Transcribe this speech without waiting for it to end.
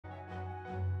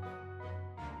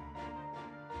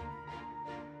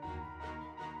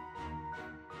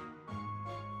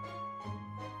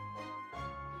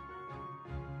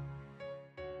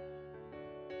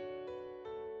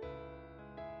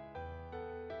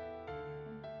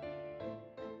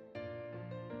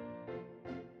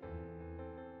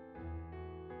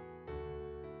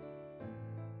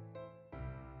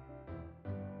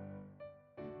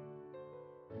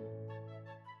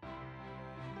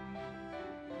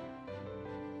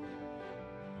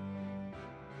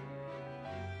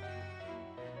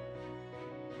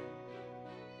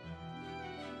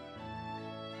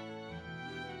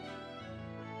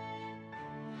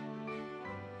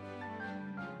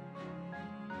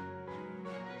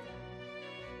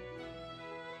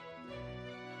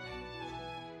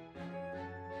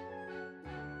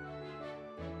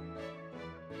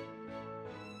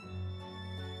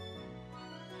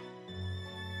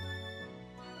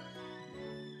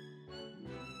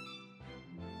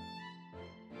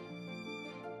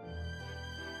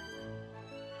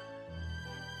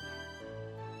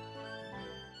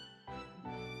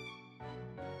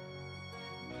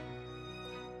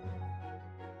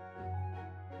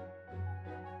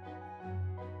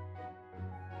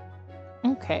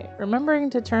Okay, remembering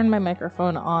to turn my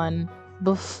microphone on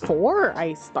before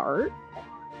I start.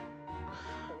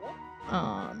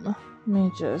 Let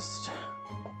me just...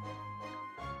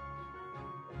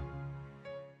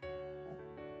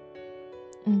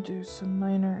 do some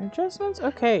minor adjustments.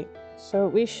 Okay, so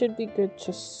we should be good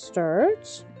to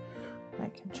start. I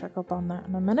can check up on that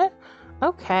in a minute.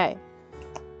 Okay,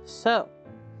 so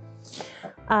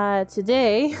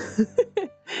today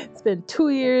it's been 2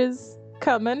 years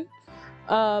coming,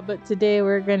 but today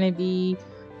we're gonna be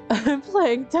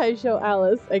playing Taisho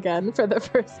Alice again for the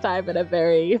first time in a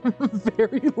very,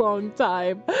 very long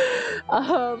time.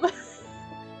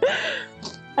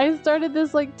 I started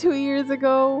this like 2 years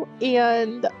ago,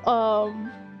 and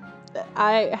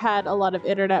I had a lot of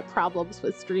internet problems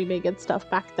with streaming and stuff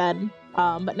back then.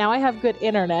 But now I have good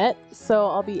internet, so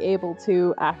I'll be able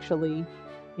to actually,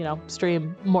 you know,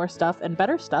 stream more stuff and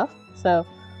better stuff. So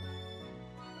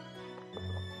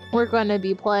we're going to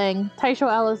be playing Taisho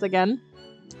Alice again.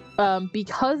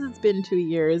 Because it's been 2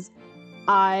 years,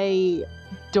 I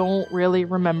don't really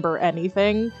remember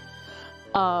anything,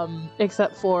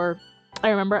 except for I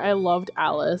remember I loved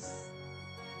Alice.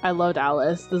 I loved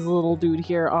Alice, this little dude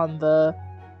here on the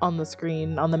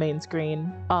screen, on the main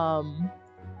screen. I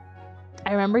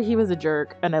remember he was a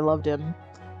jerk and I loved him.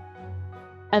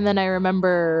 And then I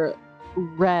remember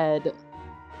Red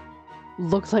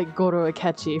looked like Goro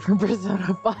Akechi from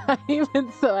Persona 5,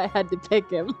 and so I had to pick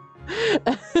him.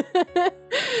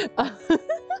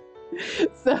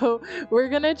 So we're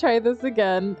gonna try this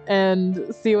again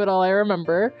and see what all I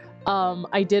remember.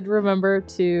 I did remember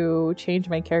to change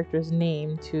my character's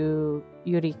name to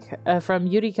Yurika, from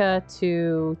Yurika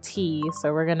to T.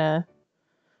 So we're gonna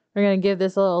give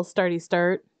this a little starty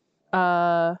start.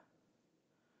 I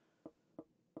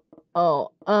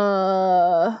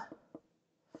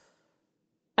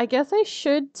guess I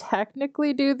should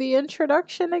technically do the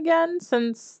introduction again,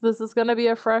 since this is gonna be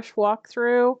a fresh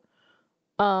walkthrough.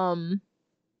 But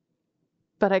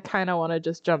I kind of want to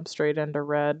just jump straight into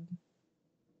Red.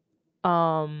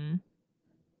 I'll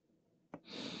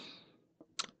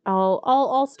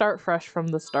start fresh from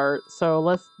the start. So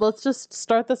let's just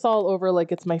start this all over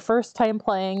like it's my first time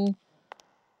playing.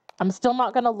 I'm still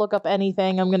not gonna look up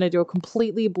anything. I'm gonna do a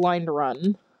completely blind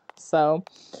run. So,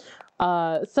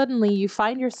 suddenly you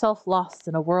find yourself lost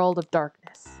in a world of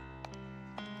darkness.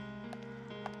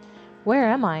 Where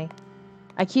am I?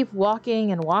 I keep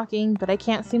walking and walking, but I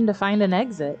can't seem to find an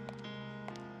exit.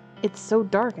 It's so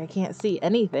dark I can't see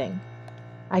anything.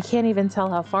 I can't even tell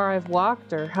how far I've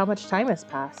walked or how much time has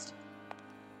passed.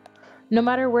 No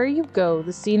matter where you go,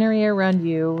 the scenery around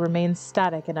you remains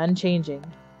static and unchanging.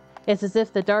 It's as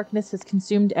if the darkness has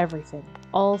consumed everything,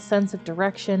 all sense of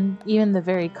direction, even the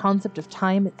very concept of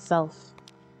time itself.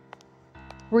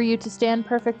 Were you to stand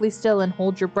perfectly still and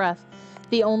hold your breath,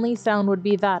 the only sound would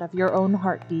be that of your own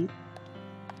heartbeat.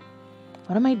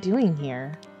 What am I doing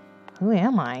here? Who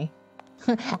am I?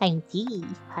 I'm T.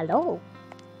 Hello.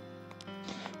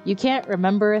 You can't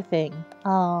remember a thing.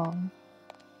 Oh.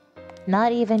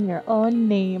 Not even your own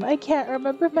name. I can't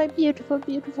remember my beautiful,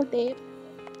 beautiful name.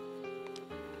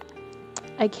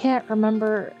 I can't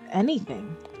remember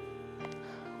anything.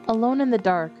 Alone in the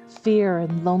dark, fear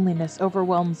and loneliness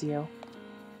overwhelms you.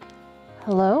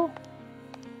 Hello?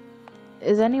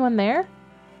 Is anyone there?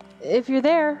 If you're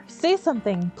there, say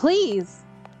something, please!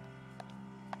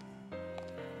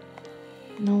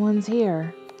 No one's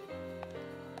here.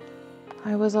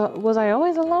 Was I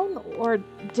always alone, or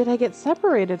did I get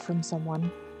separated from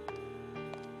someone?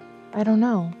 I don't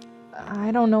know.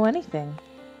 I don't know anything.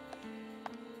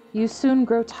 You soon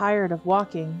grow tired of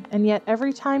walking, and yet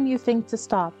every time you think to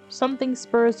stop, something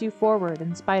spurs you forward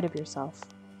in spite of yourself.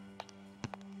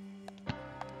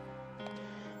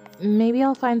 Maybe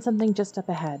I'll find something just up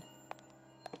ahead.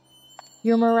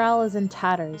 Your morale is in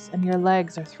tatters, and your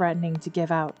legs are threatening to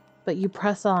give out, but you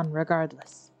press on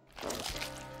regardless.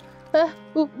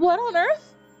 What on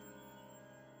earth?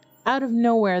 Out of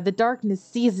nowhere, the darkness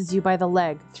seizes you by the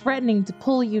leg, threatening to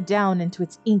pull you down into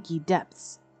its inky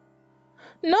depths.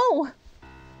 No!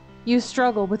 You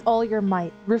struggle with all your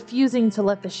might, refusing to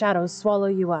let the shadows swallow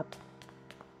you up.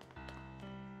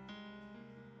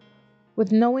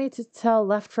 With no way to tell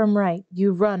left from right,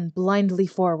 you run blindly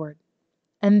forward.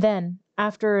 And then,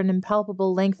 after an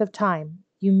impalpable length of time,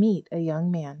 you meet a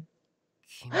young man.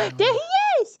 There he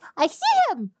is! I see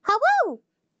him! Hello!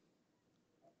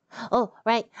 Oh,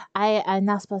 right. I'm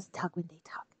not supposed to talk when they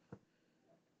talk.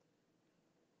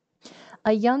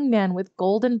 A young man with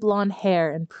golden blonde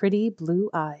hair and pretty blue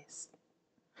eyes.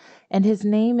 And his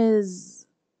name is...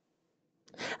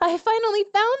 I finally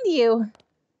found you!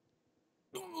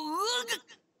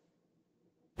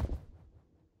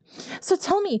 So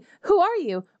tell me, who are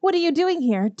you? What are you doing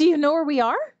here? Do you know where we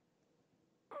are?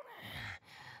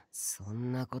 そ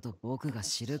んなこと僕が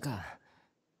知るか。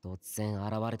突然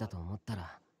現れたと思った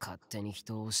ら勝手に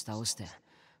人を押し倒して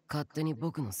勝手に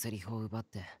僕のセリフを奪っ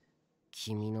て、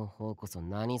君の方こそ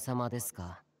何様です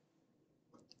か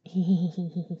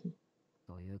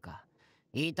というか、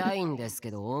痛いんですけ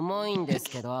ど重いんです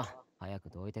けど、早く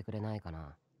どいてくれないか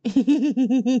な。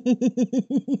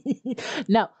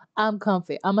No, I'm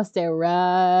comfy. I'm gonna stay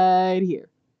right here.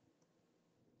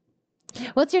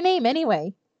 What's your name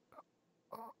anyway?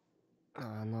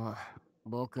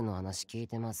 僕の話聞い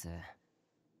てます？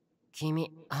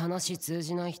君、話通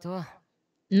じない人？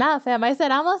 Nah, fam. I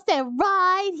said I'm gonna stay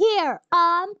right here.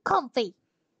 I'm comfy.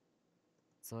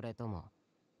 それとも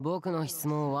僕の質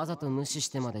問をわざと無視し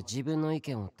てまで自分の意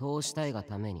見を通したいが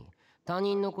ために他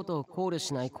人のことを考慮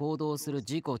しない行動をする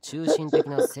自己中心的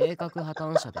な性格破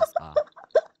綻者ですか？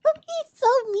 He's so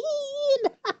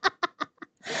mean.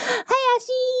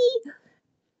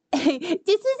 Hayashi.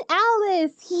 This is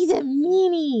Alice. He's a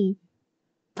meanie.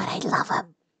 But I love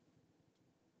him.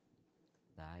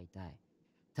 大体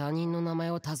他人の名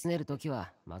前を尋ねるとき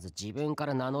はまず自分か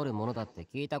ら名乗るものだって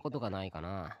聞いたことがないか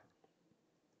な。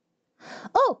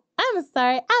Oh, I'm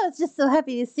sorry. I was just so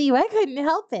happy to see you. I couldn't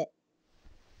help it.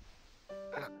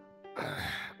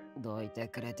 どいて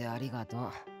くれてありがと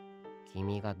う。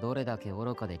君がどれだけ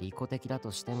愚かで利己的だ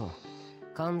としても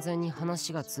完全に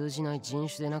話が通じない人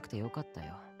種でなくてよかった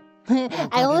よ。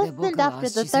I listened after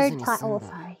the third time. Oh,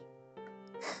 sorry.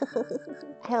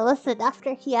 I listened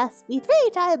after he asked me 3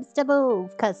 times to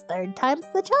move, cause 3rd time's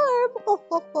the charm.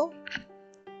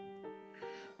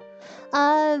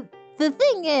 The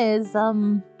thing is,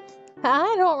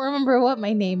 I don't remember what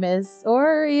my name is,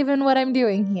 or even what I'm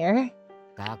doing here.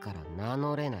 だから名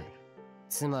乗れない。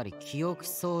つまり記憶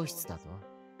喪失だと。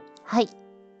Hi.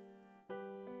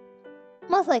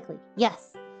 Most likely,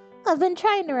 yes. I've been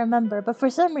trying to remember, but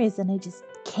for some reason I just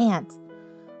can't.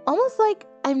 Almost like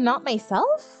I'm not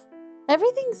myself?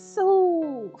 Everything's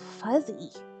so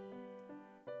fuzzy.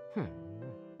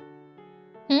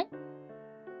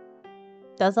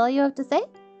 That's all you have to say?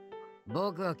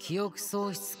 僕は記憶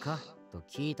喪失かと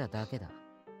聞いただけだ。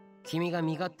君が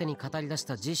身勝手に語り出し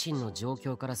た自身の状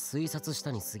況から推察し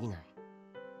たに過ぎない。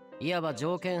いわば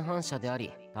条件反射であ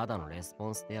り、ただのレスポ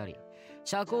ンスであり、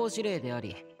社交辞令であ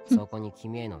り、そこに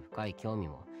君への深い興味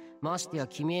も、ましてや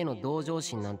君への同情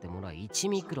心なんてものは1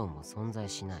ミクロンも存在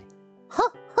しない。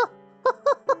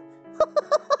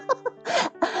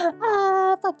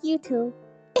Fuck you too.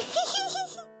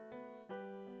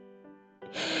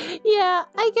 Yeah,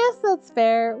 I guess that's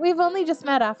fair. We've only just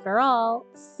met after all.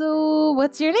 So,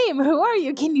 what's your name? Who are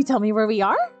you? Can you tell me where we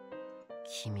are?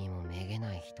 君もめげ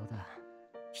ない人だ。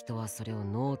人はそれを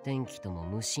能天気とも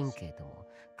無神経とも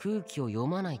空気を読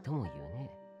まないとも言う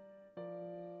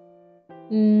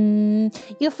You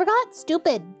ね。forgot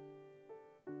stupid.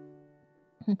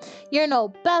 You're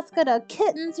no basket of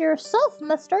kittens yourself,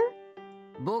 mister.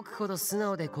 僕ほど素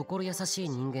直で心優しい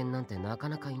人間なんてなか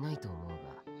なかいないと思う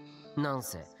が、なん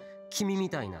せ君み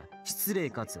たいな失礼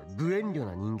かつ無遠慮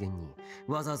な人間に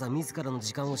わざわざ自らの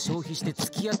時間を消費して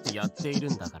付き合ってやってい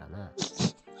るんだからな。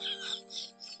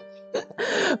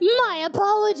My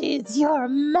apologies, Your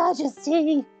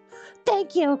Majesty.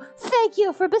 Thank you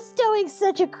for bestowing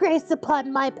such a grace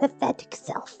upon my pathetic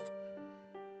self.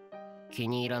 気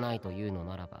に入らないというの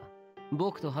ならば、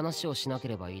僕と話をしなけ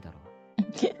ればいいだろう。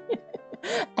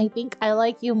I think I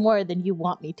like you more than you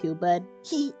want me to, but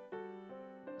if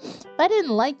I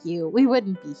didn't like you, we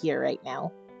wouldn't be here right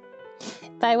now.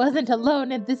 If I wasn't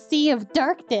alone in the sea of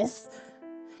darkness,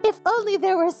 if only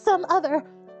there were some other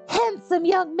handsome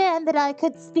young man that I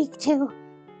could speak to.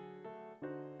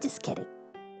 Just kidding.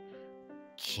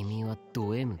 君は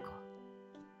ド M か。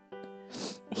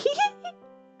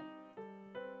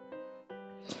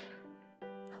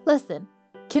Listen,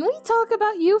 can we talk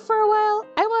about you for a while?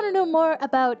 I want to know more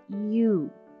about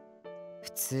you.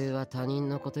 普通は他人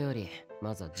のことより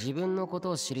まずは自分のこ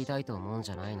とを知りたいと思うん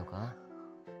じゃないのか？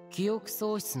記憶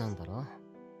喪失なんだろ？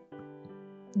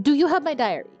 Do you have my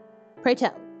diary? Pray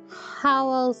tell. How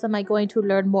else am I going to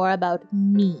learn more about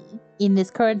me in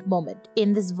this current moment,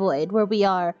 in this void where we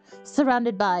are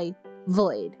surrounded by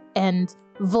void and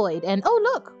oh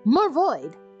look, more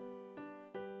void.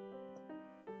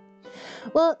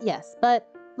 Well, yes, but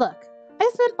look,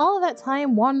 I spent all of that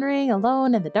time wandering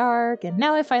alone in the dark, and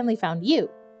now I finally found you.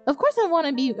 Of course I'm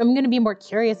going to be more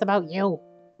curious about you.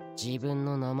 自分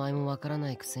の名前もわから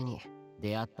ないくせに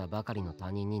出会ったばかりの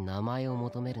他人に名前を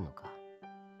求めるのか。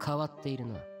変わっている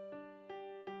な。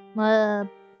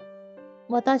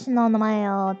私の名前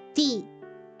は D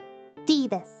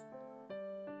です。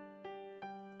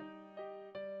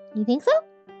You think so?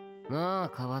 あ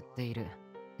あ、変わっている。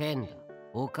変だ。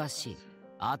おかしい。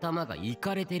頭がイ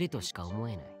カれてるとしか思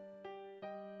えない。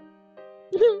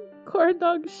Corn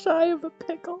dog shy of a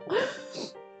pickle.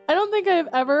 I don't think I've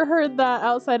ever heard that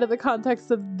outside of the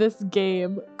context of this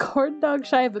game. Corn dog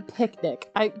shy of a picnic.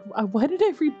 Why did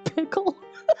I read pickle?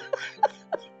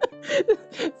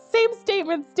 Same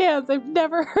statement stands. I've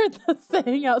never heard that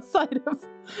saying outside of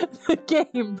the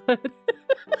game, but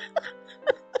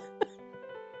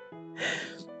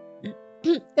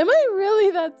am I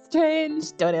really that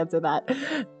strange? Don't answer that.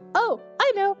 Oh,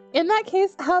 I know. In that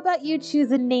case, how about you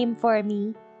choose a name for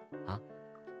me? あ、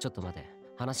ちょっと待て。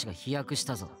話が飛躍し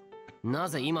たぞ。な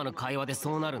ぜ今の会話で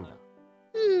そうなるんだ?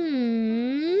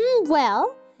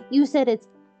 Well, you said it's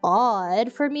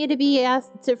odd for me to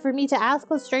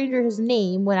ask a stranger his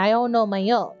name when I don't know my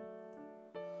own.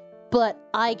 But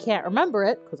I can't remember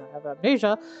it because I have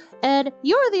amnesia, and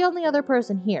you're the only other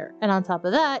person here. And on top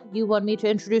of that, you want me to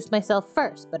introduce myself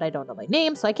first, but I don't know my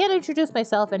name, so I can't introduce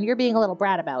myself, and you're being a little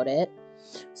brat about it.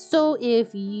 So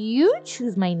if you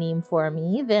choose my name for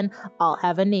me, then I'll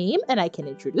have a name, and I can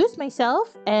introduce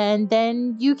myself, and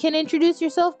then you can introduce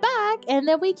yourself back, and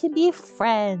then we can be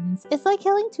friends. It's like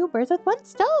killing two birds with one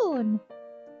stone.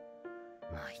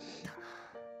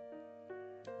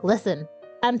 Listen,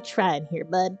 I'm trying here,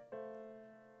 bud.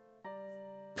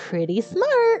 Pretty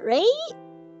smart, right?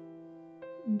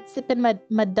 Sipping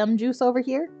my dumb juice over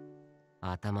here.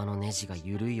 頭のネジが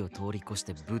緩いを通り越し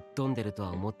てぶっ飛んでると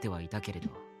は思ってはいたけれど、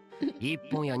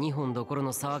1本や2本どころ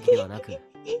の騒ぎではなく、最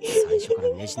初から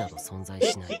ネジなど存在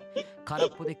しない、空っ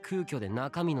ぽで空虚で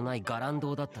中身のないガラン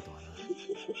ドだったとはな。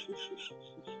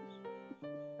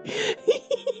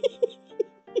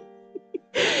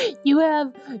You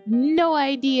have no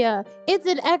idea. It's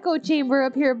an echo chamber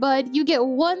up here, bud. You get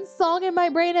one song in my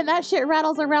brain and that shit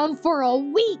rattles around for a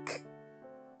week.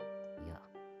 いや、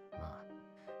まあ、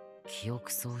記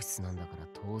憶喪失なんだから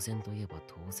当然といえば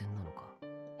当然なのか。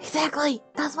Exactly.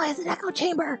 That's why it's an echo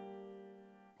chamber.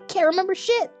 I can't remember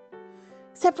shit.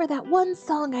 Except for that one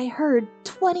song I heard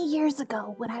 20 years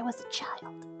ago when I was a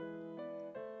child.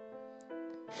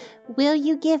 Will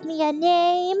you give me a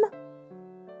name?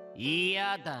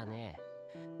 嫌だね。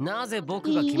なぜ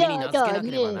僕が君に名付けな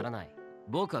ければならない？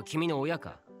僕は君の親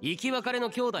か？生き別れの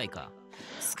兄弟か？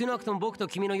少なくとも僕と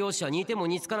君の容姿は似ても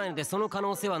似つかないのでその可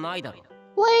能性はないだろう。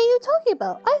What are you talking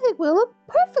about? I think we look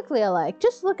perfectly alike.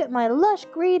 Just look at my lush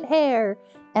green hair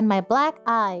and my black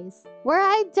eyes. We're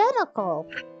identical.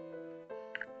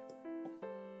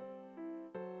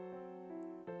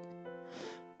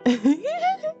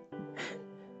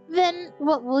 Then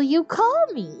what will you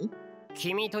call me?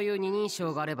 君という二人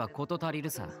称があれば事足りる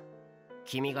さ。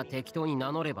君が適当に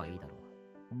名乗ればいいだろう。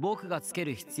僕がつけ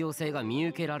る必要性が見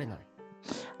受けられない。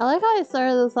I like how I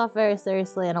started this off very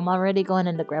seriously and I'm already going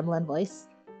into gremlin voice.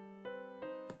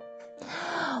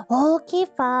 Okay,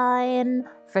 fine.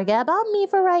 Forget about me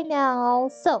for right now.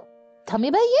 So, tell me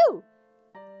about you.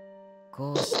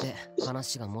 こうして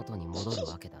話が元に戻る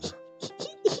わけだな。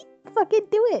Fucking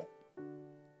do it.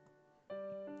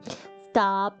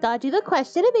 Stop dodging the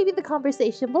question and maybe the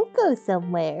conversation will go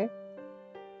somewhere.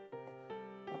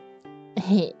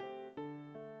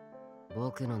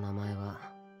 僕の名前は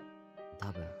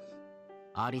多分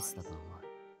アリスだと思う。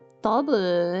多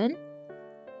分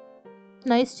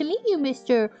Nice to meet you,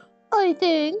 Mr. I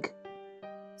think.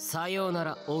 さような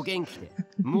ら、お元気で。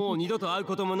もう二度と会う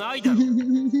こともないだろう。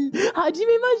はじ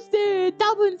めまして、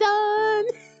多分さん。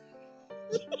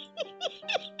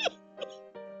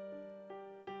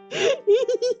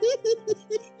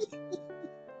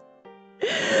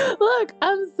Look,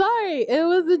 I'm sorry. It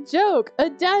was a joke. A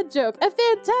dad joke. A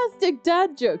fantastic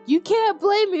dad joke. You can't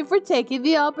blame me for taking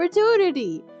the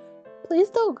opportunity. Please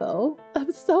don't go.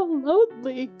 I'm so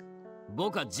lonely.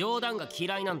 僕は冗談が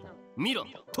嫌いなんだ。見ろ、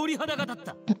鳥肌が立っ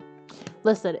た。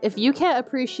Listen, if you can't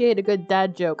appreciate a good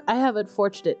dad joke, I have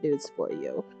unfortunate news for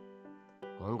you.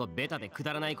 今後ベタでく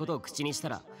だらないことを口にした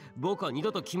ら、僕は二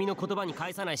度と君の言葉に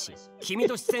返さないし、君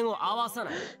と視線を合わさ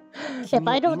ない。If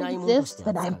I don't exist,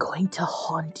 then I'm going to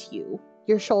haunt you.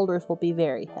 Your shoulders will be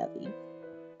very heavy.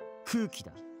 空気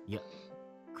だ。いや、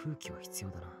空気は必要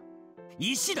だな。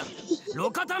石だ。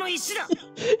路肩の石だ。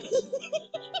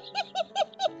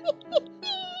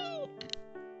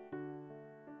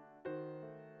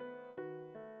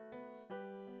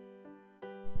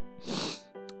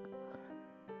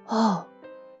Oh,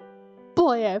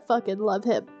 boy, I fucking love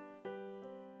him.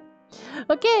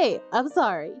 Okay, I'm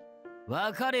sorry.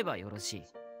 わかればよろしい。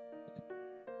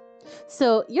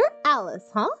So, you're Alice,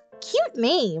 huh? Cute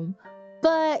name.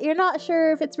 But you're not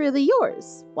sure if it's really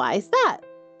yours. Why is that?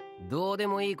 どうで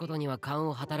もいいことには勘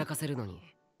を働かせるのに、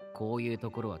こういうと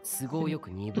ころは都合よ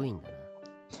く鈍いんだな。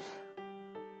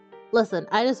Listen,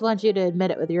 I just want you to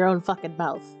admit it with your own fucking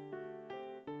mouth.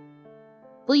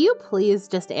 Will you please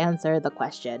just answer the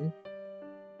question?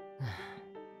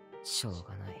 しょう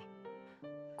がない。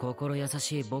心優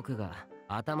しい僕が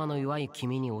頭の弱い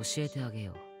君に教えてあげ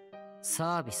よう。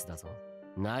サービスだぞ。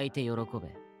泣いて喜べ。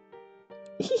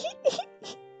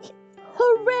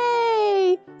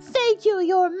Hooray! Thank you,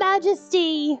 Your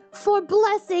Majesty, for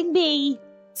blessing me!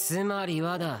 つまり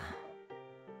はだ。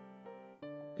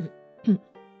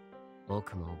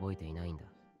僕も覚えていないんだ。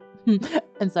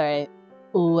I'm sorry.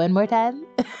 One more time.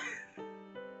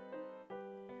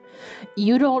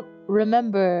 You don't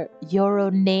remember your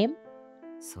own name?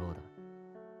 そうだ。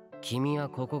君は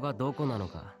ここがどこなの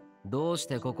か、どうし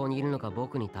てここにいるのか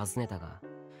僕に尋ねたが、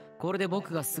これで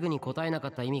僕がすぐに答えなか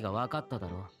った意味が分かっただ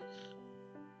ろう。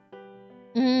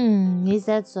Is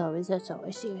that so? Is that so?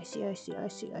 I see, I see, I see, I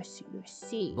see, I see, I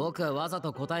see. 僕はわざ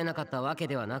と答えなかったわけ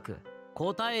ではなく、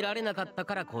答えられなかった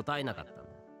から答えなかった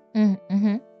んだ。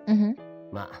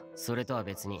まあ、それとは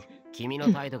別に、君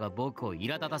の態度が僕を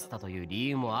苛立たせたという理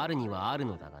由もあるにはある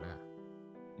のだがな。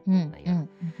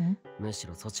むし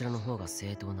ろそちらの方が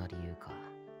正当な理由か。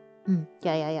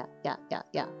Yeah.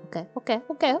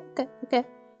 Okay.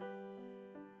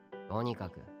 とにか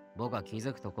く、僕は気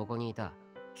づくとここにいた。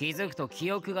気づくと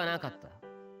記憶がなかっ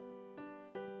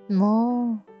た。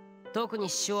もう。特に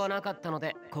支障はなかったの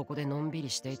で、ここでのんびり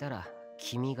していたら、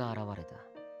君が現れた。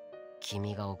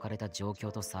君が置かれた状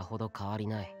況とさほど変わり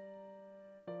ない。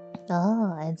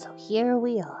And so here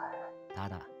we are. た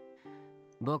だ、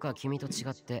僕は君と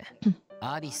違って、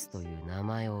アリスという名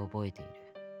前を覚えてい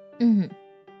る。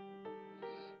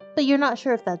But you're not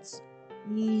sure if that's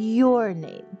your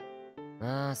name.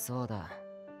 ああ、そうだ。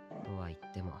とは言っ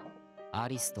ても、ア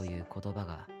リスという言葉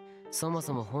が、そも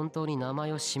そも本当に名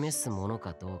前を示すもの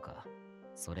かどうか、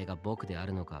それが僕であ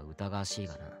るのか疑わしい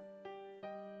が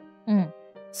な。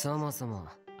そもそも、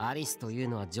アリスという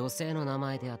のは女性の名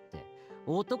前であって、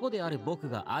男である僕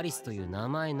がアリスという名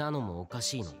前なのもおか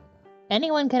しいのだ。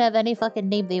Anyone can have any fucking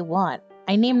name they want.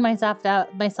 I named myself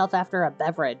after a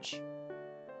beverage.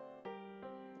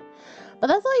 But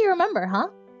that's all you remember, huh?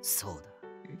 そうだ。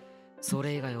そ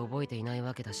れ以外覚えていない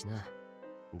わけだしな。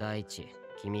第一、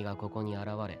君がここに現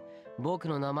れ、僕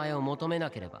の名前を求めな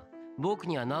ければ、僕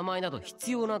には名前など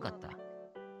必要なかった。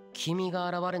君が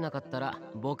現れなかったら、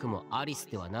僕もアリス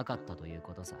ではなかったという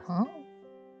ことさ。Huh?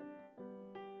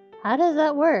 How does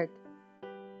that work?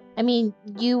 I mean,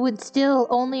 you would still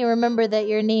only remember that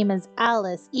your name is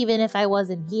Alice, even if I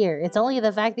wasn't here. It's only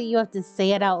the fact that you have to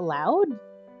say it out loud?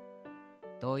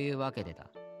 というわけでだ。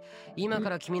今か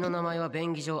ら君の名前は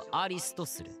便宜上アリスと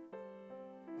する。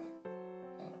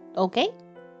Okay.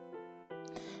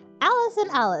 Alice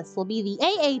and Alice will be the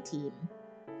AA team.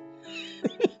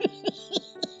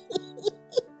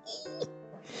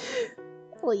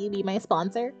 Will you be my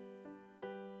sponsor?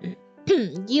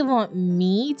 You want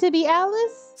me to be Alice?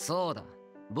 そうだ。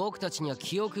僕たちには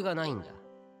記憶がないんだ。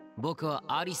僕は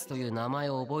アリスという名前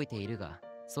を覚えているが、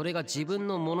それが自分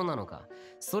のものなのか、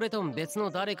それとも別の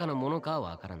誰かのものか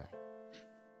はわからない。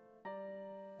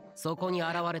そこに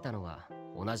現れたのは、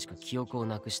同じく記憶を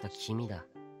なくした君だ。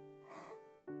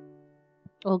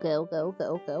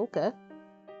Okay.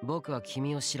 僕は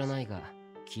君を知らないが、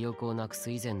記憶をなくす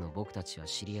以前の僕たちは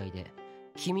知り合いで、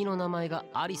君の名前が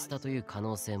アリスだという可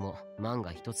能性も万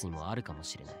が一つにもあるかも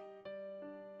しれない。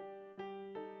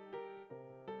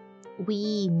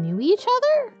We knew each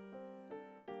other?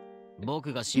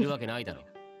 僕が知るわけないだろ。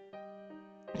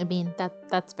I mean,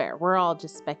 that's fair. We're all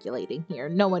just speculating here.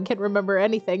 No one can remember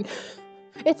anything.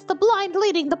 It's the blind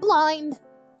leading the blind.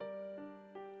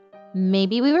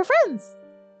 Maybe we were friends.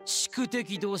 宿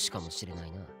敵同士かもしれな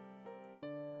いな。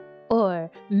Or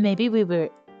maybe we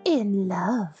were in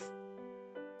love.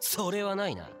 それはな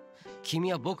いな。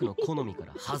君は僕の好みか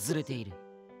ら外れている。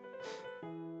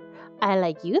I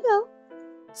like you though.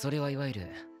 それはいわゆる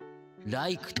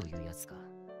likeというやつか。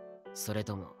それ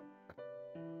とも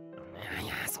い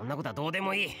や、そんなことはどうで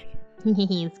もいい。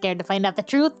He's scared to find out the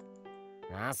truth.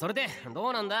 それでど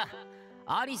うなんだ。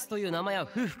アリスという名前は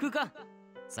不服か。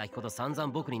先ほど散々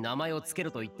僕に名前をつけ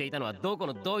ると言っていたのはどこ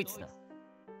のドイツだ。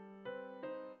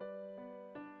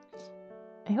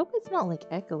I hope it's not like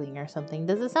echoing or something.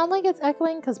 Does it sound like it's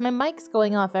echoing? Because my mic's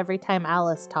going off every time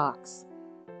Alice talks.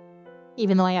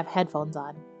 Even though I have headphones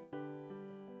on.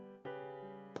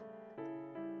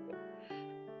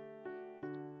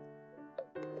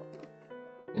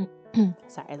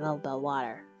 Sorry, a little bit of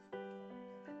water.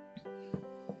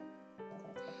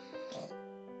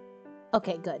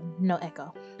 Okay, good. No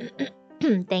echo.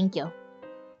 Thank you.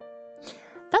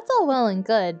 That's all well and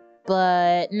good,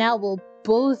 but now we'll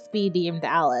both be deemed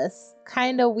Alice.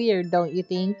 Kinda weird, don't you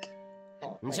think?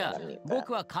 じゃあ、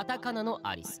僕はカタカナの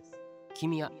アリス。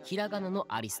君はひらがなの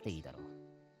アリスでいいだろう。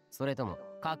それとも、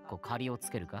カッコ仮を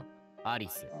つけるか？アリ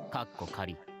ス、カッコ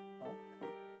仮。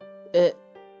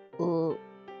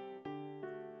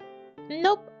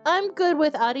Nope, I'm good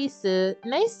with Arisu.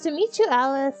 Nice to meet you,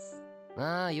 Alice.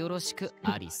 ああ、よろしく、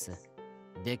アリス。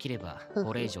できれば、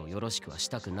これ以上よろしくはし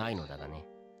たくないのだがね。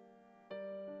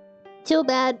Too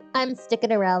bad, I'm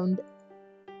sticking around.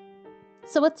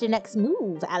 So what's your next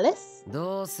move, Alice?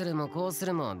 どうするもこうす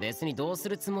るも別にどうす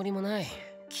るつもりもない。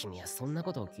君はそんな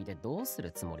ことを聞いてどうす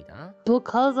るつもりだ？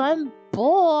 Because I'm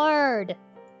bored.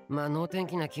 まあ、能天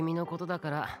気な君のことだか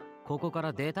ら、ここか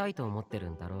ら出たいと思ってる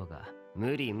んだろうが。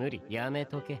無理無理、やめ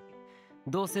とけ。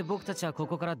どうせ僕たちはこ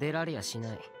こから出られやし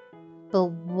ない。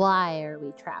But why are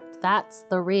we trapped? That's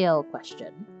the real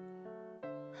question.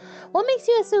 What makes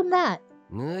you assume that?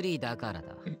 無理だから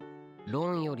だ。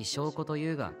論より証拠と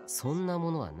いうが、そんな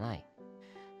ものはない。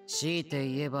強いて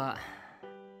言えば、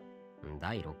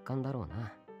第六感だろう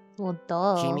な。Well,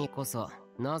 duh. 君こそ、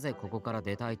なぜここから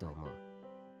出たいと思う？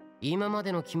今ま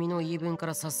での君の言い分か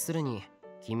ら察するに、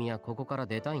君はここから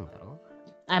出たいんだろ？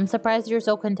 I'm surprised you're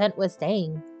so content with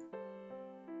staying.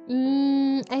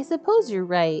 I suppose you're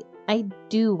right. I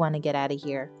do want to get out of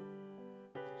here.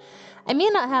 I may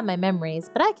not have my memories,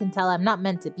 but I can tell I'm not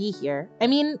meant to be here. I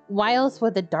mean, why else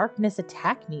would the darkness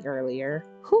attack me earlier?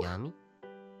 Whew. Yami?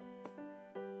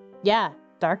 Yeah,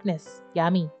 darkness.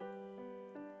 Yami.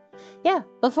 Yeah,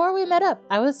 before we met up,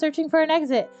 I was searching for an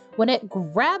exit when it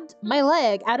grabbed my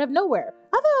leg out of nowhere.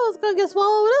 I thought I was gonna get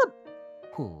swallowed up.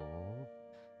 ほ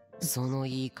う。その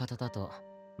言い方だと、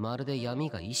まるで闇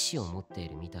が意志を持ってい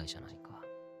るみたいじゃないか。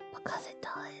Because it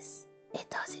does. It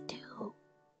does it too.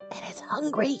 And it's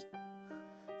hungry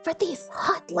for these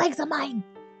hot legs of mine.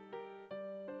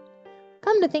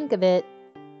 Come to think of it.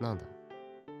 なんだ？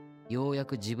ようや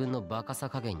く自分のバカさ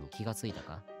加減に気がついた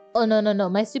か？ Oh, no.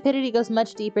 My stupidity goes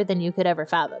much deeper than you could ever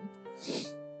fathom.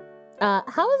 How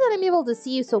is it I'm able to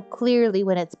see you so clearly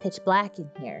when it's pitch black in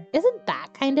here? Isn't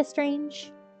that kind of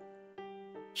strange?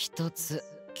 一つ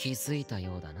気づいた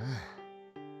ようだな。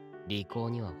利口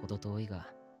には程遠いが、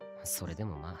それで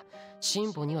もまあ、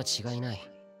進歩には違いない。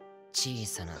小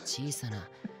さな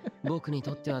僕に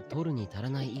とっては取るに足ら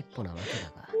ない一歩なわけ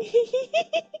だが。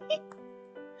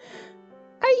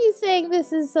Are you saying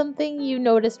this is something you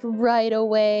noticed right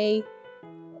away?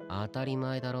 当たり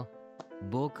前だろ。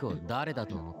僕を誰だ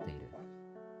と思っている？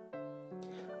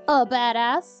 A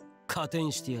badass? 加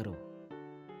点してやろう。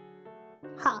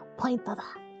Ha, point that.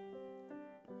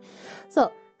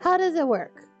 So, how does it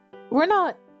work? We're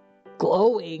not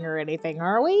glowing or anything,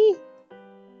 are we?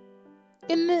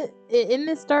 In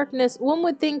this darkness, one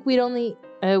would think we'd only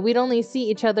see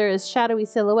each other as shadowy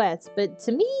silhouettes, but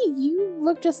to me, you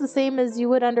look just the same as you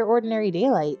would under ordinary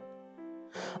daylight.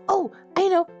 Oh, I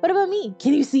know. What about me?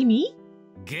 Can you see me?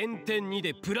 減点2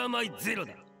でプラマイ0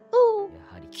だ。Oh,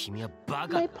 やはり君はバ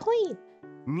カ my だ。 point.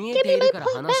 見えているから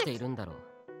話しているんだろう。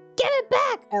Give it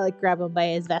back! I like grab him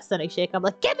by his vest and I shake him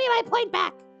like, give me my point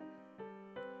back!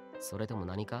 それとも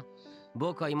何か？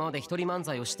僕は今まで一人漫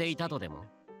才をしていたとでも？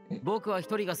僕は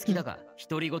一人が好きだが、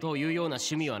独り言を言うような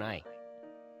趣味はない。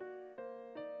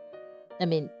I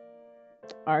mean,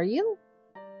 are you?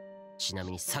 ちな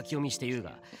みに先読みして言う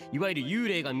が、いわゆる幽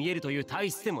霊が見えるという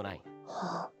体質でもない。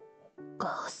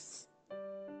Ghosts.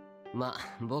 ま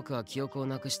あ、僕は記憶を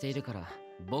なくしているから、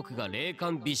僕が霊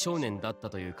感美少年だった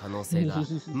という可能性が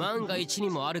万が一に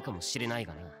もあるかもしれない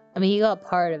がな。I mean, you got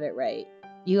part of it right.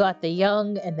 You got the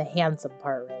young and the handsome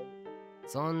part right.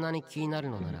 そんなに気になる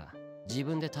のなら、自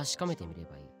分で確かめてみれ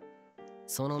ばいい。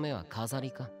その目は飾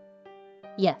りか？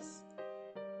 Yes.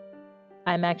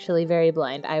 I'm actually very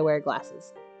blind. I wear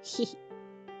glasses.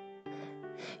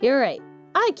 You're right.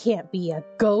 I can't be a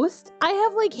ghost. I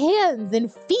have like hands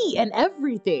and feet and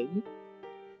everything.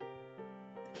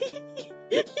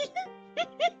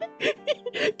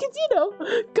 Because, you know,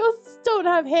 ghosts don't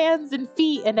have hands and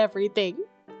feet and everything.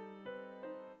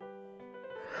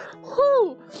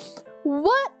 Whew.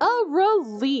 What a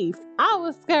relief. I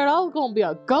was scared I was gonna be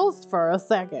a ghost for a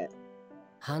second.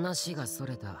 話がそ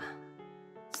れた。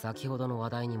先ほどの話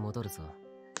題に戻るぞ。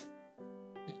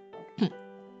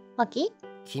Lucky?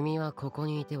 君はここ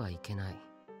にいてはいけない。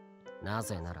な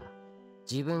ぜなら、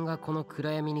自分がこの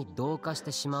暗闇に同化し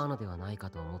てしまうのではないか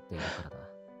と思っているからだ。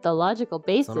The logical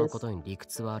basis. そのことに理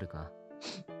屈はあるか？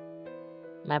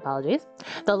 My apologies.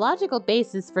 The logical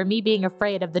basis for me being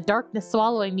afraid of the darkness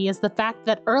swallowing me is the fact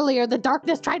that earlier the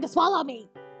darkness tried to swallow me.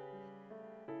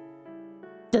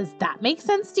 Does that make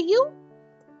sense to you?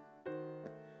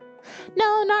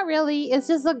 No, not really. It's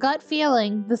just a gut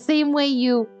feeling. The same way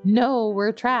you know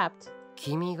we're trapped.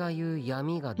 君が言う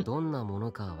闇がどんなも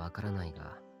のかはわからない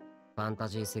が、ファンタ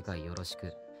ジー世界よろし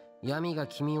く。闇が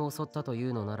君を襲ったとい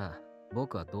うのなら、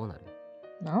僕はどうなる？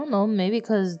 I don't know, maybe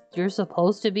because you're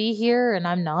supposed to be here and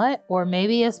I'm not, or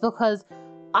maybe it's because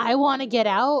I want to get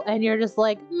out and you're just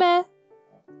like, meh.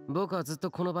 僕はずっと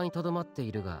この場に留まって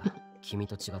いるが、君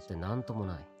と違って何とも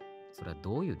ない。それは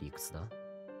どういう理屈だ？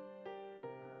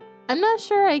 I'm not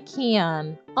sure I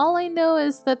can. All I know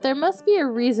is that there must be a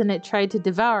reason it tried to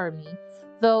devour me,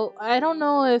 though I don't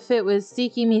know if it was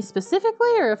seeking me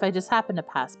specifically or if I just happened to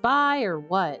pass by or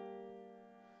what.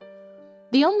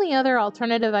 The only other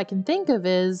alternative I can think of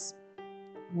is,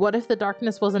 what if the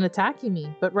darkness wasn't attacking me,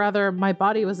 but rather my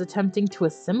body was attempting to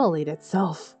assimilate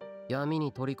itself? 闇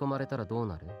に取り込まれたらどう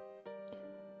なる？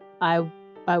 I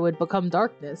would become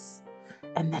darkness,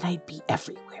 and then I'd be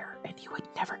everywhere, and you would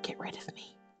never get rid of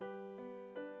me.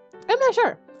 I'm not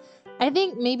sure. I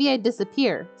think maybe I'd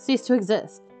disappear, cease to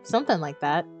exist, something like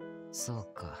that. そ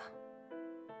うか。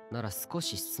なら少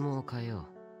し質問を変えよう。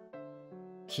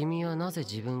君はなぜ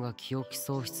自分が記憶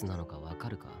喪失なのかわか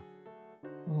るか？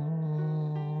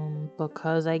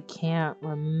 Because I can't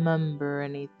remember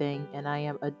anything, and I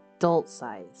am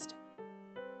adult-sized.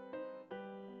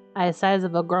 Size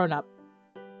of a grown-up.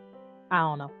 I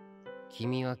don't know.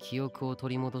 君は記憶を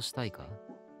取り戻したいか？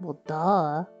 Well,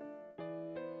 duh.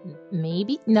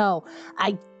 Maybe? No,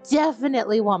 I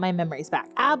definitely want my memories back.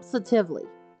 Absolutely.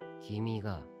 君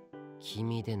が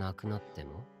君でなくなって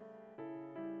も？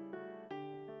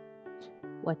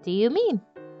 What do you mean?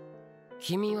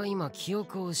 君は今記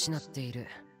憶を失っている。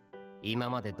今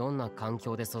までどんな環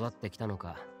境で育ってきたの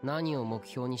か、何を目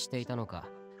標にしていたのか、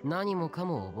何もか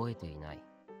も覚えていない。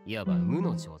いわば無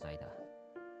の状態だ。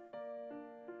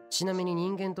ちなみに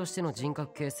人間としての人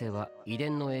格形成は遺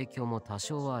伝の影響も多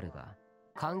少はあるが、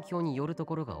環境によると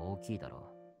ころが大きいだろ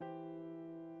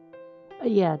う。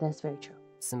Yeah, that's very true.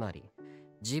 つまり、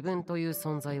自分という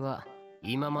存在は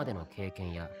今までの経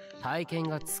験や体験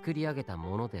が作り上げた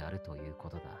ものであるというこ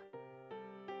とだ。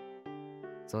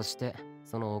そして、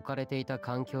その置かれていた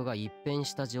環境が一変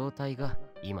した状態が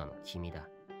今の君だ。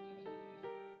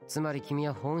つまり君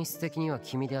は本質的には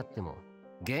君であっても、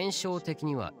現象的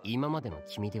には今までの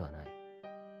君ではない。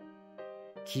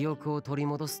記憶を取り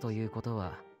戻すということ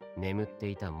は、眠って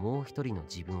いたもう一人の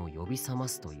自分を呼び覚ま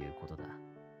すということだ。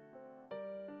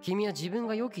君は自分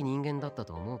が良き人間だった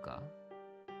と思うか？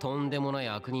とんでもない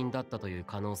悪人だったという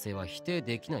可能性は否定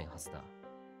できないはずだ。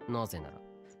なぜなら、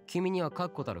君には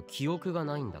確固たる記憶が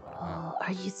ないんだからな。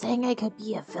Are you saying I could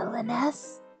be a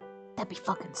villainess? That'd be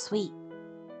fucking sweet.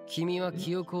 君は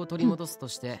記憶を取り戻すと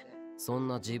して、そん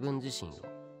な自分自身を、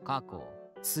過去を、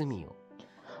罪を、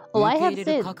受け入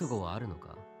れる覚悟はあるの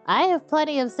か？ I have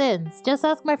plenty of sins. Just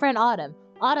ask my friend Autumn.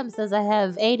 Autumn says I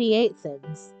have 88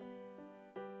 sins.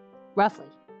 Roughly.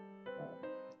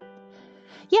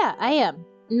 Yeah, I am.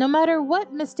 No matter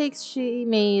what mistakes she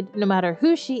made, no matter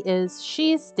who she is,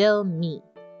 she's still me.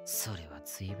 それは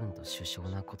随分と殊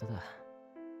勝なことだ。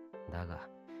だが、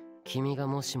君が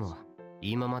もしも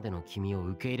今までの君を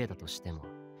受け入れたとしても、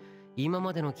今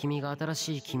までの君が新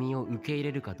しい君を受け入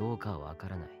れるかどうかはわか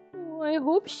らない。I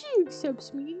hope she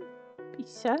accepts me. Be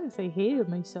sad if I hated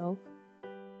myself.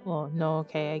 Well, no,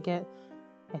 okay, I take it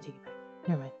back.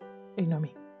 Never mind. Ignore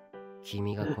me.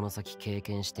 君がこの先経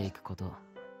験していくこと、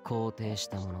肯定し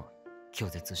たもの、拒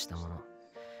絶したもの、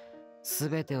す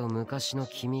べてを昔の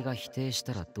君が否定し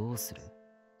たらどうする？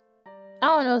 I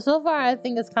don't know. So far, I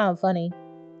think it's kind of funny.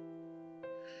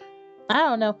 I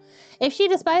don't know. If she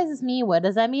despises me, what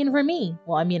does that mean for me?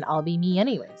 Well, I mean, I'll be me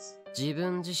anyways. 自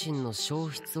分自身の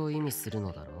消失を意味する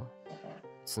のだろう。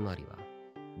つまりは、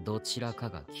どちらか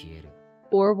が消える。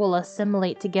Or will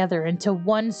assimilate together into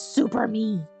one super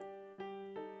me.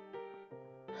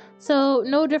 So,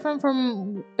 no different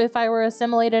from if I were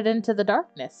assimilated into the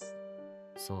darkness.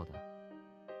 そうだ。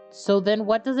 So then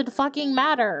what does it fucking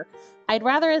matter? I'd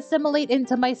rather assimilate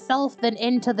into myself than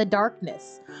into the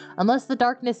darkness. Unless the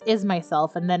darkness is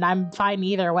myself, and then I'm fine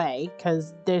either way,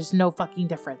 because there's no fucking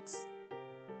difference.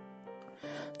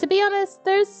 To be honest,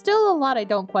 there's still a lot I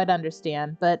don't quite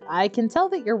understand, but I can tell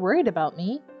that you're worried about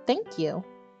me. Thank you.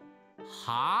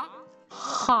 Huh?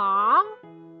 Huh?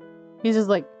 He's just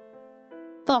like,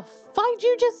 the fuck did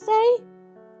you just say?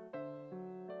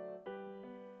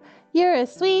 You're a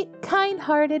sweet,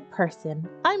 kind-hearted person.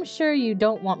 I'm sure you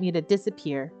don't want me to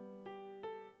disappear.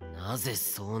 なぜ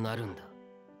そうなるんだ?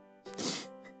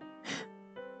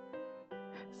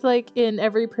 It's like in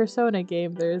every Persona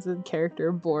game, there's a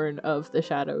character born of the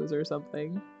shadows or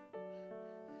something.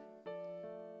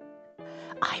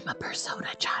 I'm a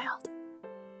Persona child.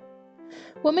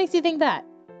 What makes you think that?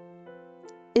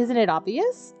 Isn't it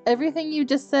obvious? Everything you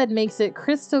just said makes it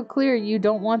crystal clear you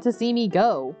don't want to see me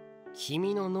go.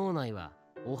 君の脳内は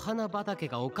お花畑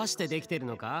がお菓子でできてる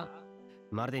のか？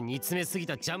まるで煮詰めすぎ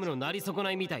たジャムのなり損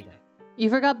ないみたいだ。You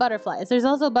forgot butterflies. There's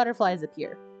also butterflies up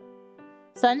here.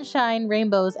 Sunshine,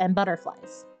 rainbows, and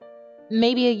butterflies.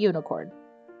 Maybe a unicorn.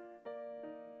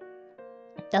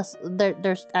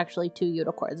 There's actually 2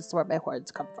 unicorns. That's where my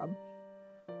horns come from.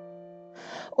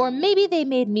 Or maybe they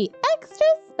made me extra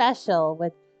special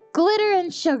with glitter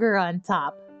and sugar on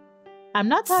top. I'm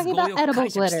not talking about edible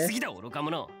glitter.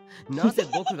 なぜ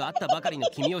僕が会ったばかりの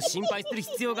君を心配する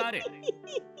必要がある?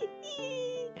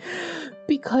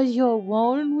 Because you're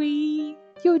lonely.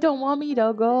 You don't want me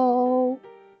to go.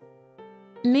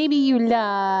 Maybe you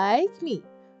like me.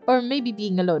 Or maybe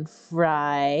being alone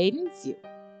frightens you.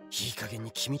 いい加減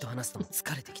に君と話すのも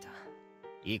疲れてきた。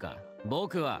いいか、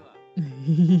僕は。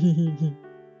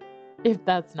If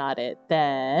that's not it,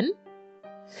 then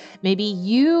maybe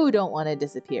you don't want to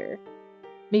disappear.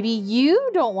 Maybe you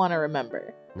don't want to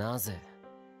remember. なぜ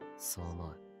そう思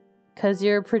う? Because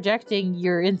you're projecting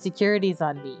your insecurities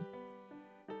on me.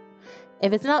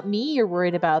 If it's not me you're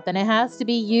worried about, then it has to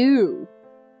be you.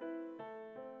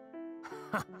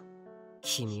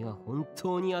 君は本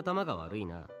当に頭が悪い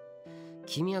な。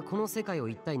君はこの世界を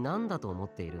一体何だと思っ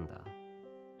ているんだ?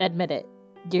 Admit it.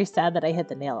 You're sad that I hit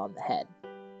the nail on the head.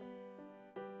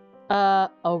 A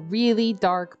really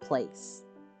dark place.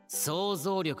 想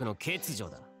像力の欠如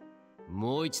だ。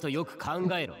もう一度よく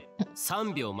考えろ。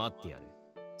3秒待ってやる。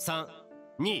3、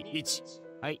2、1。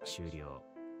はい、終了。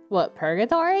What,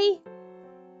 purgatory?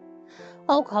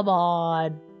 Oh, come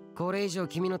on. これ以上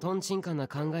君のトンチンカンな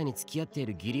考えに付き合ってい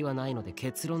る義理はないので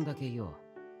結論だけ言おう。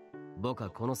僕は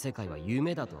この世界は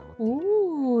夢だと思っている。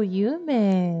Ooh,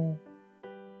 夢。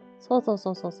そうそう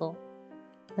そうそうそ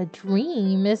う。A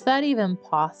dream? Is that even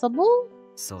possible?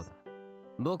 そうだ。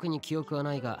僕に記憶は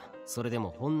ないが、それでも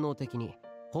本能的に、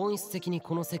本質的に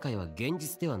この世界は現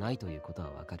実ではないということ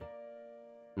はわかる。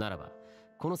ならば、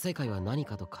この世界は何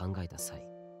かと考えた際、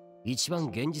一番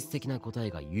現実的な答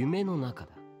えが夢の中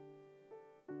だ。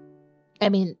I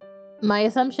mean, my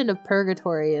assumption of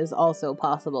purgatory is also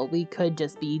possible. We could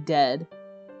just be dead.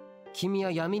 君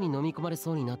は闇に飲み込まれ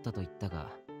そうになったと言ったが、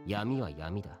闇は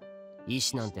闇だ。意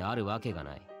志なんてあるわけが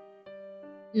ない。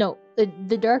No,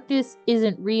 the darkness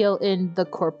isn't real in the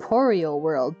corporeal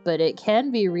world, but it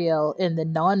can be real in the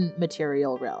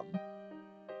non-material realm.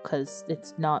 Because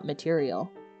it's not material.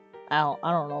 I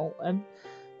don't know.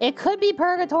 It could be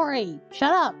purgatory!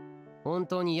 Shut up! 本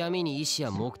当に闇に意志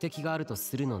や目的があると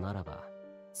するのならば、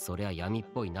それは闇っ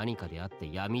ぽい何かであって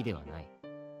闇ではない。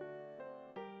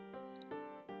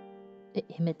The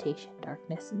imitation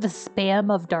darkness. The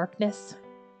spam of darkness.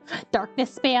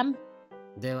 Darkness spam.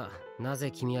 では、なぜ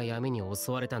君は闇に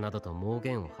襲われたなどと妄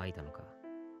言を吐いたのか。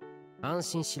安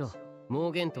心しろ。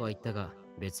妄言とは言ったが、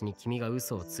別に君が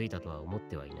嘘をついたとは思っ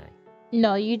てはいない。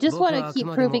No, you just want to keep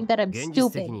proving that I'm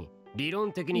stupid. 理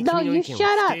論的に君の意見を否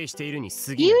定しているに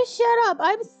過ぎない。You shut up.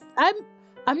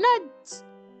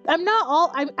 I'm not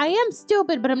all I am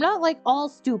stupid, but I'm not like all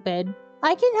stupid.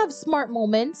 I can have smart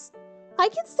moments. I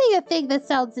can say a thing that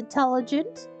sounds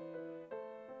intelligent.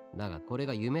 だがこれ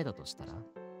が夢だとしたら、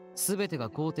すべてが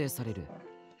肯定される。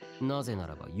なぜな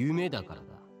らば夢だからだ。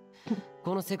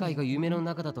この世界が夢の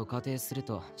中だと仮定する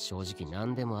と正直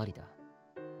何でもありだ。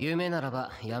夢なら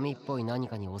ば闇っぽい何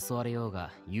かに襲われよう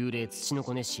が、幽霊ツチノ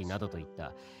コネッシーなどといっ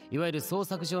たいわゆる創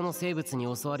作上の生物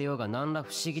に襲われようが何ら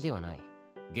不思議ではない。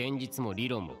現実も理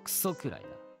論もクソくらい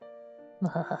だ。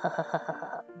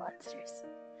Monsters.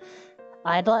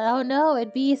 I don't know.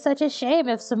 It'd be such a shame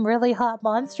if some really hot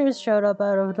monsters showed up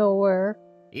out of nowhere.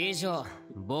 以上、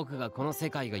僕がこの世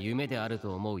界が夢である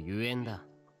と思うゆえんだ。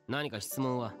何か質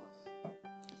問は？っ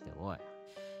ておい、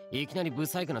いきなりブ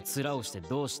サイクな面をして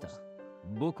どうした？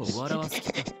僕を笑わす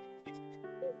気か。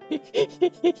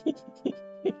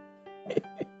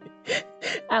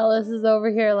Alice is over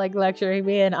here like lecturing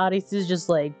me, and Alice is just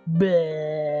like,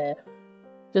 bleh.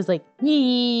 Just like,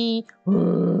 nee,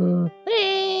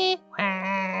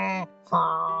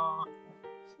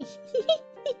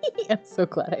 I'm so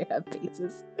glad I have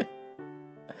faces.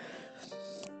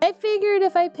 I figured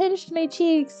if I pinched my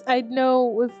cheeks, I'd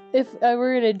know if I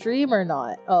were in a dream or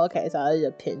not. Oh, okay, so I was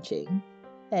just pinching.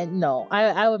 And no,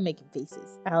 I would make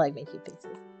faces. I like making faces.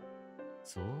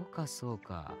 そうかそう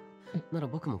か。なら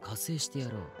僕も加勢してや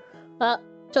ろう。あ、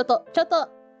ちょっと。Ow, ow,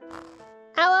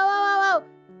 ow, ow, ow.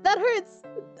 That hurts,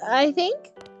 I think.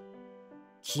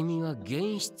 君は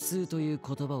原質という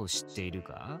言葉を知っている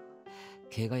か？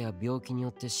怪我や病気によ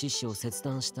って四肢を切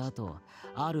断した後、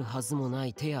あるはずもな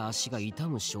い手や足が痛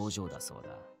む症状だそうだ。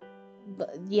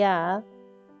Yeah.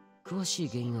 詳しい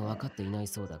原因は分かっていない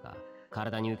そうだが、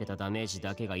体に受けたダメージ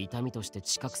だけが痛みとして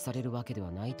知覚されるわけで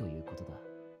はないということだ。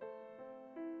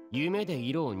夢で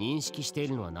色を認識してい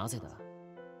るのはなぜだ？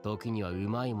時にはう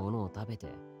まいものを食べて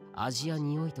味や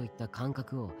匂いといった感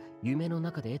覚を夢の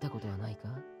中で得たことはないか？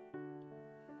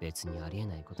別にありえ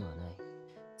ないことはない。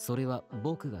それは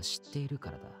僕が知っている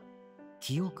からだ。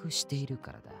記憶している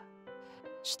からだ。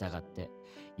したがって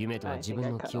夢とは自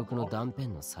分の記憶の断片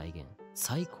の再現、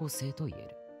再構成と言え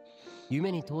る。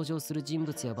夢に登場する人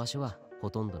物や場所はほ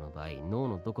とんどの場合脳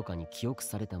のどこかに記憶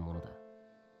されたものだ。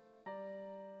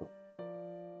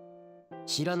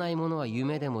知らないものは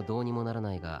夢でもどうにもなら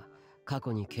ないが、過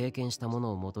去に経験したも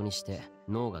のを元にして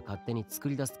脳が勝手に作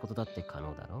り出すことだって可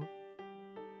能だろ。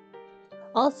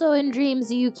 Also, in dreams,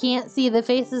 you can't see the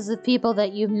faces of people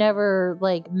that you've never,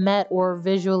 like, met or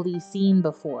visually seen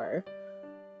before.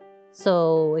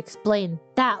 So, explain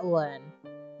that one.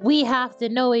 We have to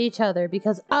know each other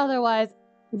because otherwise,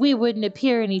 we wouldn't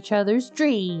appear in each other's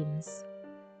dreams.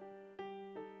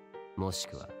 もし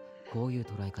くはこういう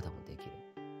捉え方もできる。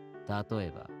例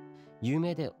えば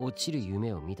夢で落ちる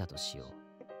夢を見たとしよう。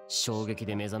衝撃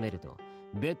で目覚めると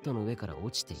ベッドの上から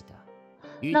落ちていた。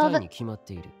痛いに決まっ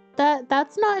ている。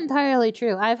That's not entirely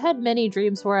true. I've had many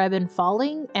dreams where I've been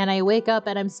falling and I wake up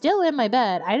and I'm still in my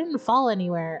bed. I didn't fall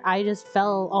anywhere. I just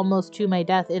fell almost to my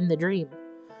death in the dream.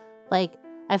 Like,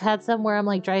 I've had some where I'm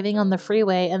like driving on the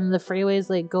freeway and the freeway is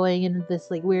like going into this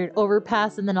like weird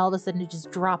overpass and then all of a sudden it just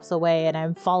drops away and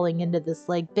I'm falling into this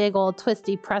like big old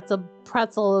twisty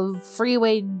pretzel of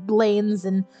freeway lanes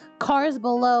and cars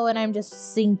below and I'm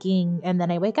just sinking and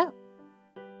then I wake up.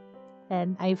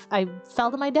 And I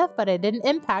fell to my death, but it didn't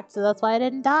impact, so that's why I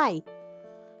didn't die.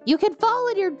 You can fall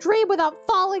in your dream without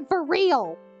falling for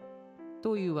real!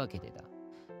 というわけでだ。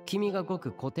君がご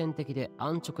く古典的で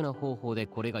安直な方法で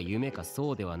これが夢か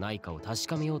そうではないかを確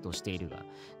かめようとしているが、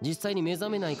実際に目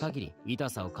覚めない限り痛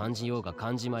さを感じようが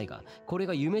感じまいが、これ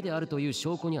が夢であるという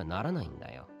証拠にはならないん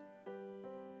だよ。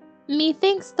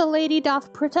Methinks the lady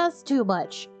doth protest too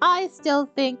much. I still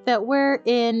think that we're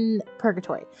in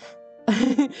purgatory.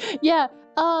 Yeah,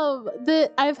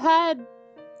 I've had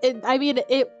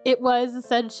it was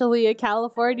essentially a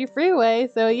California freeway,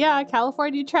 so yeah,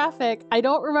 California traffic. I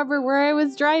don't remember where I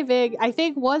was driving. I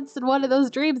think once in one of those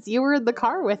dreams you were in the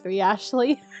car with me,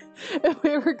 Ashley.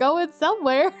 We were going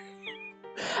somewhere.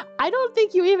 I don't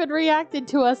think you even reacted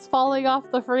to us falling off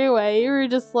the freeway. You were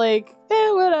just like,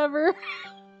 whatever.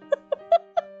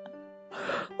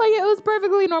 Like, it was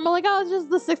perfectly normal. Like, oh, it's just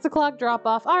the 6 o'clock drop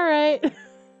off. All right.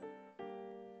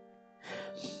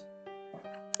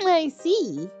 I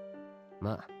see.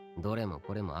 まあ、どれも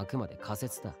これもあくまで仮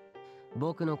説だ。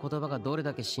僕の言葉がどれ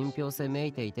だけ信憑性め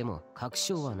いていても確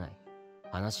証はない。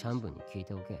話半分に聞い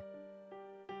ておけ。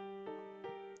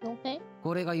Okay.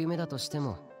 これが夢だとして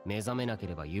も目覚めなけ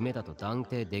れば夢だと断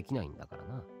定できないんだから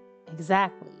な。Exactly.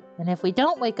 And if we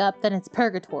don't wake up, then it's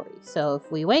purgatory. So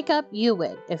if we wake up, you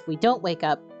win. If we don't wake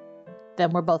up, then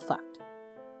we're both fucked.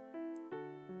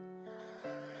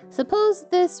 Suppose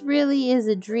this really is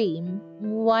a dream.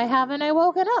 Why haven't I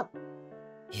woken up?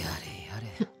 やれや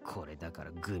れ、これだか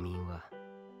ら愚民は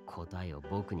答えを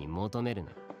僕に求める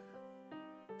な。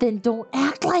Then don't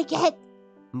act like it!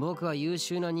 僕は優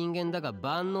秀な人間だが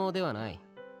万能ではない。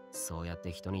そうやっ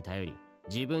て人に頼り、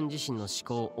自分自身の思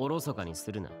考をおろそかに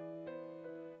するな。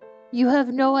You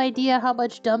have no idea how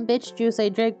much dumb bitch juice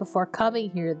I drank before coming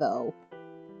here, though.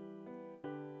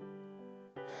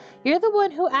 You're the one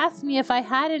who asked me if I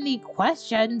had any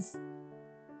questions.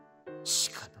 仕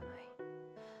方な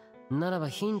い。ならば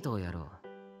ヒントをやろ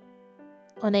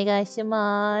う。お願いし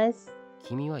ます。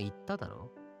君は言っただ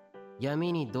ろう。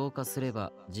闇に同化すれ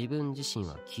ば自分自身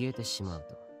は消えてしまう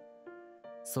と。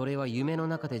それは夢の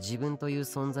中で自分という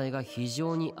存在が非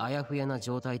常にあやふやな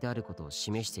状態であることを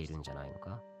示しているんじゃないの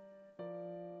か。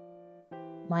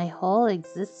My whole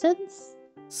existence?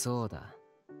 そうだ。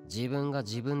自分が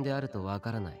自分であるとわ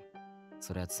からない。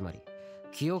それはつまり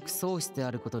記憶喪失であ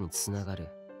ることにつながる。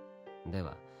で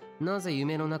はなぜ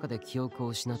夢の中で記憶を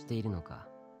失っているのか。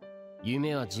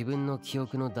夢は自分の記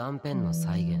憶の断片の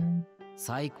再現、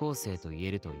再構成と言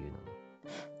えるというのに。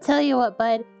Tell you what,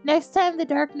 bud. Next time the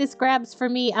darkness grabs for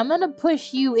me, I'm gonna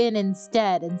push you in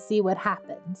instead and see what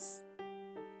happens.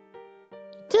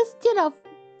 Just,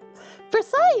 for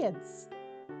science.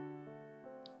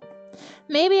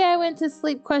 Maybe I went to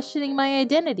sleep questioning my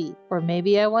identity, or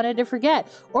maybe I wanted to forget,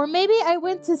 or maybe I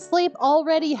went to sleep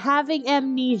already having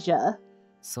amnesia.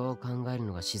 そう考える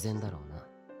のが自然だろうな。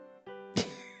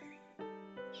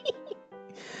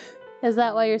Is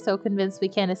that why you're so convinced we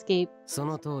can't escape? そ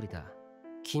の通りだ。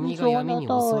君が闇に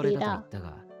襲われたと言った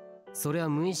が、それは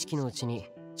無意識のうちに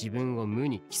自分を無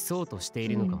に帰そうとしてい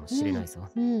るのかもしれないぞ。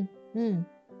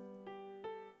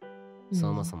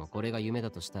そもそもこれが夢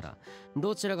だとしたら、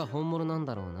どちらが本物なん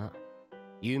だろうな。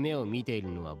夢を見てい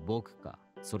るのは僕か、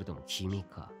それとも君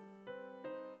か。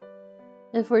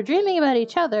If we're dreaming about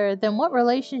each other, then what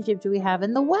relationship do we have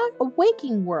in the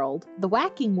waking world? The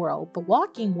whacking world? The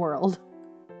walking world?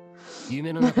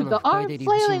 夢の中の不快で理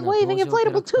不尽な登場キャ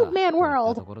ラクターと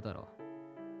いったところだろう。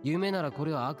夢ならこ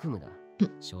れは悪夢だ。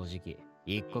正直、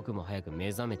一刻も早く目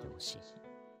覚めてほしい。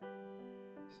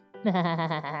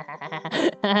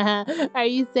Are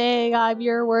you saying I'm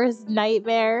your worst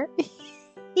nightmare?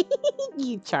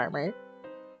 You charmer.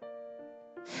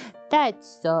 That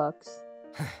sucks.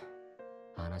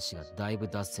 話がだいぶ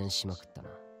脱線しまくったな。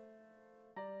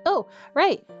Oh,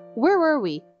 right. Where were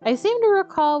we? I seem to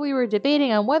recall we were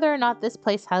debating on whether or not this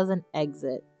place has an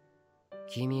exit.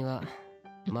 君は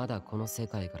まだこの世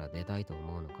界から出たいと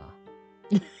思うのか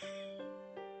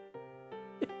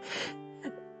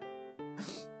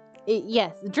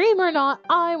Yes, dream or not,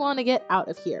 I want to get out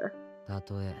of here. た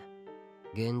とえ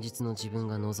現実の自分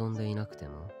が望んでいなくて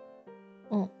も。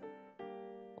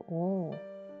Oh.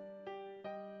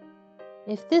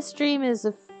 If this dream is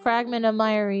a fragment of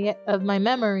my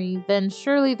memory, then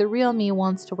surely the real me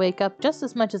wants to wake up just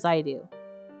as much as I do.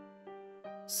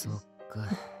 そっか。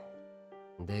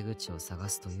出口を探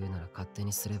すというなら勝手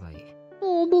にすればいい。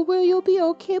Oh, but will you be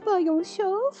okay by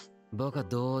yourself? 僕は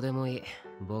どうでもいい。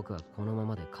僕はこのま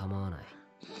まで構わない。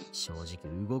正直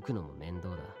動くのも面倒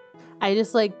だ。I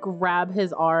just like grab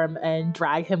his arm and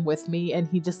drag him with me, and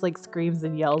he just like screams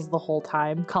and yells the whole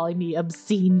time, calling me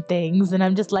obscene things, and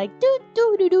I'm just like, do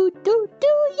do do do do do,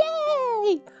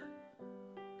 yay!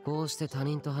 こうして他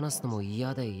人と話すのも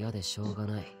嫌でしょうが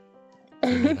ない。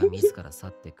君が自ら去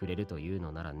ってくれるという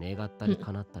のなら願ったり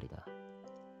叶ったりだ。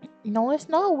No, it's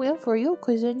not a win for you,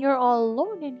 cause then you're all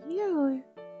alone in here.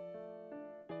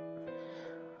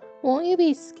 Won't you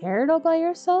be scared all by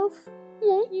yourself?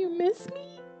 Won't you miss me?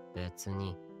 別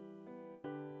に。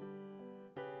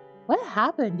What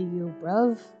happened to you,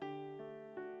 bruv?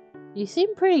 You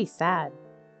seem pretty sad.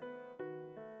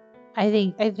 I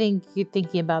think you're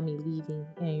thinking about me leaving,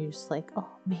 and you're just like, oh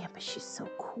man, but she's so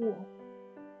cool.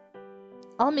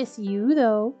 I'll miss you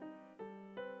though.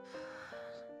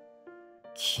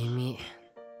 君、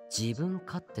自分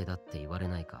勝手だって言われ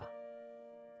ないか。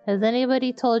Has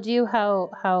anybody told you how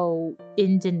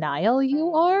in denial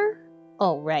you are?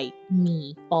 Oh, right.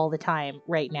 Me. All the time.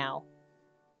 Right now.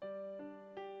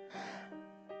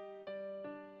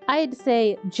 I'd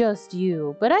say just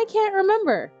you, but I can't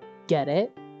remember. Get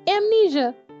it?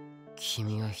 Amnesia.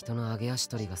 君は人の上げ足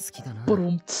取りが好きだな。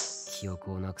記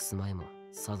憶をなくす前も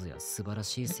さぞや素晴ら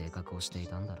しい性格をしてい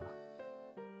たんだろう。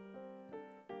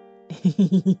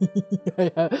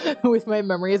With my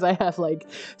memories, I have like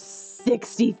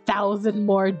 60,000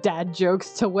 more dad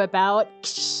jokes to whip out.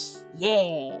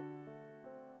 Yeah.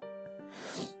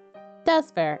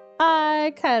 That's fair.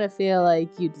 I kind of feel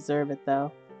like you deserve it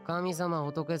though. 神様、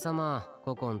仏様、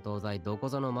古今東西どこ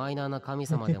ぞのマイナーな神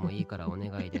様でもいいからお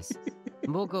願いです。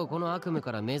僕をこの悪夢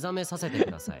から目覚めさせて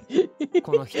ください。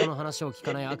この人の話を聞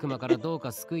かない悪魔からどう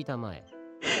か救いたまえ。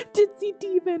Ditzy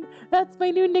Demon. That's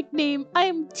my new nickname.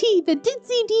 I'm T, the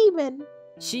Ditzy Demon.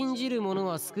 信じる者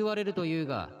は救われるという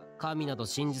が、神など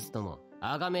真実とも、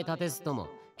崇め立てずとも、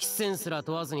貴賤すら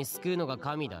問わずに救うのが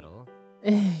神だろう。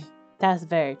That's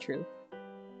very true.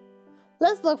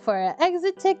 Let's look for an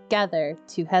exit together.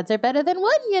 Two heads are better than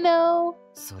one, you know.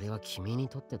 それは君に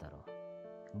とってだろう。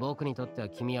僕にとっては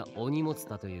君はお荷物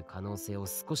だという可能性を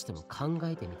少しでも考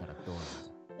えてみたらどうなんだ。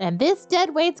And this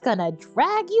dead weight's gonna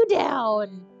drag you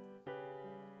down.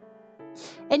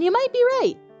 And you might be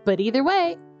right, but either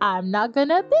way, I'm not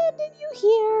gonna abandon you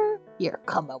here. You're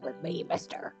coming with me,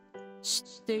 mister. 知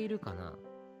っているかな？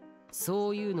そ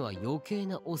ういうのは余計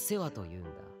なお世話というんだ。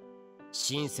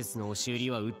親切の押し売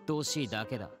りは鬱陶しいだ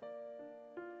けだ。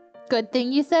Good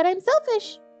thing you said I'm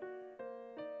selfish.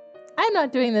 I'm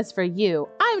not doing this for you.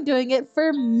 I'm doing it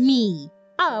for me.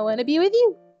 I want to be with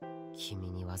you. 君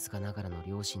にわずかながらの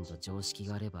良心と常識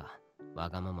があれば、わ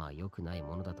がままは良くない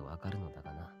ものだとわかるのだ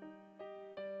がな。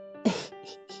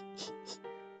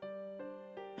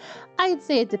I'd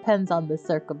say it depends on the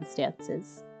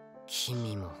circumstances.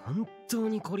 君も本当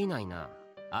に懲りないな。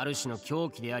ある種の狂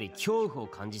気であり恐怖を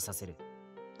感じさせる。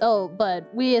Oh, but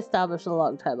we established a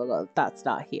long time ago that's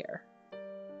not here.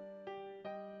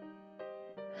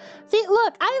 See,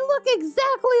 look, I look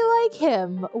exactly like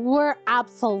him. We're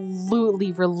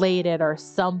absolutely related or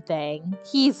something.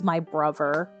 He's my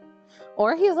brother.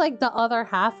 Or he's like the other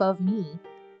half of me.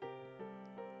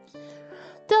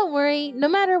 Don't Don't worry, no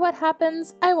matter what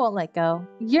happens, I won't let go.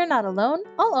 You're not alone.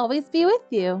 I'll always be with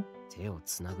you. 手を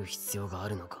つなぐ必要があ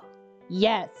るのか。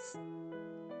 Yes.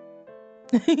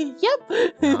 Yep.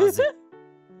 なぜ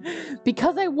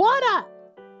Because I wanna.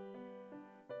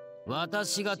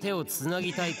 私が手をつな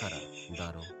ぎたいから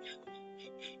だろう。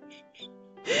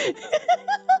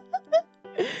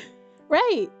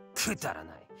Right. くだら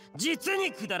ない。実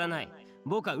にくだらない。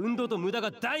僕は運動と無駄が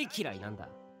大嫌いなんだ。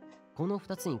この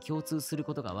2つに共通する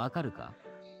ことがわかるか？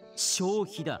消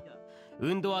費だ。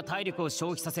運動は体力を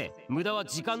消費させ、無駄は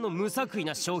時間の無作為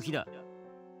な消費だ。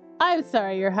I'm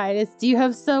sorry, Your Highness. Do you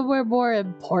have somewhere more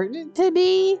important to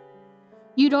be?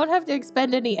 You don't have to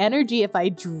expend any energy if I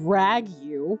drag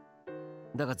you.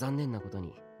 だが残念なこと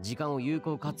に、時間を有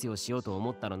効活用しようと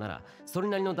思ったのなら、それ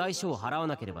なりの代償を払わ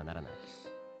なければならな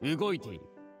い。動いている。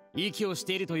息をし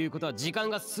ているということは時間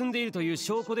が進んでいるという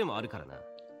証拠でもあるからな。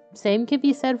Same can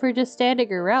be said for just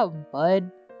standing around, bud.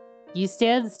 You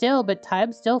stand still, but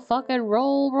time still fucking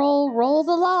rolls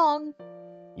along.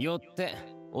 よって、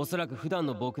おそらく普段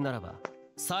の僕ならば、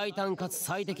最短かつ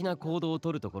最適な行動を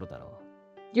取るところだろ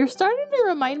う。You're starting to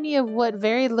remind me of what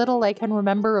very little I can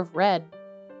remember of Red.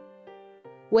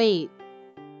 Wait.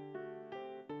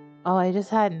 Oh, I just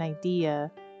had an idea.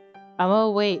 I'm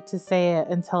gonna wait to say it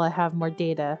until I have more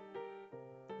data.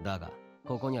 だが、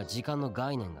ここには時間の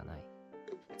概念がない。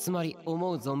つまり、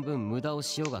思う存分無駄を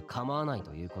しようが構わない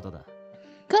ということだ。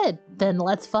Good. Then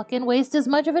let's fucking waste as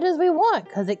much of it as we want,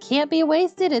 cause it can't be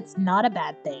wasted, it's not a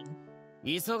bad thing.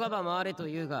 急がば回れと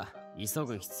いうが、急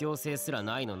ぐ必要性すら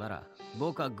ないのなら、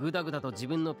僕はグダグダと自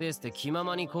分のペースで気ま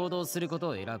まに行動すること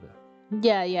を選ぶ。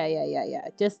Yeah.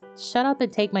 Just shut up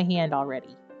and take my hand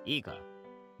already. いいか。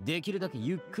できるだけ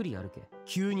ゆっくり歩け。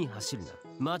急に走るな。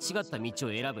間違った道を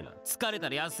選ぶな。疲れた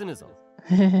ら休むぞ。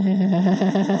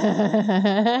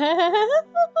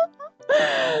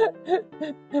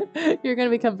You're gonna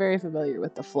become very familiar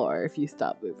with the floor if you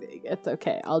stop moving. It's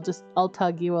okay. I'll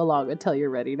tug you along until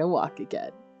you're ready to walk again.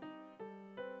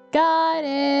 Got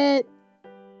it!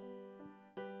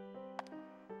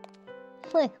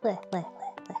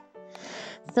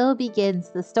 So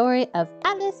begins the story of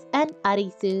Alice and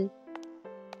Arisu.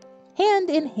 Hand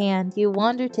in hand, you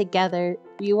wander together.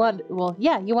 You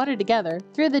wander together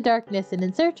through the darkness and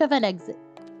in search of an exit.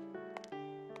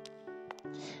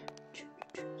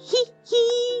 Hee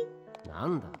hee! な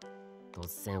んだ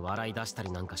突然笑い出した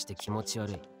りなんかして気持ち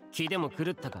悪い。気でも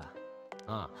狂ったか。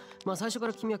ああ、まあ最初か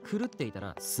ら君は狂っていた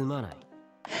らすまない。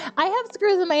I have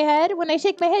screws in my head. When I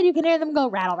shake my head, you can hear them go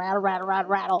rattle, rattle, rattle, rattle,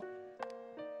 rattle.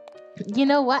 You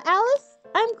know what, Alice?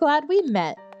 I'm glad we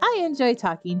met. I enjoy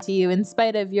talking to you in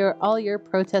spite of all your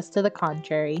protests to the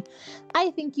contrary.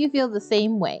 I think you feel the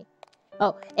same way.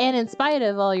 Oh, and in spite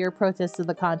of all your protests to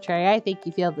the contrary, I think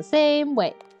you feel the same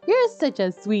way. You're such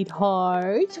a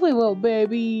sweetheart, little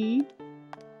baby.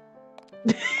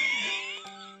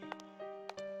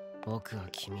 僕は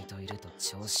君といると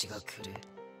調子が狂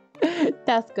う。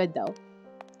That's good though.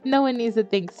 No one needs to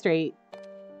think straight.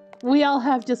 We all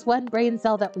have just one brain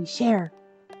cell that we share.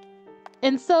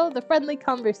 And so the friendly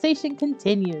conversation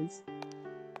continues.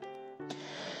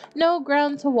 No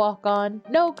ground to walk on,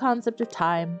 no concept of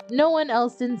time, no one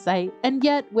else in sight, and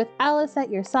yet with Alice at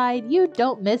your side, you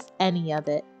don't miss any of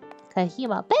it.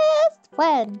 Kahima, best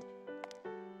friend.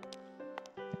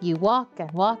 You walk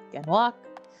and walk and walk.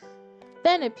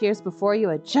 Then appears before you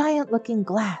a giant-looking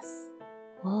glass.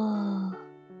 Whoa.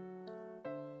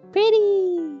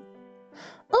 Pretty.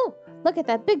 Oh, look at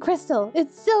that big crystal.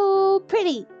 It's so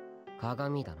pretty.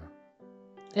 鏡だな。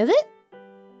Is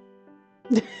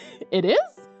it? It is?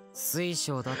 水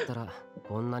晶だったら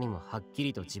こんなにもはっき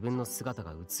りと自分の姿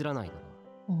が映らないだろ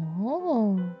う。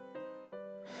Oh.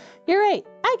 You're right.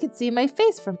 I could see my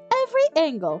face from every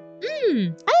angle.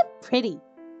 I'm pretty.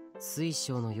 水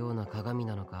晶のような鏡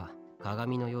なのか、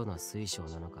鏡のような水晶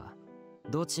なのか、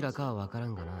どちらかはわから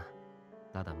んがな。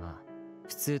ただまあ、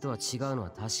普通とは違うのは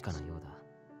確かなようだ。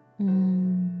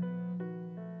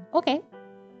Okay.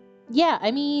 Yeah,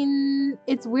 I mean,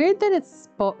 it's weird that it's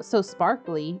so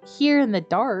sparkly here in the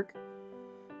dark.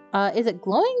 Is it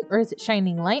glowing or is it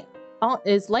shining light?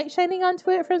 Is light shining onto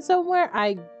it from somewhere?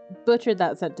 I butchered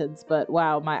that sentence, but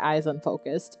wow, my eyes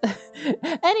unfocused.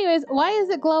 Anyways, why is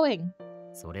it glowing?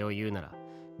 それを言うなら、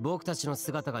僕たちの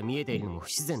姿が見えているのも不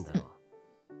自然だろう。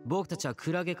僕たちは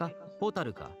クラゲか、ホタ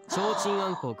ルか、チョウチンア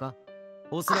ンコウか、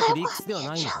おそらく理屈では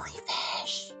ないのか。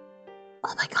Jellyfish.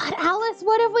 Oh my god, Alice,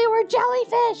 what if we were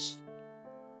jellyfish?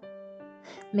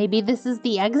 Maybe this is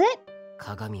the exit?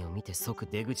 鏡を見て即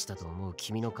出口だと思う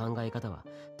君の考え方は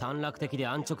短絡的で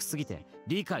安直すぎて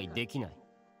理解できない。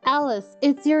Alice,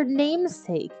 it's your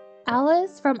namesake.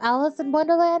 Alice from Alice in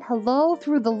Wonderland, hello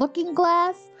through the looking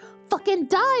glass. Fucking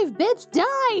dive, bitch,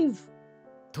 dive!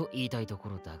 と言いたいとこ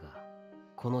ろだが、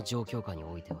この状況下に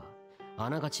おいては、あ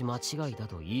ながち間違いだ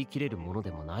と言い切れるもの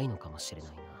でもないのかもしれな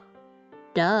い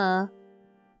な。Duh.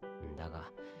 だ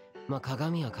が、まあ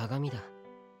鏡は鏡だ。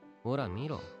ほら見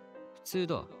ろ。普通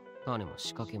だ。種も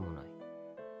仕掛けもない。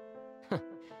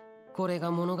これ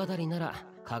が物語なら、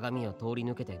鏡を通り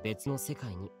抜けて別の世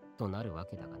界にとなるわ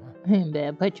けだがな。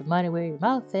Better put your money where your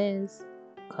mouth is.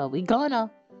 Cause we gonna.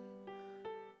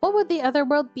 What would the other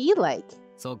world be like?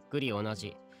 そっくり同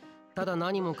じ。ただ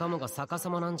何もかもが逆さ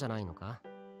まなんじゃないのか？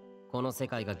この世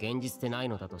界が現実でない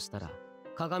のだとしたら、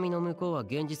鏡の向こうは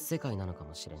現実世界なのか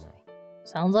もしれない。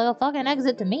Sounds like a fucking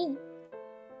exit to me.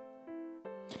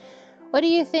 What do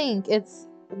you think it's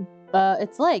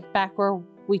like back where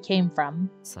we came from?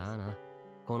 さあな、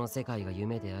この世界が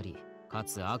夢であり、か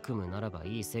つ悪夢ならば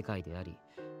いい世界であり、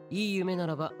いい夢な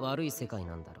らば悪い世界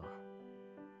なんだろう。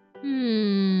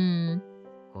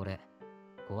これ、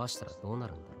壊したらどうな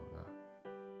るんだろうな。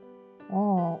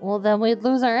Oh, well then we'd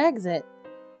lose our exit.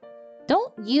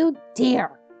 Don't you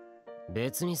dare!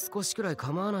 別に少しくらい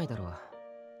構わないだろ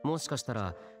う。もしかした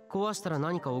ら、壊したら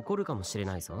何か起こるかもしれ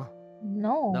ないぞ。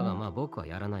No. だがまあ僕は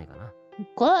やらないがな。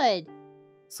Good.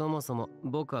 そもそも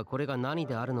僕はこれが何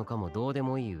であるのかもどうで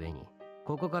もいい上に、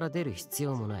ここから出る必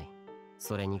要もない。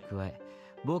それに加え、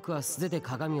僕は素手で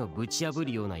鏡をぶち破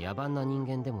るような野蛮な人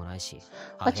間でもないし、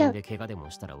破片で怪我でも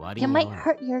したら割 You に合 might わない。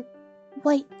 hurt your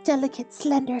white, delicate,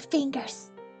 slender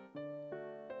fingers.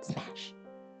 Smash.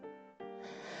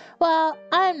 Well,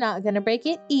 I'm not gonna break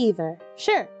it either.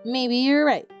 Sure, maybe you're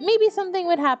right. Maybe something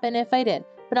would happen if I did.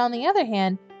 But on the other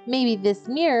hand, maybe this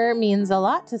mirror means a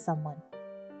lot to someone.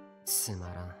 つま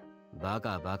らん。バ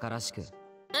カバカらしく。そ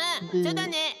うだ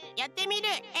ね。やってみる。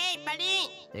パリ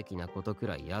ン。的なことく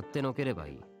らいやってのければ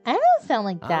いい。I don't sound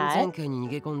like 安全 that. 圏に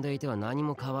逃げ込んでいては何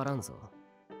も変わらんぞ。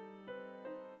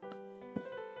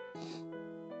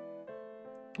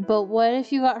But what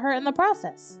if you got hurt in the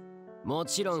process? も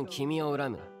ちろん君を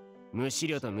恨む。無思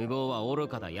慮と無謀は愚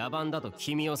かだ野蛮だと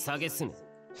君を蔑む。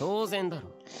当然だろ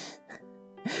う。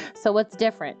So what's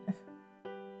different?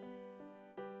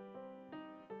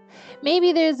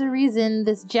 Maybe there's a reason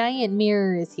this giant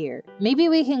mirror is here. Maybe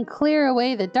we can clear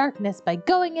away the darkness by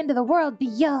going into the world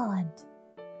beyond.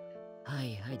 は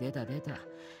いはい、出た出た。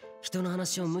人の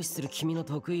話を無視する君の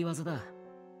得意技だ。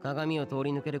鏡を通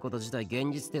り抜けること自体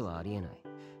現実ではありえない。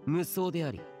無双で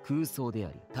あり、空想で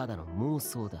あり、ただの妄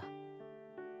想だ。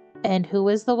And who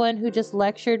was the one who just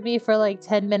lectured me for like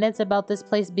 10 minutes about this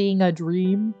place being a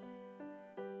dream?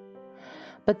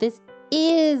 But this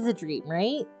is a dream,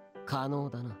 right? 可能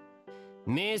だな。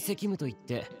明晰夢といっ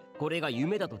て、これが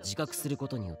夢だと自覚するこ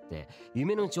とによって、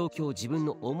夢の状況を自分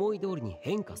の思い通りに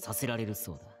変化させられる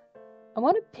そうだ。I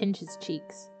want to pinch his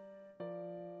cheeks.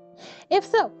 If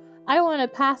so, I want to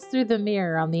pass through the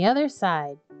mirror on the other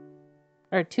side.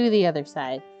 Or to the other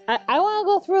side. I want to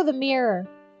go through the mirror.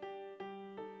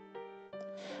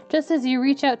 Just as you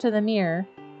reach out to the mirror,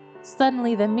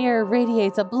 suddenly the mirror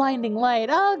radiates a blinding light.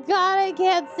 Oh god, I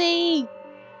can't see!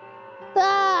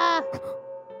 Ah!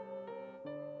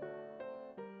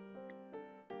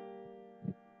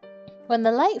 When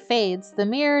the light fades, the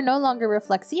mirror no longer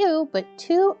reflects you, but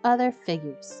two other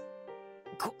figures.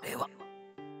 これは、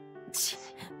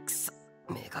くそ、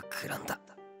目がくらんだ。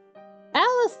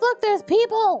Alice, look, there's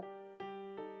people!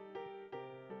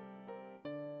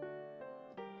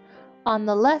 On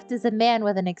the left is a man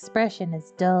with an expression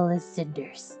as dull as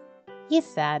cinders. He's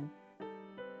sad.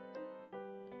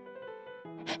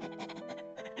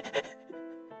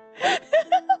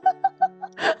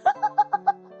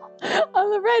 On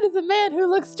the right is a man who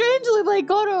looks strangely like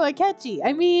Goro Akechi.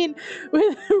 I mean,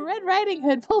 with Red Riding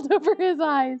Hood pulled over his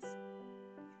eyes.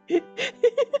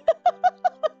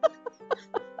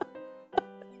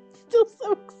 Still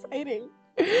so exciting.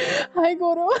 Hi,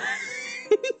 Goro.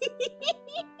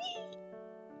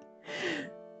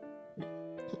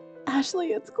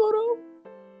 Ashley, it's Goro.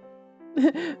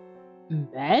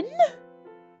 Men?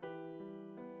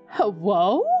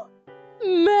 Whoa?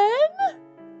 Men?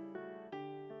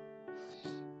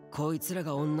 こいつら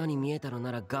が女に見えたの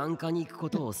なら眼科に行くこ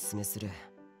とをお勧めする。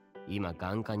今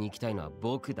眼科に行きたいのは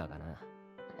僕だがな。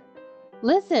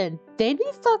Listen, they'd be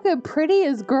fucking pretty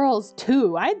as girls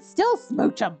too. I'd still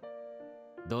smooch them.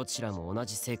 どちらも同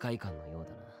じ世界観のよう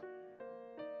だな。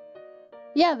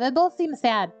Yeah, they both seem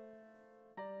sad.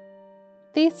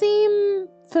 They seem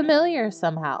familiar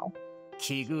somehow.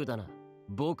 奇遇だな。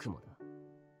僕もだ。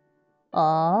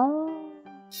Oh.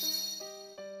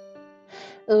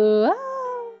 Ooh.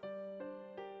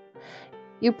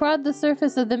 You prod the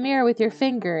surface of the mirror with your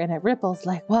finger and it ripples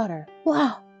like water.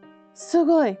 Wow! す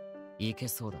ごい! いけ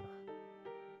そうだな。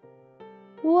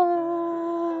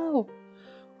 Wow!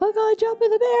 Look, I jump in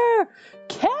the mirror!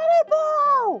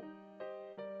 Cannonball!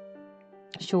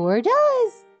 Sure does!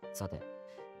 さて、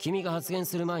君が発言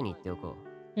する前に言っておこ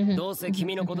う。どうせ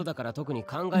君のことだから特に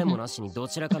考えもなしにど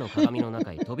ちらかの鏡の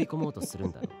中へ飛び込もうとする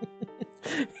んだろう。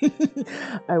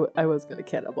I was gonna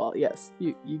cannonball. Yes,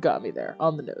 you got me there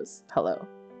on the nose. Hello.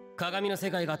 鏡の世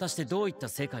界が果たしてどういった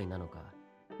世界なのか、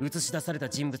映し出された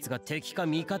人物が敵か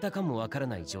味方かもわから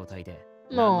ない状態で、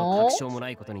何の確証もな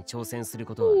いことに挑戦する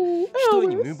ことは一重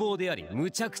に無謀であり無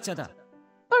茶苦茶だ。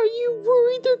Are you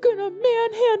worried they're gonna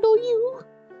manhandle you?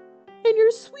 And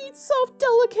your sweet, soft,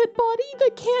 delicate body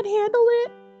that can't handle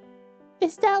it?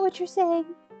 Is that what you're saying?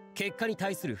 結果に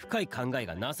対する深い考え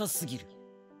がなさすぎる。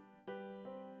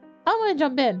I'm gonna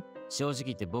jump in. 正直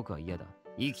言って僕は嫌だ。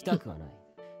行きたくはない。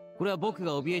これは僕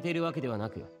が怯えているわけではな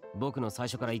く、僕の最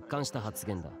初から一貫した発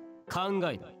言だ。考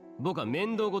えだ。僕は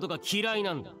面倒事が嫌い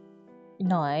なんだ。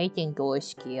No, I think you're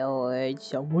scared.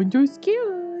 Someone's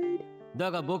scared.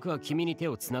 だが僕は君に手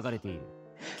をつながれている。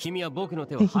君は僕の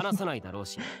手を離さないだろう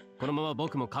し、このまま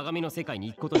僕も鏡の世界に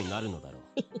行くことになるのだろ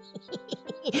う。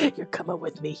You're coming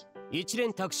with me. 一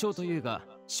連卓勝というが、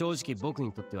正直僕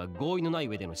にとっては合意のない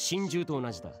上での心中と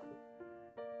同じだ。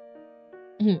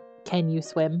Can you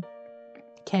swim?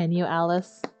 Can you,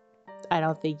 Alice? I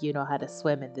don't think you know how to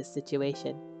swim in this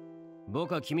situation.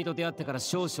 僕は君と出会ってから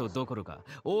少々どころか、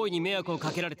大いに迷惑を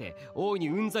かけられて、大いに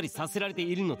うんざりさせられて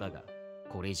いるのだが、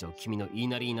これ以上君の言い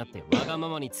なりになってわがま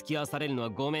まに付き合わされるのは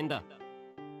ごめんだ。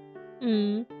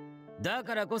だ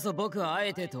からこそ僕はあ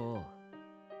えてと、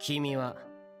君は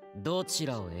どち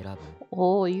らを選ぶ？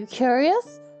 Oh, you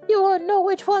curious? You want to know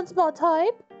which one's my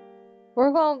type?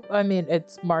 I mean,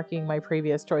 it's marking my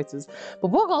previous choices,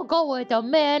 but we're gonna go with the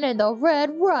man in the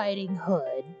Red Riding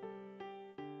Hood.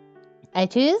 I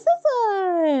choose this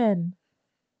one.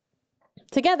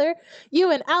 Together, you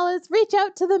and Alice reach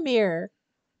out to the mirror.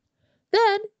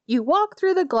 Then, you walk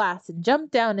through the glass and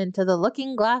jump down into the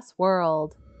looking glass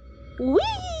world. Whee!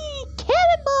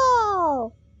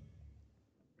 Cannonball!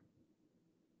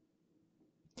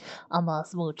 I'm a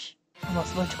smooch.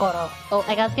 Koro. Oh,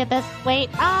 I gotta get this. Wait.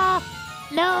 Ah!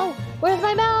 No! Where's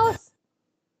my mouse?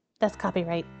 That's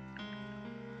copyright.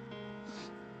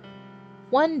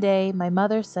 One day, my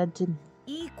mother said to me,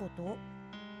 いいこと？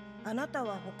あなた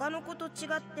は他の子と違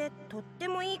ってとって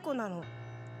もいい子なの。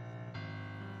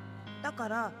だか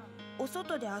らお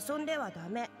外で遊んではダ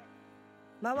メ。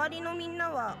周りのみん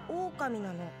なは狼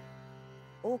なの。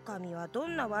狼はど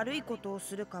んな悪いことを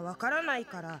するかわからない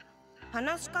から、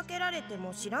話しかけられて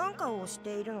も知らん顔をし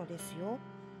ているのですよ。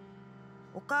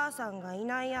お母さんがい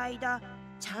ない間、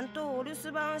ちゃんとお留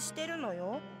守番してるの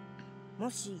よ。も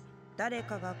し誰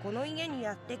かがこの家に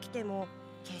やってきても、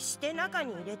決して中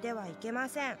に入れてはいけま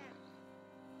せん。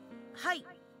はい、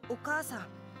お母さん。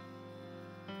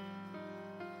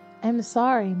I'm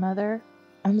sorry, Mother.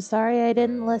 I'm sorry I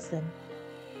didn't listen.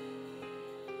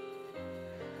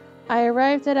 I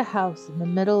arrived at a house in the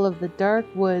middle of the dark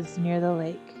woods near the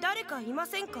lake. 誰かいま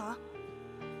せんか？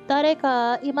誰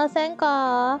かいません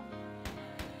か?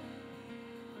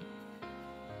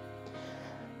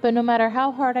 But no matter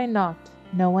how hard I knocked,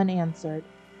 no one answered.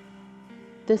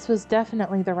 This was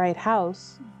definitely the right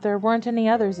house. There weren't any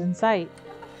others in sight.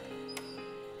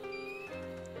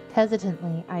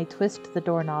 Hesitantly, I twisted the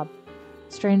doorknob.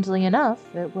 Strangely enough,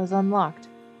 it was unlocked.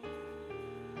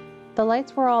 The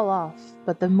lights were all off,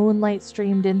 but the moonlight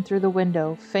streamed in through the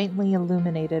window, faintly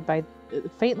illuminated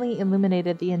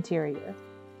the interior.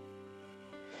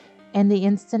 And the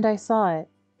instant I saw it,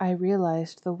 I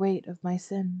realized the weight of my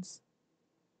sins.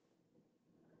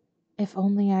 If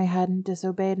only I hadn't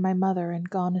disobeyed my mother and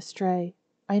gone astray,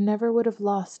 I never would have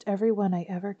lost everyone I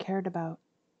ever cared about.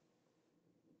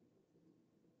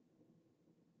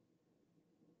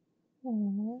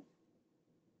 Aww.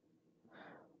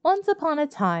 Once upon a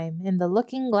time, in the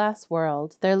looking-glass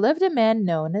world, there lived a man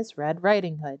known as Red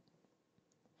Riding Hood.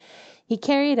 He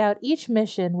carried out each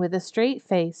mission with a straight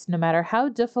face, no matter how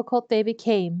difficult they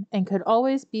became, and could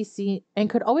always be seen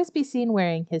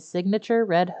wearing his signature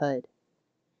red hood.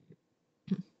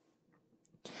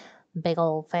 Big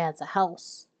old fancy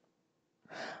house.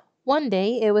 One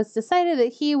day, it was decided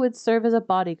that he would serve as a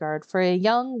bodyguard for a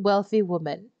young, wealthy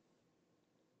woman.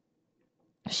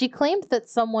 She claimed that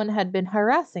someone had been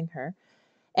harassing her,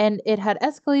 and it had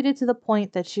escalated to the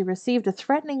point that she received a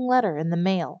threatening letter in the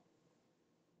mail.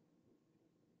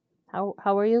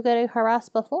 How were you getting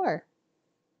harassed before?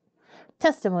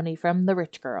 Testimony from the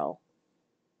rich girl.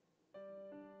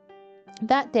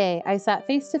 That day, I sat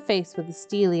face to face with a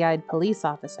steely-eyed police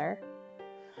officer.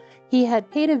 He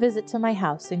had paid a visit to my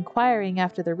house, inquiring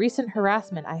after the recent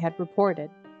harassment I had reported.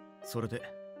 それで、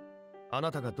あ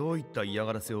なたがどういった嫌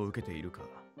がらせを受けているか、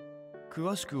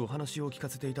詳しくお話を聞か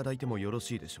せていただいてもよろ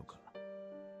しいでしょうか。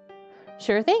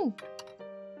Sure thing.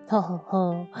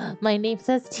 Oh, my name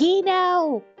says tea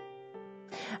now.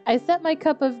 I set my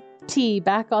cup of tea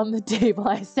back on the table.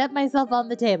 I set myself on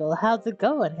the table. How's it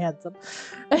going, handsome?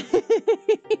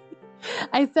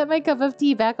 I set my cup of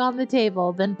tea back on the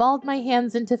table, then balled my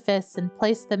hands into fists and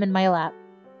placed them in my lap.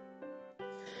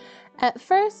 At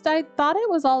first, I thought it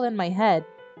was all in my head.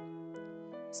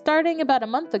 Starting about a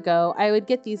month ago, I would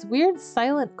get these weird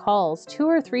silent calls 2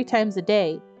 or 3 times a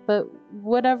day, but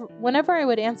whenever I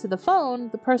would answer the phone,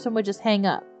 the person would just hang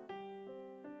up.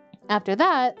 After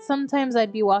that, sometimes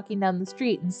I'd be walking down the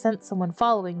street and sense someone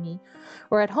following me,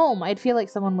 or at home, I'd feel like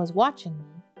someone was watching me.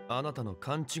 あなたの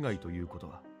勘違いということ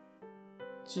は。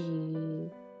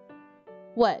Gee.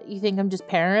 What, you think I'm just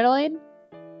paranoid?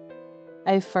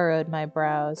 I furrowed my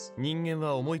brows. 人間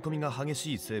は思い込みが激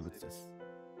しい生物です。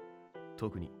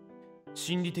特に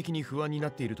心理的に不安にな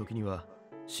っている時には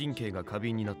神経が過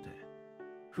敏になって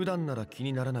普段なら気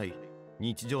にならない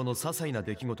日常の些細な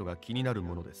出来事が気になる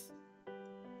ものです。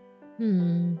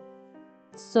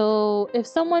So, if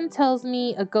someone tells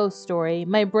me a ghost story,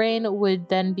 my brain would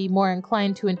then be more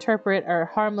inclined to interpret a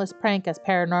harmless prank as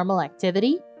paranormal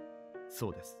activity? そ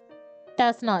うです。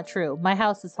 That's not true. My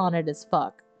house is haunted as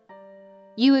fuck.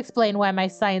 You explain why my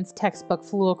science textbook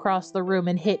flew across the room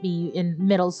and hit me in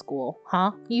middle school,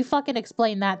 huh? You fucking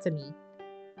explain that to me.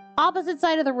 Opposite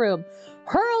side of the room,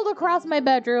 hurled across my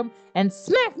bedroom and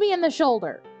smacked me in the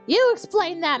shoulder. You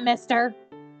explain that, mister.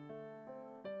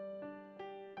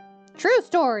 True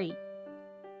story.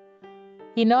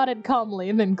 He nodded calmly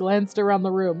and then glanced around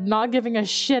the room, not giving a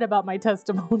shit about my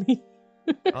testimony.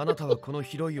 あなたはこの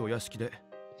広いお屋敷で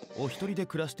お一人で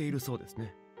暮らしているそうです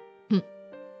ね。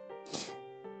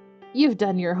You've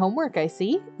done your homework, I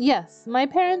see. Yes, my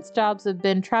parents' jobs have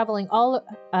been traveling all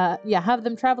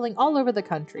over the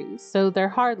country, so they're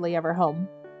hardly ever home.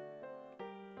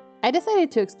 I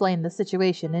decided to explain the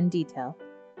situation in detail.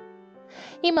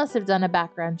 He must have done a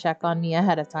background check on me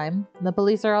ahead of time. The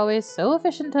police are always so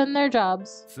efficient in their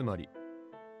jobs. つまり、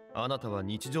あなたは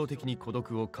日常的に孤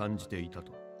独を感じていた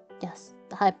と。Yes,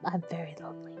 I'm very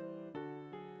lonely.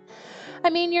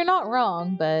 I mean, you're not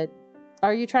wrong, but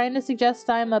are you trying to suggest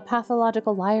I'm a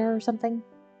pathological liar or something?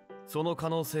 その可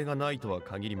能性がないとは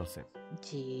限りません。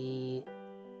Gee.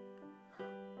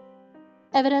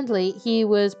 Evidently, he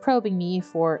was probing me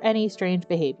for any strange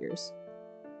behaviors.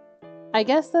 I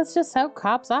guess that's just how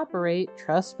cops operate,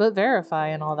 trust but verify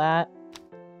and all that.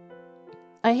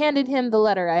 I handed him the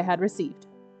letter I had received.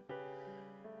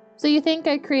 So you think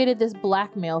I created this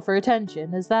blackmail for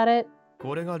attention, is that it?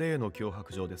 これが例の脅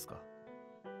迫状ですか。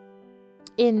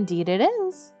Indeed it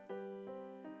is.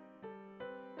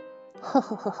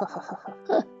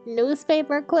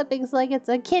 Newspaper clippings like it's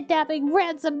a kidnapping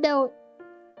ransom note.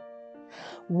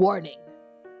 Warning.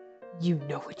 You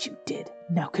know what you did.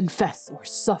 Now confess or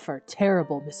suffer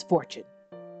terrible misfortune.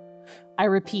 I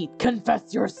repeat,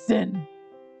 confess your sin.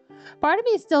 Part of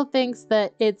me still thinks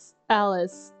that it's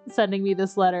Alice sending me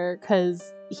this letter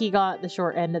because he got the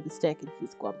short end of the stick and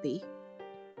he's grumpy.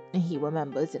 And he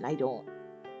remembers and I don't.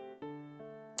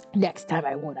 Next time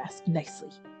I won't ask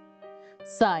nicely.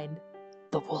 Signed,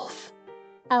 The Wolf.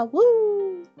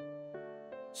 Awoo!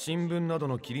 新聞など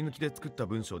の切り抜きで作った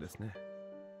文章ですね。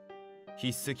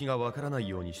筆跡がわからない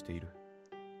ようにしている。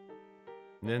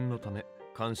念のため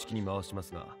鑑識に回しま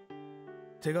すが、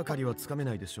手がかりはつかめ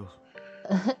ないでしょう。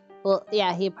Well,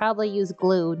 yeah, he probably used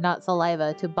glue, not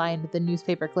saliva, to bind the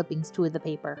newspaper clippings to the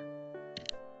paper.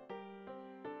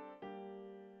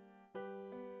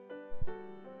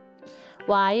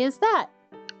 Why is that?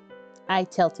 I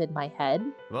tilted my head.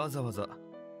 わざわざ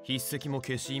筆跡も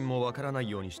消印もわからない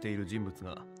ようにしている人物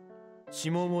が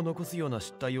指紋を残すような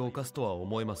失態を犯すとは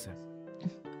思えません。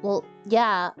Well,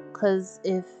 yeah, because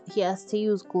if he has to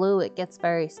use glue, it gets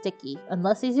very sticky.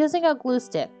 Unless he's using a glue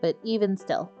stick, but even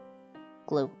still.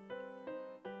 Glue.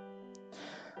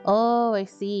 Oh, I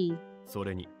see. そ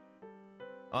れに、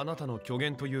あなたの虚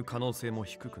言という可能性も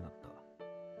低くなった。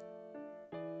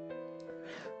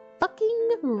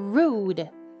Fucking rude.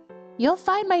 You'll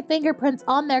find my fingerprints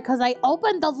on there because I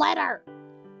opened the letter.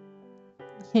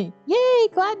 Yay,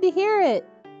 glad to hear it.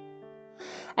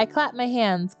 I clapped my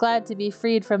hands, glad to be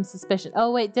freed from suspicion.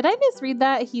 Oh wait, did I misread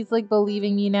that? He's like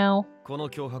believing me now. この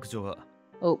脅迫状は、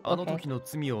Oh, あの okay. 時の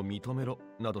罪を認めろ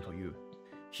などという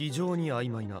非常に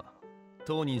曖昧な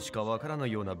当人しかわからな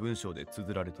いような文章で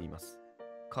綴られています。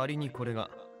仮にこれが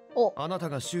お、あなた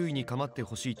が周囲に構って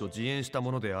ほしいと自演した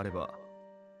ものであれば、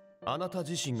あなた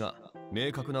自身が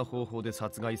明確な方法で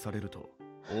殺害されると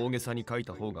大げさに書い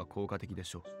た方が効果的で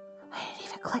しょう。I didn't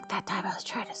even click that time. I was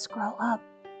trying to scroll up.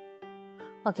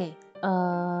 Okay.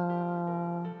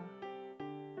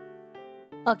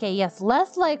 Okay, yes,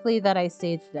 less likely that I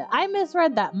staged it. I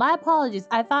misread that. My apologies.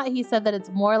 I thought he said that it's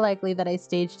more likely that I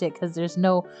staged it because there's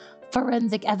no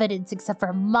forensic evidence except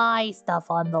for my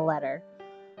stuff on the letter.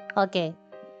 Okay,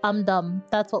 I'm dumb.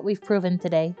 That's what we've proven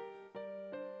today.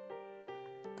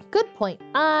 Good point.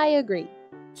 I agree.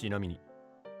 ちなみに、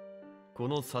こ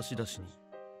の差出に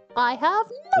I have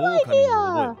no 狼に覚え idea.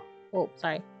 は Oh,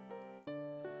 sorry.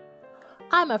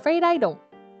 I'm afraid I don't.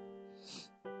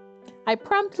 I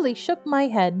promptly shook my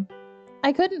head.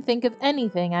 I couldn't think of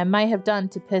anything I might have done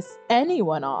to piss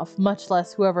anyone off, much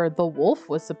less whoever the wolf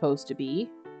was supposed to be.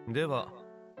 では、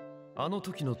あの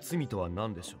時の罪とは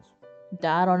何でしょう。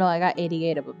 I don't know, I got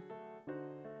 88 of them.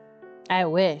 I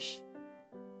wish.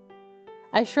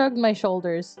 I shrugged my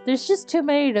shoulders. There's just too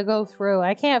many to go through.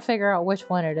 I can't figure out which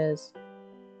one it is.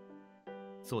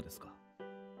 そうですか。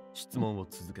質問を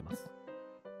続けます。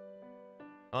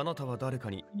あなたは誰か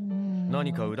に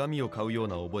何か恨みを買うよう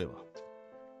な覚え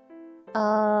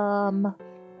は？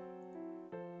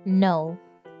 No.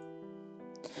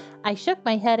 I shook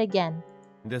my head again.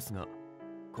 ですが、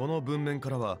この文面か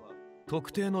らは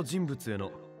特定の人物へ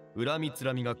の恨みつ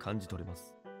らみが感じ取れま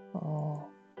す。 Oh.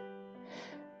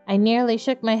 I nearly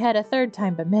shook my head a third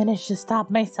time, but managed to stop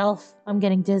myself. I'm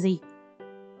getting dizzy.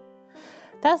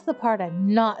 That's the part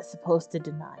I'm not supposed to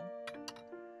deny.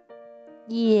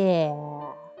 Yeah.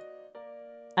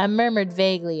 I murmured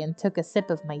vaguely and took a sip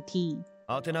of my tea.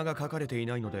 宛名が書かれてい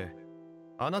ないので、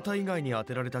あなた以外に当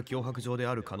てられた脅迫状で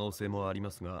ある可能性もあり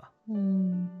ますが。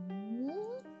When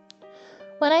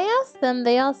I asked them,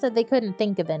 they all said they couldn't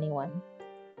think of anyone.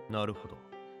 なるほど。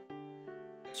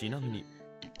ちなみに、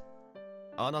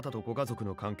あなたとご家族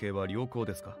の関係は良好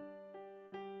ですか？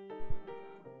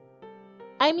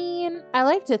 I mean, I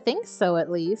like to think so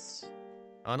at least.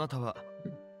 あなたは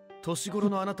年頃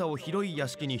のあなたを広い屋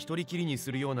敷に一人きりに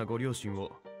するようなご両親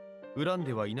を恨ん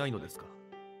ではいないのですか？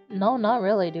 No, not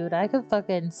really, dude. I could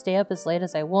fucking stay up as late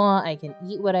as I want. I can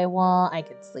eat what I want. I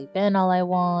can sleep in all I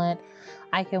want.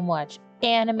 I can watch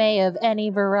anime of any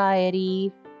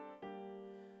variety.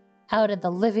 Out in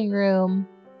the living room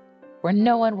where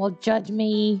no one will judge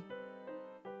me.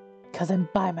 Because I'm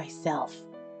by myself.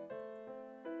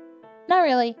 Not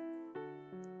really.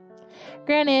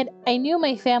 Granted, I knew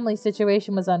my family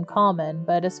situation was uncommon,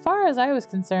 but as far as I was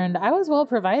concerned, I was well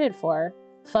provided for.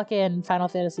 Fucking Final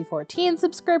Fantasy XIV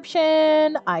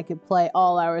subscription. I could play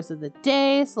all hours of the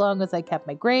day so long as I kept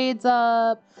my grades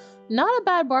up. Not a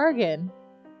bad bargain.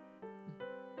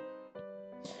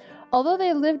 Although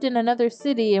they lived in another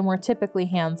city and were typically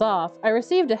hands-off, I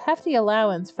received a hefty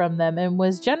allowance from them and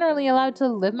was generally allowed to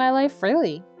live my life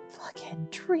freely. Fucking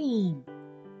dream.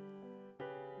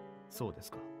 そうです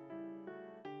か。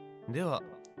では、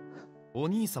お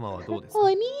兄様はどうですか？お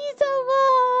兄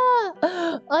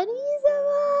様! お兄様!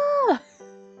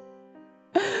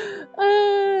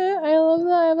 I love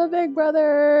that. I have a big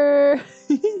brother.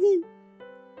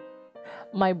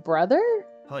 My brother?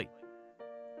 はい。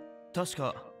確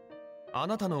か、あ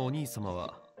なたのお兄様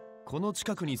はこの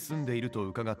近くに住んでいると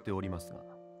伺っておりますが。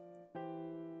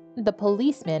The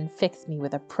policeman fixed me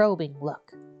with a probing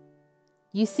look.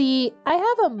 You see, I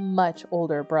have a much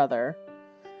older brother.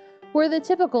 We're the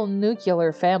typical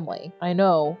nuclear family. I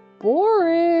know.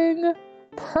 Boring.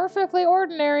 Perfectly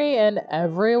ordinary in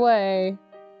every way.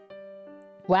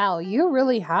 Wow, you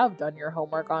really have done your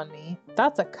homework on me.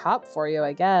 That's a cop for you,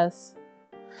 I guess.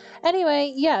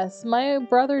 Anyway, yes, my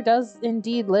brother does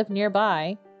indeed live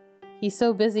nearby. He's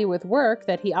so busy with work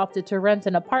that he opted to rent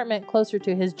an apartment closer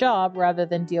to his job rather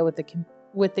than deal with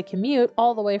the commute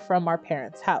all the way from our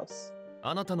parents' house.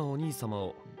 あなたのお兄様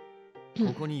を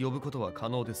ここに呼ぶことは可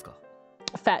能ですか？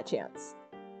 Fat chance.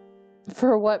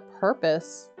 For what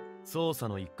purpose? 捜査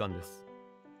の一環です。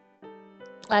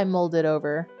 I mulled it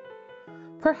over.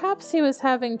 Perhaps he was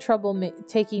having trouble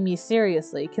taking me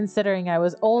seriously, considering I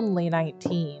was only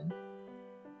 19.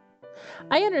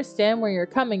 I understand where you're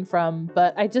coming from,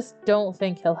 but I just don't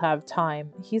think he'll have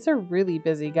time. He's a really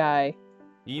busy guy.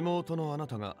 妹のあな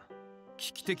たが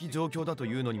危機的状況だと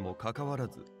いうのにもかかわら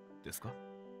ずですか？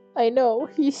 I know,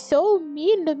 he's so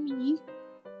mean to me.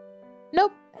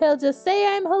 Nope, he'll just say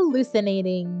I'm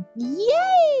hallucinating.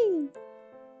 Yay!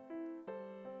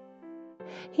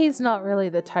 He's not really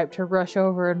the type to rush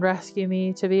over and rescue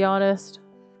me, to be honest.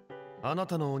 あな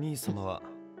たのお兄様は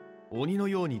鬼の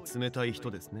ように冷たい人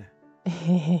ですね。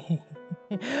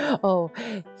Oh,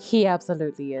 he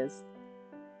absolutely is.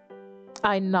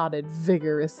 I nodded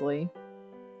vigorously.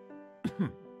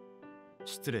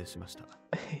 失礼しました。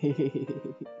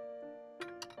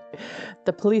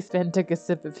 The policeman took a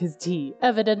sip of his tea.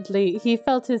 Evidently, he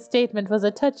felt his statement was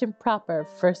a touch improper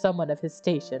for someone of his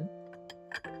station.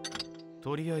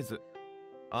 とりあえず、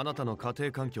あなたの家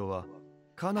庭環境は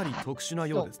かなり特殊な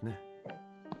ようですね。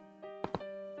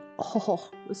Oh,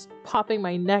 was popping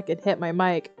my neck and hit my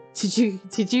mic.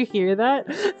 Did you hear that?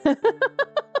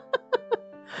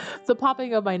 The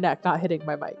popping of my neck, not hitting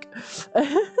my mic.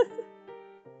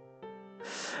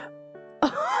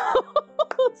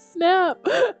 Oh, snap.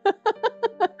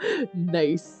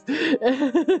 Nice.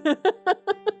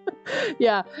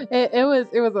 Yeah,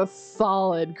 it was a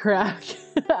solid crack.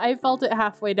 I felt it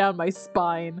halfway down my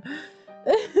spine.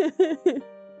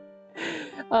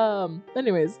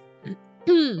 Anyways.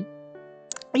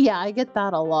 Yeah, I get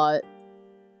that a lot.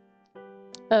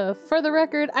 For the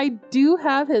record, I do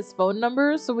have his phone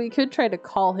number, so we could try to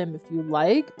call him if you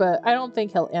like, but I don't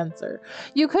think he'll answer.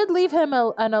 You could leave him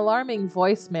an alarming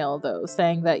voicemail, though,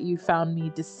 saying that you found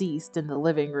me deceased in the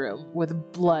living room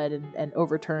with blood and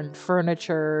overturned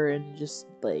furniture and just,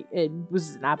 like, it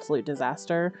was an absolute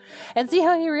disaster. And see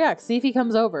how he reacts. See if he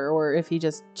comes over, or if he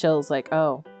just chills like,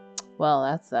 oh, well,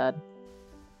 that's sad.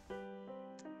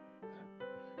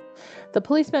 The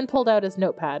policeman pulled out his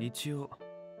notepad. 一応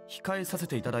控えさせ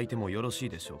ていただいてもよろしい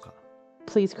でしょうか。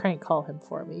 Please crank call him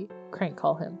for me. Crank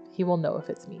call him. He will know if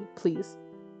it's me. Please.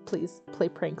 Please play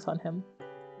pranks on him.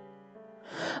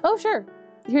 Oh, sure.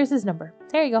 Here's his number.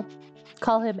 There you go.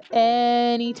 Call him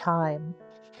anytime.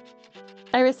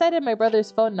 I recited my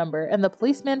brother's phone number, and the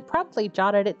policeman promptly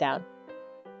jotted it down.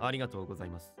 ありがとうござい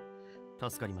ます。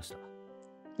助かりました。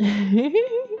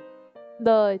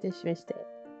どういたしまして。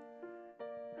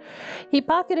 He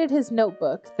pocketed his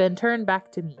notebook, then turned back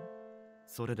to me.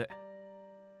 それで、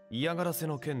嫌がらせ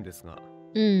の件ですが。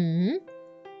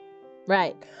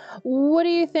Right. What do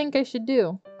you think I should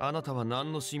do? あなたは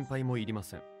何の心配もいりま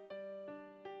せん。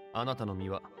あなたの身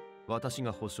は私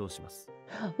が保証します。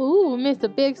 Ooh,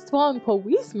 Mr. Big Strong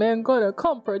Policeman gonna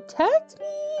come protect me?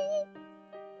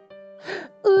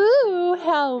 Ooh,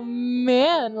 how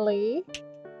manly.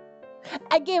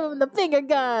 I gave him the finger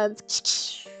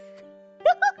guns.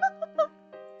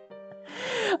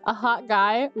 A hot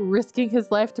guy risking his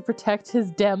life to protect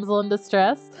his damsel in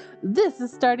distress. This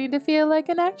is starting to feel like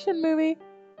an action movie.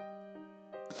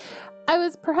 I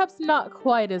was perhaps not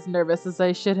quite as nervous as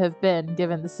I should have been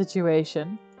given the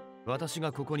situation. 私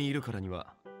がここにいるからに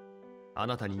は、あ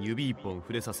なたに指一本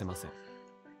触れさせません。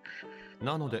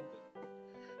なので、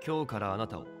今日からあな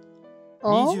たを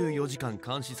24時間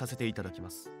監視させていただきま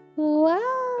す。Wow.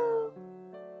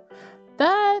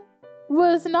 That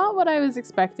was not what I was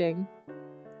expecting.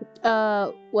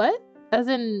 What? As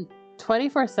in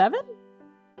 24/7?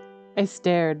 I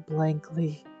stared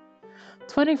blankly.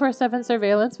 24/7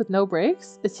 surveillance with no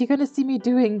breaks? Is he gonna see me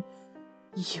doing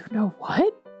you know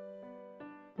what?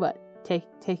 What?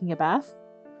 Taking a bath?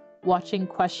 Watching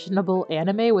questionable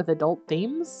anime with adult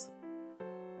themes?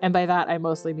 And by that I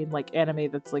mostly mean like anime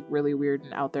that's like really weird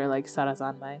and out there, like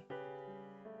Sarazanmai.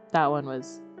 That one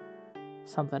was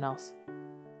something else.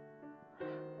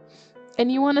 And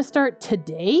you want to start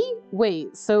today?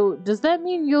 Wait, so does that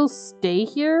mean you'll stay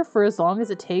here for as long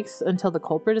as it takes until the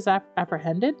culprit is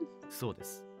apprehended? そうで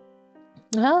す。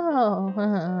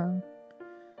 Oh.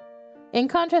 In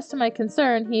contrast to my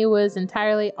concern, he was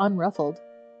entirely unruffled.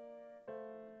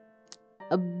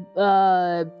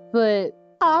 But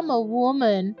I'm a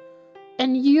woman,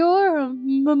 and you're a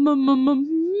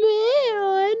man.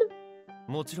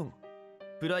 もちろん、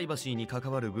プライバシーに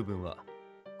関わる部分は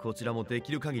こちらもで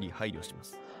きる限り配慮しま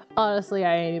す。 Honestly,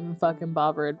 I ain't even fucking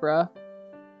bothered, bruh.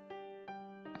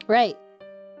 Right.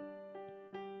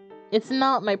 It's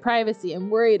not my privacy I'm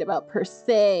worried about per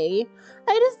se.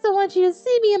 I just don't want you to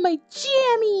see me in my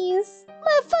jammies.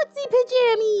 My footsie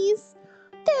pajamas.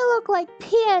 They look like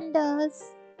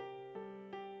pandas.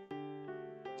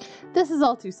 This is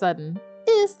all too sudden.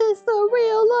 Is this the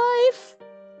real life?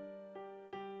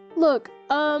 Look,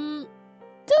 don't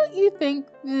you think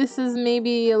this is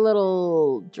maybe a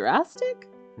little drastic?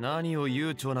 何を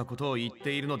悠長なことを言っ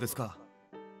ているのですか。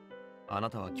あな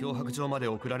たは脅迫状まで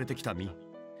送られてきた身。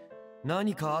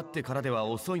何かあってからでは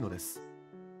遅いのです。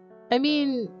 I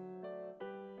mean,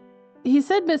 he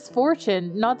said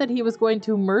misfortune, not that he was going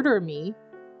to murder me.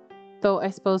 Though I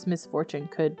suppose misfortune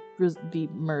could be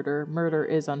murder. Murder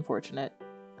is unfortunate.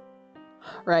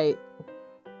 Right.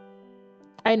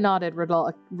 I nodded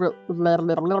reluctantly.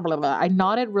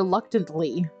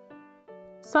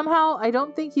 Somehow, I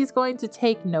don't think he's going to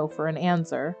take no for an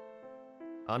answer.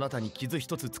 あなたに傷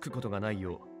一つつくことがない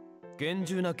よう、厳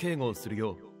重な警護をする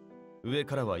よう、上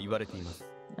からは言われています。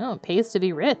 Oh, it pays to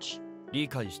be rich. 理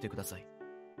解してください。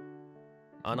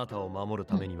あなたを守る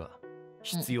ためには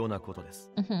必要なことで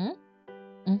す。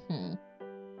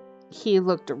He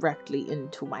looked directly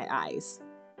into my eyes.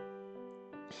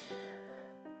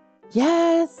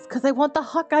 Yes, because I want the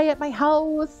Hawkeye at my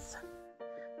house.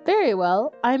 Very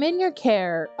well. I'm in your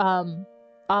care,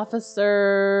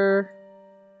 officer.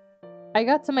 I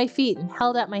got to my feet and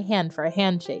held out my hand for a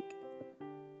handshake.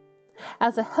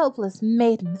 As a helpless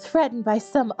maiden threatened by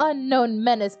some unknown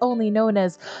menace only known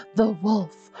as the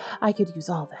Wolf, I could use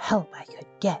all the help I could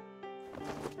get.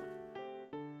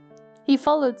 He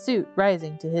followed suit,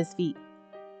 rising to his feet.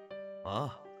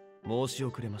 ああ、申し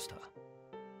遅れました。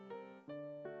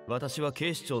私は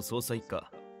警視庁捜査一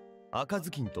課赤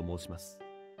ずきんと申します。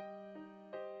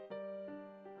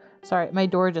 Sorry, my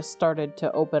door just started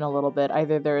to open a little bit.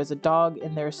 Either there is a dog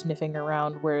in there sniffing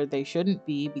around where they shouldn't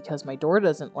be because my door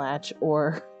doesn't latch,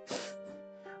 or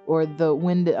the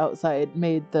wind outside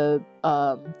made the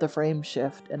frame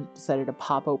shift and decided to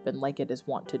pop open like it is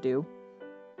wont to do.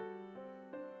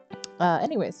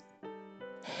 Anyways,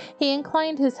 he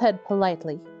inclined his head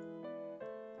politely.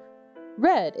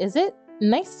 Red, is it?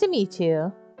 Nice to meet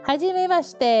you.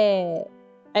 Hajimemashite.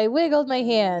 I wiggled my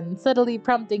hand, subtly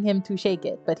prompting him to shake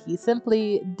it, but he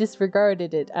simply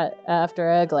disregarded it after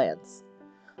a glance.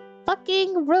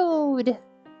 Fucking rude!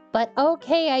 But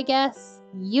okay, I guess.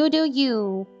 You do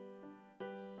you.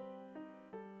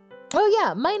 Oh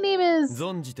yeah, my name is...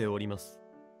 存じております。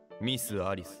ミス・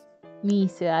アリス。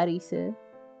 Miss Alice.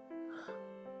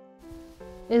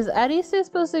 Is Alice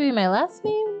supposed to be my last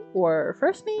name? Or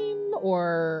first name?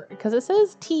 Or... Because it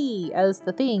says T as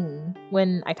the thing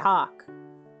when I talk.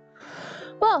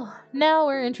 Well, now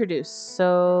we're introduced,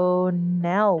 so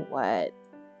now what?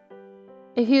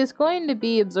 If he is going to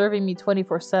be observing me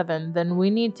 24/7, then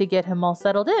we need to get him all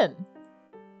settled in.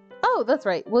 Oh, that's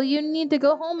right. Will you need to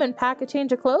go home and pack a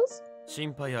change of clothes?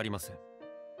 心配ありません。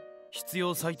必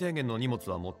要最低限の荷物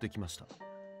は持ってきました。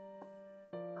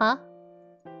 Huh?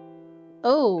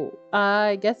 Oh,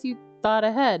 I guess you thought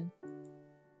ahead.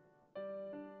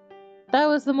 That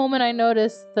was the moment I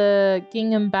noticed the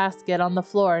gingham basket on the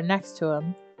floor next to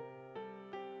him.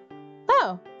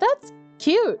 Oh, that's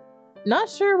cute. Not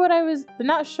sure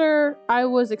I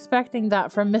was expecting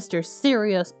that from Mr.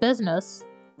 Serious Business.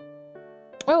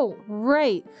 Oh,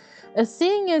 right.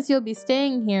 Seeing as you'll be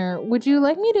staying here, would you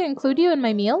like me to include you in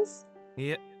my meals? い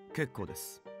え、結構で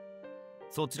す。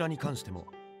そちらに関しても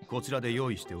こちらで用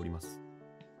意しております。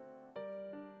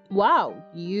 Wow,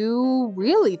 you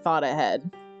really thought ahead.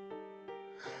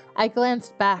 I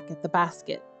glanced back at the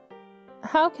basket.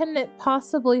 How can it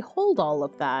possibly hold all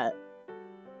of that?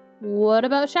 What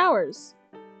about showers?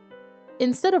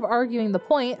 Instead of arguing the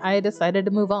point, I decided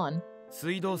to move on.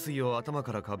 水道水を頭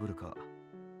からかぶるか。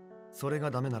それが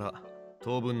ダメなら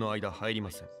当分の間入り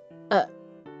ません。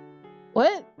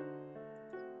What?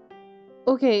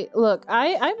 Okay, look,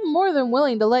 I'm more than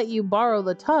willing to let you borrow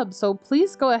the tub, so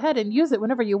please go ahead and use it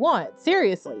whenever you want.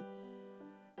 Seriously.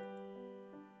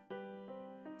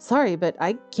 Sorry, but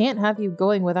I can't have you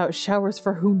going without showers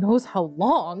for who knows how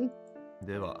long.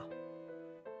 では、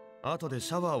後で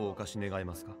シャワーをお貸し願え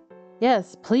ますか?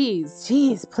 Yes, please.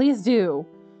 Jeez, please do.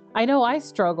 I know I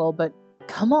struggle, but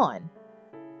come on.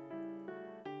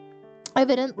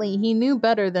 Evidently, he knew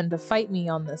better than to fight me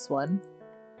on this one.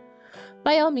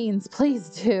 By all means,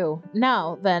 please do.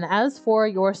 Now, then, as for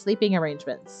your sleeping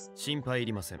arrangements. 心配い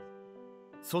りません。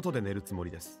外で寝るつも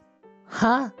りです。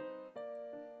 Huh?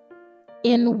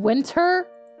 In winter?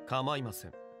 構いませ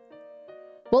ん。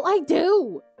 Well, I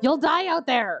do! You'll die out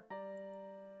there!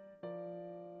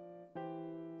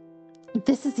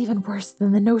 This is even worse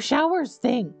than the no showers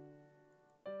thing.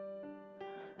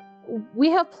 We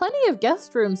have plenty of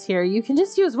guest rooms here. You can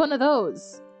just use one of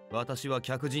those. 私は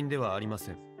客人ではありま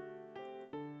せん。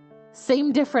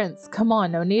 Same difference. Come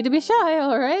on, no need to be shy,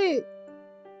 alright?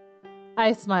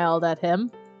 I smiled at him.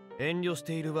 遠慮し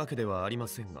ているわけではありま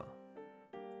せんが。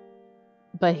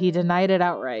 But he denied it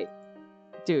outright.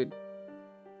 Dude,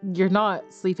 you're not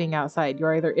sleeping outside.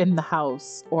 You're either in the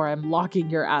house or I'm locking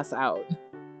your ass out.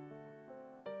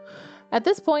 At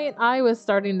this point, I was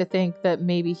starting to think that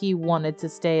maybe he wanted to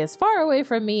stay as far away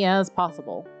from me as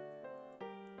possible.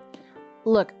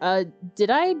 Look,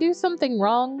 did I do something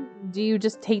wrong? Do you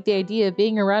just take the idea of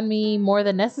being around me more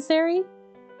than necessary?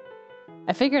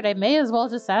 I figured I may as well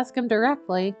just ask him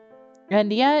directly.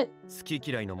 And yet... 好き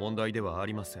嫌いの問題ではあ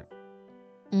りません。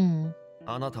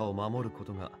 あなたを守るこ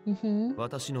とが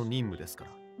私の任務ですか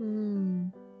ら。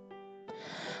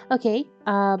 Okay,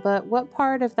 but what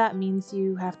part of that means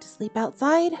you have to sleep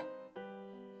outside?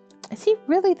 Is he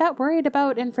really that worried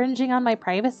about infringing on my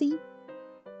privacy?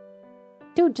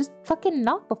 Dude, just fucking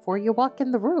knock before you walk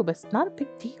in the room. It's not a big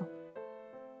deal.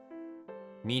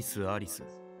 ミス・アリス。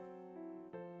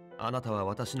あなたは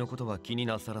私のことは気に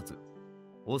なさらず、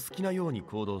お好きなように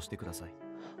行動してください。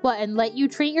What, and let you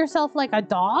treat yourself like a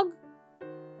dog?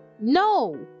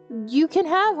 No! You can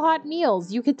have hot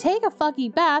meals, you can take a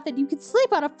fucking bath, and you can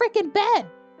sleep on a freaking bed!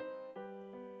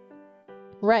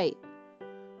 Right.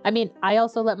 I mean, I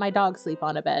also let my dog sleep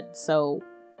on a bed, so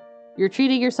you're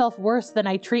treating yourself worse than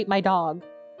I treat my dog.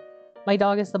 My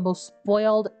dog is the most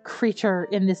spoiled creature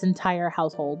in this entire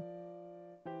household.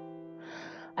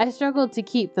 I struggled to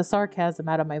keep the sarcasm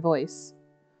out of my voice.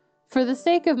 For the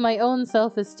sake of my own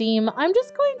self-esteem, I'm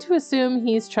just going to assume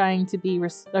he's trying to be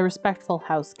a respectful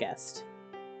house guest.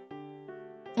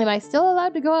 Am I still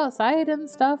allowed to go outside and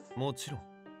stuff? もちろん。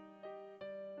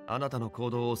あなたの行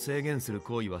動を制限する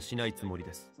行為はしないつもり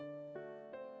です。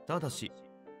ただし、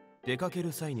出かけ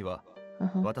る際には、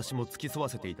私も付き添わ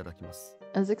せていただきます。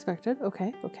As expected.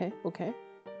 Okay, okay, okay.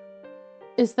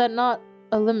 Is that not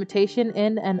a limitation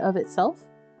in and of itself?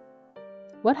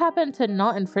 What happened to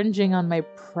not infringing on my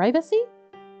privacy?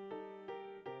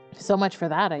 So much for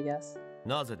that, I guess.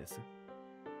 なぜです？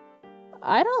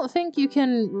 I don't think you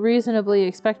can reasonably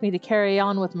expect me to carry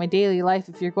on with my daily life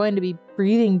if you're going to be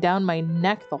breathing down my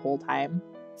neck the whole time.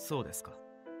 そうですか。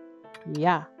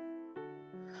 Yeah.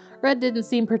 Red didn't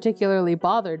seem particularly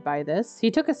bothered by this. He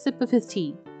took a sip of his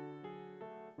tea.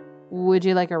 Would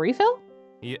you like a refill?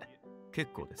 いえ、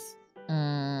結構です。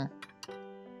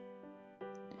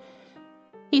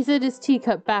He set his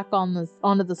teacup back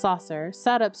onto the saucer,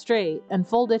 sat up straight, and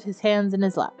folded his hands in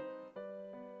his lap.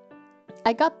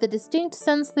 I got the distinct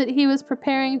sense that he was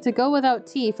preparing to go without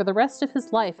tea for the rest of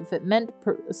his life if it meant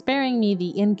sparing me the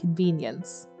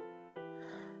inconvenience.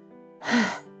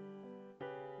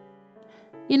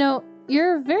 You know,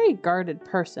 you're a very guarded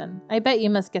person. I bet you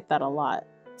must get that a lot.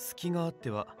 隙があって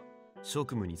は職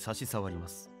務に差し障りま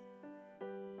す。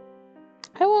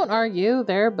 I won't argue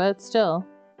there, but still.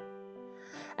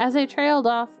 As I trailed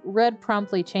off, Red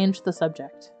promptly changed the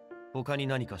subject. 他に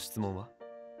何か質問は？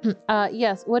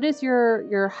 Yes. What is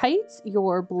your height,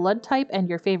 your blood type, and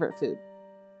your favorite food?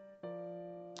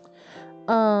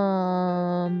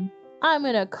 I'm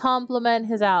gonna compliment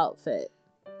his outfit.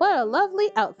 What a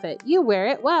lovely outfit. You wear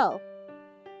it well.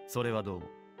 それはどうも。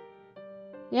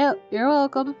 Yep, you're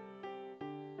welcome.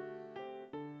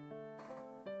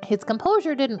 His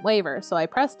composure didn't waver, so I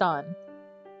pressed on.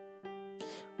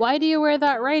 Why do you wear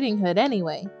that riding hood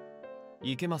anyway?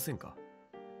 いけませんか？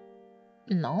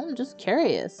 No, I'm just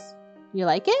curious. You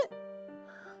like it?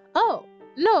 Oh,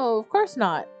 no, of course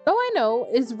not. Oh, I know.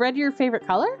 Is red your favorite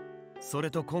color? そ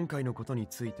れと今回のことに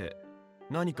ついて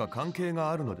何か関係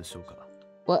があるのでしょうか？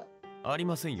 What? あり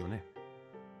ませんよね。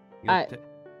よって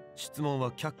質問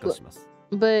は却下します。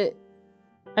 But,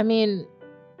 I mean,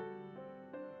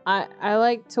 I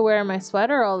like to wear my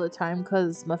sweater all the time because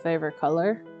it's my favorite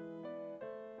color.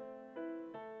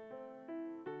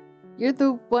 You're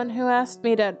the one who asked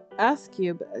me to ask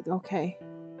you, but okay.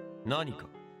 何か？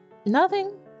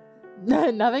 Nothing.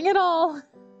 Nothing at all.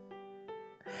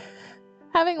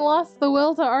 Having lost the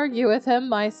will to argue with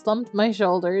him, I slumped my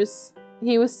shoulders.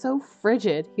 He was so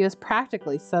frigid. He was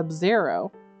practically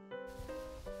Sub-Zero.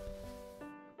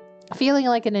 Feeling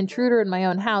like an intruder in my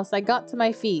own house, I got to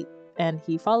my feet, and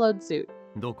he followed suit.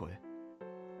 どこへ？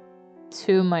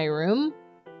 To my room?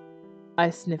 I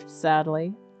sniffed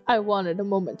sadly. I wanted a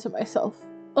moment to myself.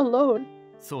 Alone.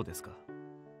 そうですか。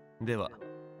では、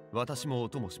私もお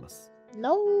供します。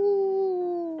 No.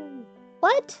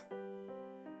 What?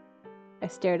 I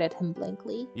stared at him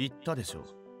blankly. 言ったでしょう。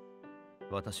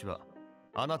私は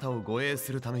あなたを護衛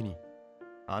するために、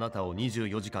あなたを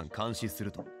24時間監視す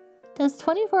ると。Does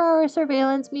 24-hour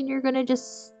surveillance mean you're gonna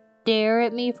just stare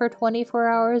at me for 24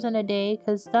 hours in a day?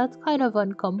 Because that's kind of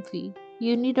uncomfy.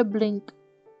 You need a blink.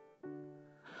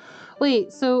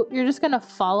 Wait, so you're just gonna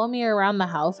follow me around the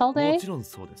house all day? もちろん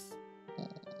そうです。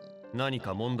何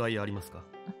か問題ありますか？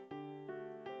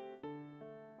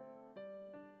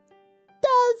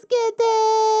 助けて!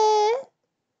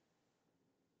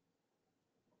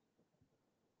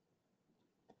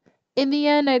 In the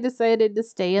end, I decided to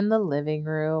stay in the living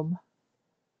room.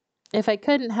 If I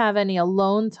couldn't have any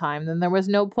alone time, then there was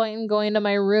no point in going to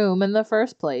my room in the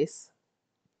first place.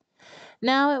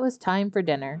 Now it was time for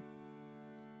dinner.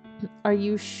 Are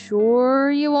you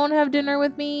sure you won't have dinner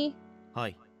with me? は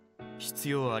い。必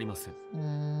要ありません。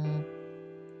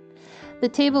The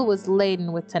table was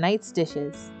laden with tonight's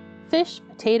dishes. Fish,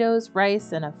 potatoes,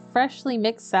 rice, and a freshly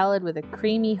mixed salad with a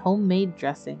creamy homemade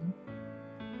dressing.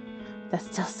 That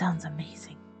still sounds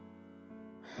amazing.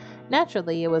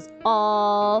 Naturally, it was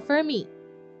all for me.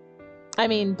 I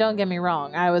mean, don't get me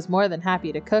wrong, I was more than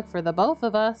happy to cook for the both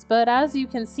of us, but as you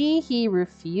can see, he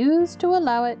refused to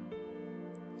allow it.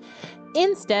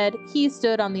 Instead, he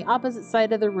stood on the opposite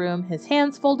side of the room, his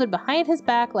hands folded behind his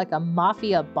back like a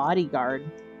mafia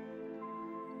bodyguard.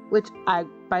 Which,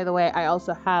 by the way, I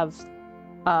also have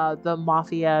the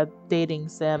mafia dating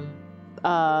sim,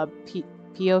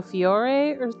 Pio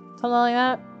Fiore or something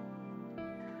like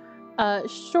that.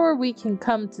 Sure, we can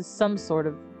come to some sort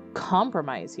of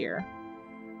compromise here.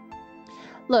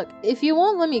 Look, if you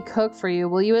won't let me cook for you,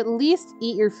 will you at least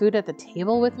eat your food at the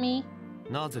table with me?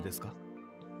 なぜですか?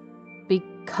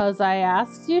 Because I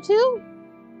asked you to?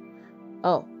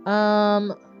 Oh,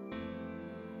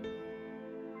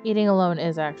 eating alone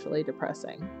is actually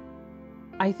depressing.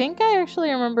 I think I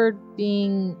actually remembered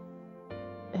him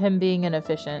being an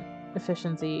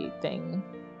efficiency thing,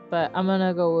 but I'm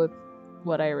gonna go with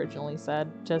what I originally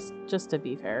said, just to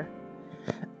be fair.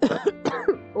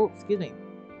 Oh, excuse me.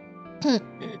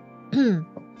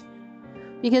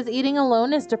 Because eating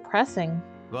alone is depressing.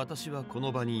 私はこ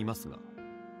の場にいますが。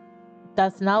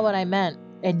 That's not what I meant,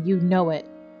 and you know it.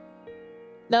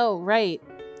 No, right.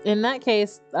 In that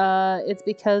case, it's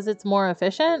because it's more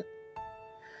efficient?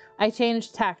 I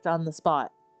changed tact on the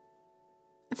spot.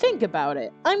 Think about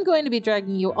it. I'm going to be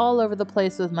dragging you all over the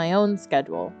place with my own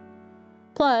schedule.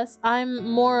 Plus, I'm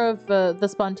more of the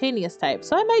spontaneous type,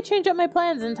 so I might change up my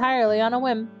plans entirely on a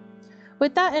whim.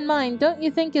 With that in mind, don't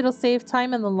you think it'll save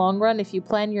time in the long run if you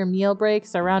plan your meal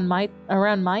breaks around mine?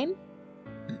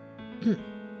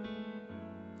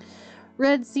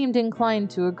 Red seemed inclined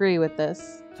to agree with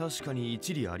this. 確かに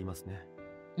一理ありますね。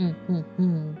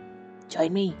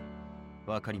Join me.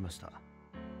 わかりました。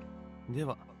で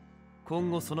は、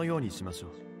今後そのようにしましょ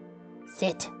う。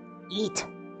Sit, eat,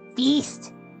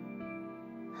 feast.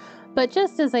 But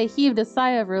just as I heaved a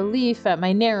sigh of relief at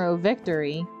my narrow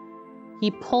victory, he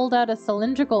pulled out a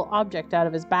cylindrical object out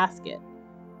of his basket.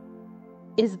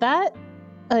 Is that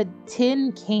a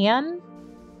tin can?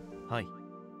 はい。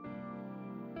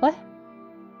 What?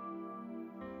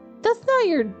 That's not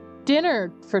your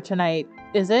dinner for tonight,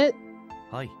 is it?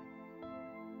 はい。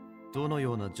どの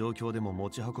ような状況でも持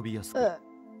ち運びやすく、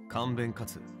簡便か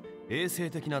つ衛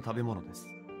生的な食べ物です。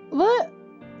What?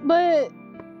 But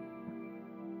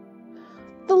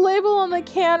the label on the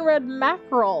can read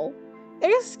mackerel.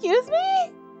 Excuse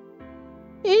me?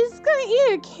 He's gonna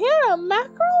eat a can of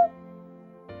mackerel?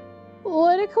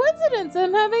 What a coincidence!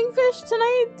 I'm having fish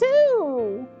tonight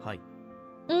too. はい。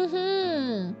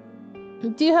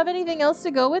Do you have anything else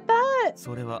to go with that?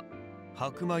 それは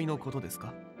白米のことです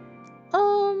か?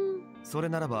 それ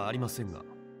ならばありませんが。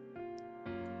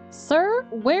 Sir,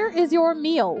 where is your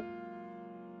meal?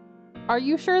 Are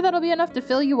you sure that'll be enough to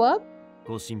fill you up?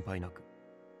 ご心配なく。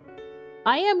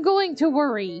 I am going to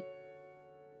worry.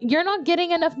 You're not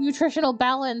getting enough nutritional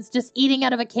balance just eating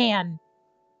out of a can.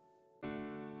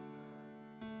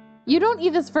 You don't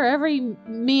eat this for every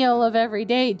meal of every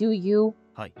day, do you?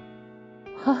 はい。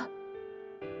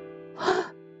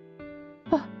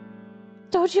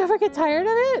 Don't you ever get tired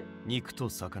of it? 肉と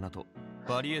魚と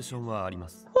バリエーションはありま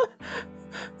す。 Do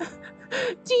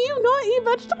you not eat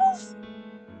vegetables?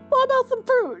 What about some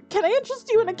fruit? Can I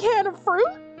interest you in a can of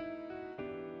fruit?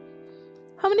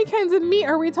 How many kinds of meat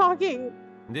are we talking?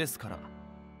 ですから、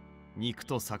肉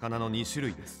と魚の2種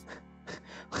類です。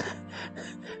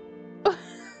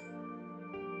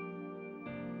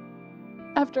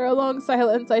 After a long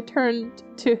silence, I turned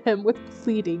to him with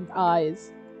pleading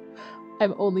eyes.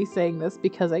 I'm only saying this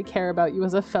because I care about you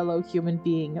as a fellow human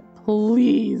being.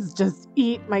 Please just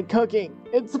eat my cooking.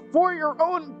 It's for your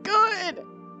own good.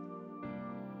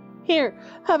 Here,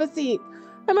 have a seat.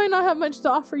 I might not have much to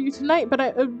offer you tonight,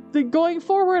 but going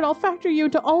forward, I'll factor you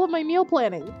into all of my meal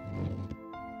planning.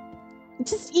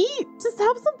 Just eat. Just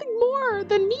have something more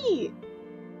than meat.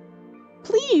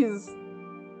 Please.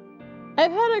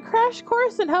 I've had a crash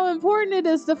course in how important it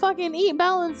is to fucking eat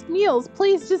balanced meals.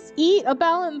 Please just eat a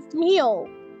balanced meal.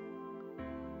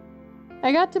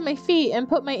 I got to my feet and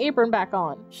put my apron back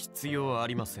on. 必要あ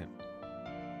りません。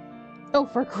 Oh,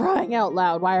 for crying out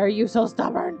loud, why are you so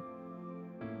stubborn?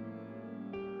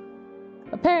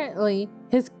 Apparently,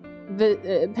 his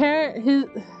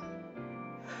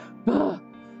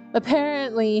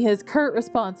curt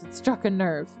response had struck a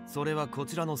nerve. それはこ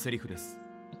ちらのセリフです。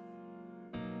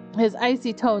 His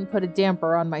icy tone put a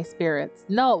damper on my spirits.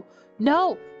 No,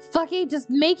 fucking just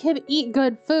make him eat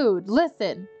good food.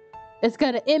 Listen, it's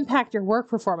gonna impact your work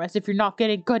performance if you're not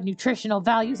getting good nutritional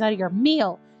values out of your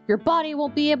meal. Your body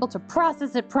won't be able to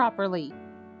process it properly.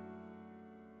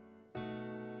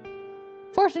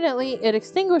 Fortunately, it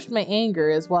extinguished my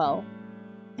anger as well.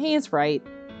 He's right.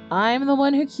 I'm the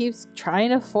one who keeps trying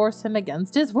to force him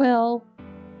against his will.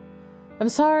 I'm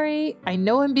sorry. I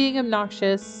know I'm being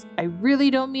obnoxious. I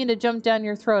really don't mean to jump down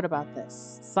your throat about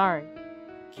this. Sorry.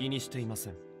 気にしていませ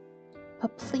ん。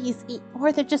 But please eat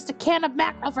more than just a can of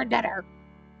mackerel for dinner.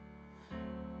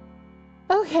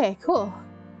 Okay, cool.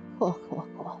 Cool.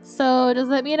 So does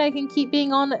that mean I can keep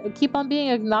on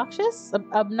being obnoxious?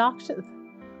 Obnoxious?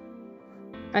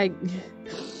 I'm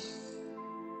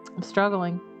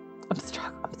struggling. I'm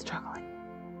struggling.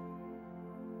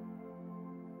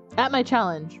 At my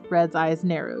challenge, Red's eyes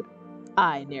narrowed.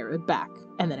 I narrowed back,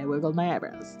 and then I wiggled my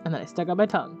eyebrows, and then I stuck out my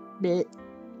tongue. Blech.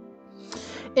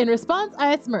 In response,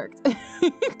 I smirked.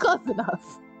 Close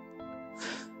enough.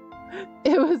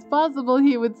 It was possible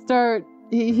he would start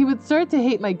to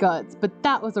hate my guts, but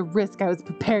that was a risk I was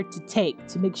prepared to take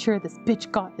to make sure this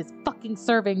bitch got his fucking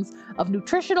servings of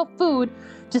nutritional food.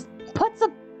 Just put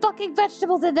some fucking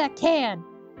vegetables in that can.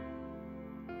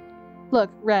 Look,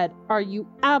 Red, are you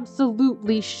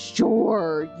absolutely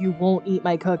sure you won't eat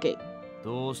my cooking?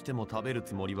 どうしても食べる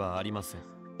つもりはありません。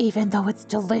 Even though it's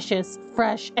delicious,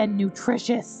 fresh, and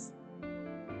nutritious.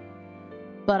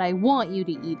 But I want you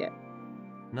to eat it.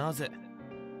 なぜ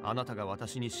あなたが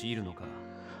私に強いるのか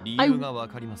理由がわ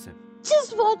かりません。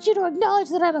 Just want you to acknowledge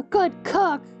that I'm a good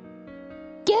cook.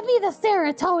 Give me the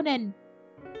serotonin.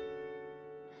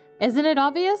 Isn't it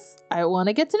obvious? I want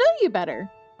to get to know you better.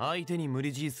 相手に無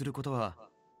理強いすることは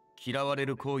嫌われ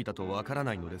る行為だとわから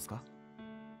ないのですか？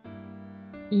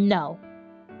 No.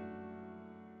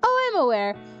 Oh, I'm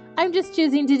aware. I'm just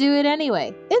choosing to do it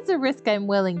anyway. It's a risk I'm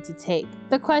willing to take.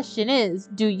 The question is,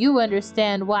 do you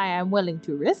understand why I'm willing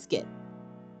to risk it?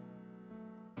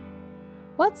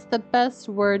 What's the best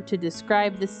word to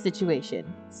describe this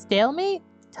situation? Stalemate?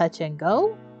 Touch and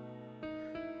go?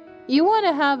 You want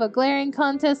to have a glaring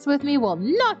contest with me? Well,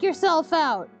 knock yourself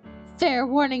out! Fair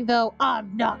warning though,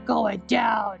 I'm not going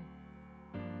down!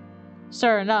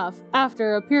 Sure enough,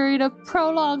 after a period of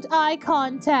prolonged eye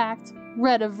contact,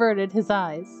 Red averted his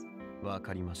eyes. わ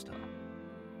かりました。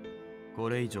こ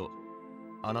れ以上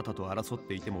あなたと争っ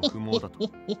ていても不毛だと。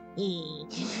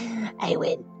I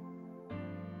win.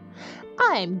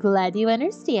 I'm glad you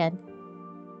understand.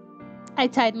 I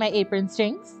tied my apron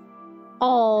strings,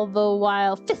 all the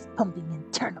while fist pumping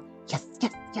internally. Yes.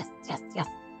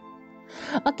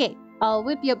 Okay, I'll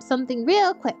whip you up something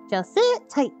real quick. Just sit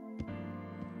tight.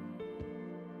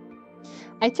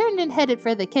 I turned and headed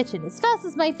for the kitchen as fast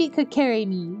as my feet could carry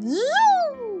me.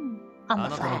 Zoom! On あ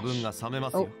the なたの分 flash. が冷め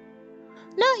ますよ。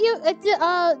 No,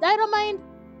 I don't mind.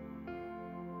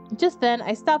 Just then,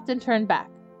 I stopped and turned back.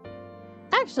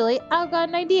 Actually, I've got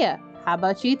an idea. How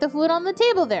about you eat the food on the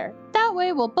table there? That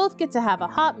way, we'll both get to have a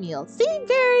hot meal. See?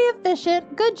 Very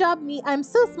efficient. Good job, me. I'm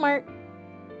so smart.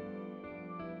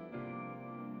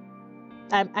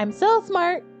 I'm so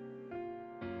smart.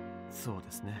 そう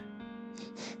ですね。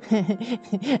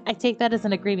 I take that as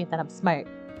an agreement that I'm smart.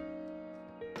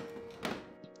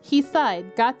 He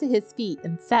sighed, got to his feet,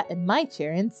 and sat in my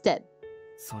chair instead.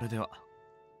 それでは、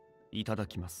いただ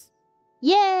きます。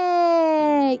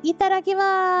 Yay!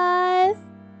 Itadakimasu!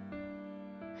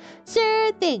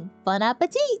 Sure thing. Bon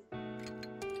appetit!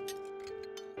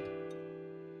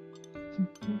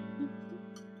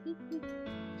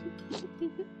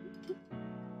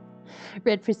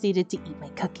 Red proceeded to eat my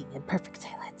cooking in perfect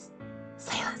silence.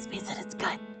 Silence means that it's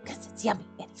good, because it's yummy,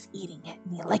 and he's eating it,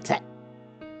 and he likes it.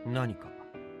 何か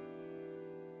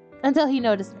Until he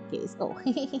noticed my gaze. Oh.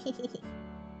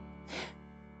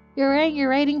 You're wearing your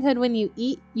riding hood when you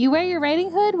eat? You wear your riding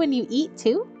hood when you eat,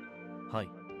 too? はい。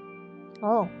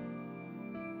 Oh.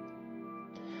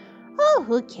 Oh,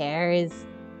 who cares?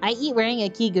 I eat wearing a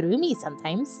kigurumi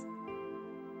sometimes.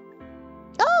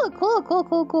 Oh, cool.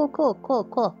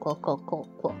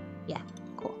 Yeah,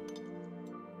 cool.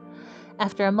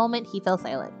 After a moment, he fell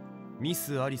silent. ミ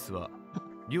ス・アリスは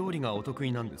料理がお得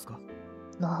意なんですか？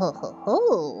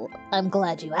 Oh, I'm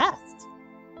glad you asked.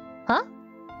 Huh?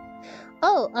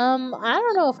 Oh, I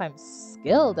don't know if I'm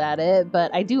skilled at it,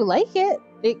 but I do like it.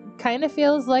 It kind of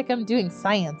feels like I'm doing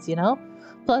science, you know?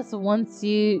 Plus, once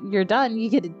you're done,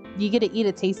 you get to eat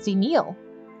a tasty meal.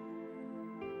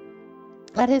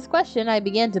 At his question, I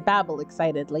began to babble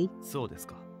excitedly. そうです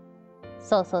か。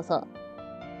 So.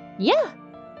 Yeah!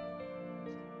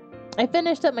 I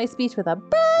finished up my speech with a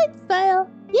bright smile.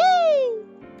 Yay!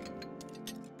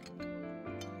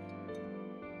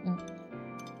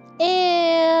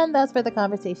 And that's where the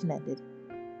conversation ended.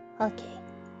 Okay.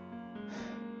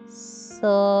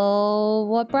 So,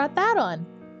 what brought that on?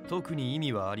 特に意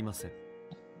味はありません。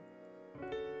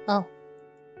 Oh.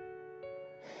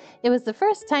 It was the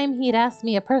first time he'd asked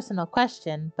me a personal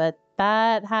question, but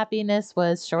that happiness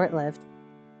was short-lived.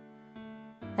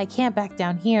 I can't back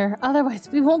down here, otherwise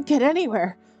we won't get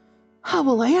anywhere. How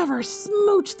will I ever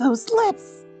smooch those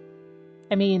lips?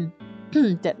 I mean,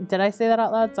 did I say that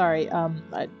out loud? Sorry,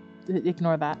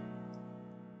 ignore that.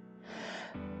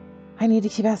 I need to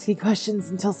keep asking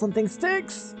questions until something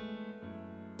sticks.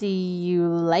 Do you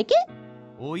like it?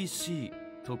 おいしい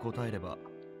と答えれば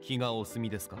気がお済み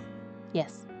ですか?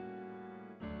 Yes.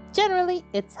 Generally,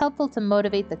 it's helpful to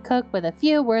motivate the cook with a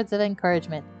few words of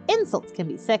encouragement. Insults can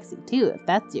be sexy too if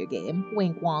that's your game.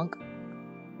 Wink wonk.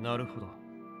 なるほど。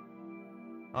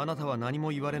あなたは何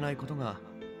も言われないことが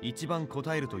一番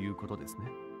答えるということです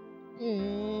ね。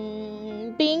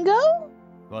Bingo?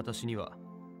 私には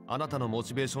あなたのモ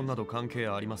チベーションなど関係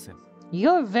ありません。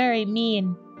You're very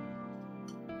mean.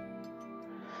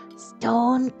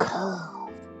 Stone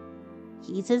cold.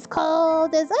 He's as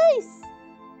cold as ice.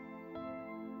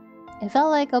 It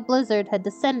felt like a blizzard had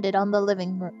descended on the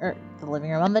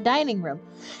on the dining room,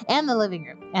 and the living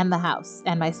room, and the house,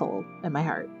 and my soul, and my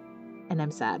heart. And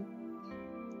I'm sad.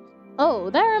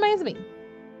 Oh, that reminds me.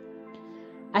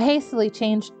 I hastily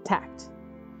changed tact.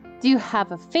 Do you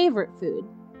have a favorite food?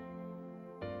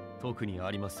 特に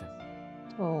ありません。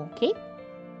 Okay.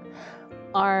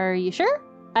 Are you sure?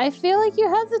 I feel like you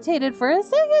hesitated for a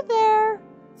second there.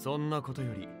 そんなこと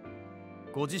より、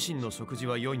ご自身の食事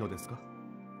は良いのですか?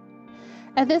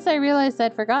 At this, I realized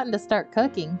I'd forgotten to start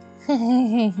cooking.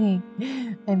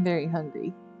 I'm very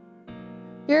hungry.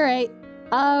 You're right.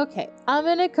 Okay, I'm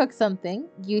gonna cook something.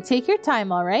 You take your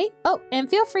time, all right? Oh, and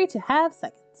feel free to have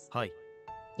seconds. はい。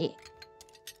 Yeah.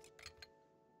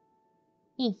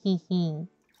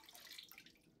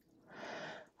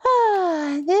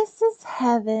 This is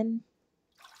heaven.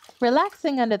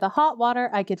 Relaxing under the hot water,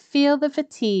 I could feel the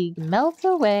fatigue melt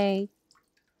away.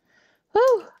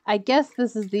 Whew, I guess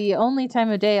this is the only time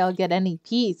of day I'll get any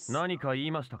peace. 何か言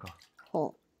いましたか?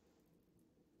 Oh.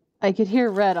 I could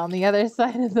hear Red on the other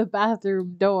side of the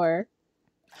bathroom door.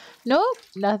 Nope,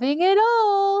 nothing at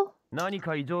all. 何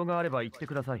か異常があれば言って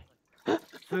ください。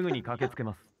すぐに駆けつけ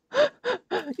ます。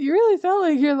 You really sound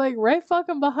like you're like right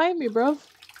fucking behind me, bro.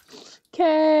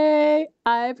 Okay,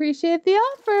 I appreciate the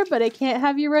offer, but I can't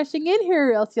have you rushing in here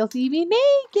or else you'll see me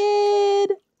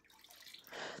naked.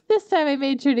 This time I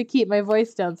made sure to keep my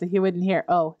voice down so he wouldn't hear.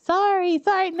 Oh, sorry.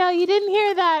 No, you didn't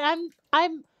hear that.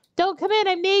 Don't come in.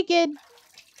 I'm naked.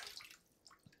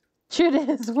 True to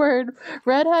his word,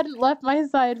 Red hadn't left my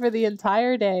side for the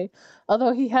entire day,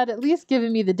 although he had at least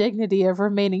given me the dignity of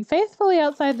remaining faithfully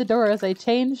outside the door as I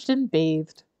changed and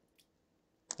bathed.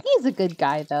 He's a good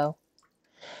guy, though.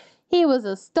 He was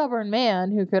a stubborn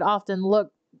man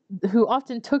who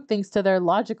often took things to their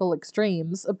logical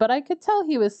extremes, but I could tell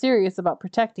he was serious about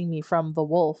protecting me from the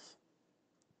wolf.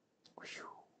 Whew.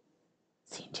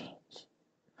 Scene change.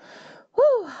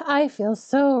 Whew, I feel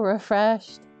so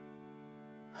refreshed.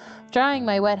 Drying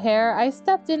my wet hair, I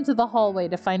stepped into the hallway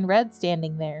to find Red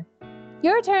standing there.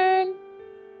 Your turn!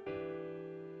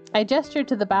 I gestured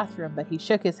to the bathroom, but he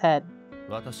shook his head.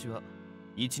 私は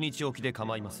一日おきで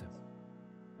構いません。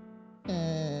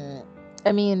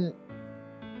 I mean,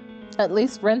 at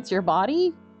least rinse your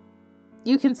body?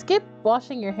 You can skip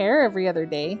washing your hair every other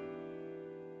day.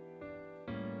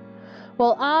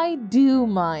 Well, I do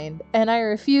mind, and I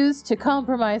refuse to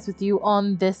compromise with you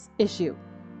on this issue.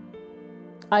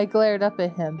 I glared up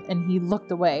at him, and he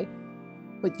looked away.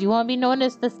 Would you want me known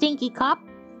as the stinky cop?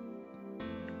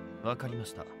 わかりま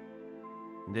した。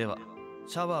では、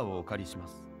シャワーをお借りしま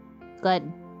す。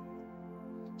 Good.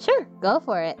 Sure, go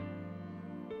for it.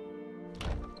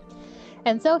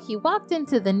 And so he walked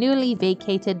into the newly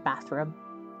vacated bathroom.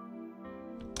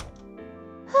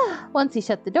 Once he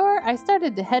shut the door, I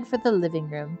started to head for the living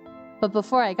room. But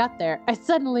before I got there, I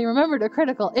suddenly remembered a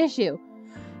critical issue.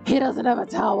 He doesn't have a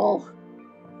towel.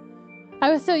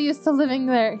 I was so used to living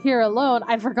here alone,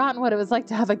 I'd forgotten what it was like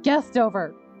to have a guest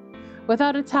over.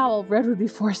 Without a towel, Red would be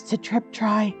forced to drip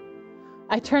dry.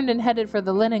 I turned and headed for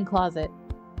the linen closet.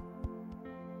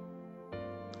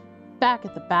 Back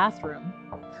at the bathroom.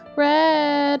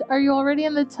 Red, are you already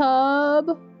in the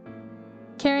tub?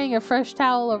 Carrying a fresh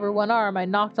towel over one arm, I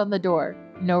knocked on the door.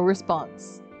 No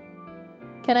response.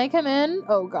 Can I come in?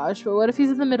 Oh gosh, but what if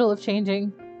he's in the middle of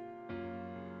changing?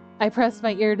 I pressed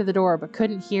my ear to the door, but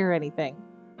couldn't hear anything.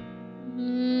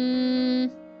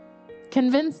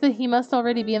 Convinced that he must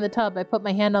already be in the tub, I put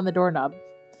my hand on the doorknob.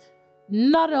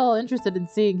 Not at all interested in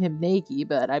seeing him naked,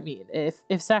 but I mean,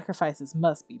 if sacrifices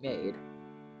must be made.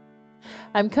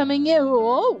 I'm coming in.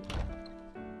 Whoa!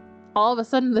 All of a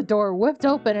sudden, the door whipped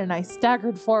open and I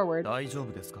staggered forward. 大丈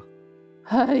夫ですか?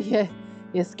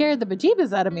 You scared the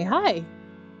bejeebus out of me. Hi.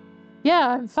 Yeah,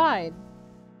 I'm fine.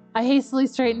 I hastily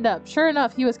straightened up. Sure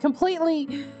enough, he was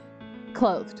completely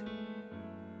clothed.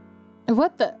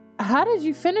 What the? How did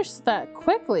you finish that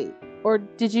quickly? Or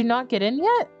did you not get in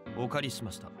yet? お借りし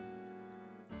ました。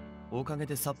おかげ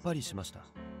でさっぱりしました。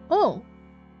 Oh.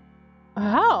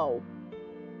 How?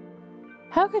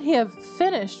 How could he have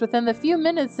finished within the few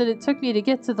minutes that it took me to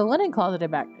get to the linen closet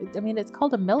and back? I mean, it's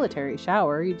called a military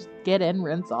shower. You just get in,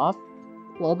 rinse off,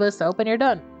 a little bit of soap, and you're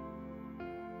done.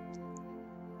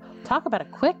 Talk about a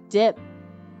quick dip.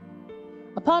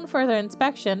 Upon further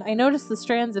inspection, I noticed the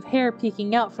strands of hair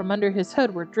peeking out from under his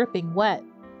hood were dripping wet.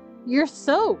 You're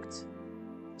soaked.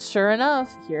 Sure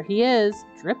enough, here he is,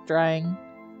 drip drying.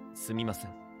 すみませ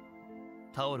ん。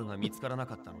タオルが見つからな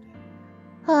かったので。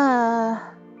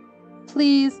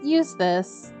Please use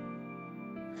this.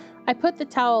 I put the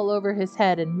towel over his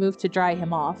head and moved to dry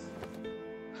him off.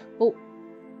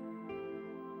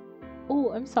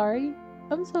 Oh, I'm sorry.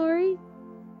 I'm sorry.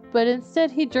 But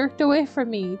instead he jerked away from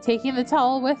me, taking the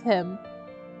towel with him.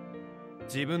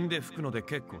 自分で拭くので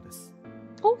結構です。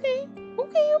 Okay,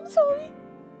 I'm sorry.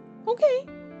 Okay.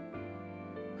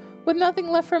 With nothing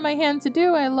left for my hand to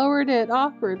do, I lowered it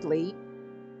awkwardly.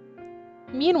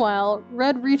 Meanwhile,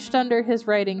 Red reached under his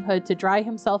riding hood to dry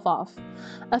himself off,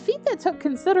 a feat that took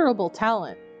considerable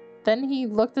talent. Then he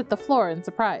looked at the floor in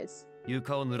surprise.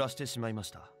 床を濡らしてしまいま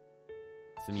した。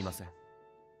すみません。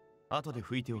後で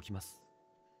拭いておきます。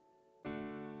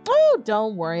 Oh,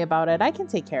 don't worry about it. I can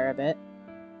take care of it.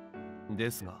 で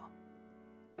すが。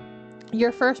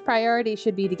 Your first priority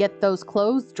should be to get those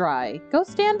clothes dry. Go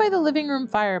stand by the living room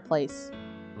fireplace.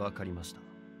 わかりました。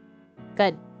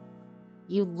 Good.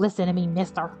 You listen to me,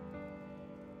 mister.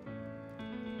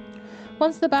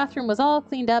 Once the bathroom was all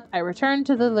cleaned up, I returned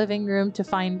to the living room to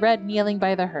find Red kneeling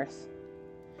by the hearth.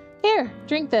 Here,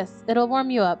 drink this. It'll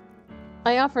warm you up.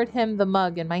 I offered him the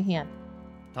mug in my hand.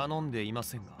 頼んでいま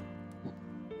せんが。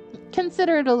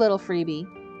 Consider it a little freebie.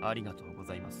 ありがとうご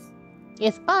ざいます。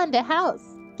 It's fun to house.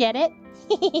 Get it?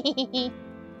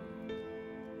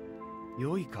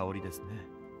 良い香りですね。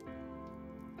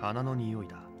花の匂い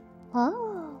だ。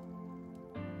 Oh.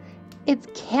 It's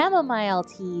chamomile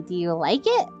tea. Do you like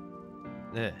it?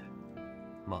 ええ。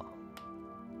まあ。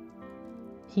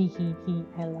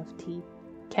 I love tea.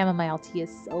 Chamomile tea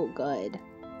is so good.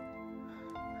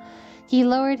 He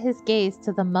lowered his gaze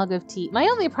to the mug of tea. My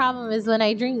only problem is when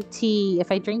I drink tea,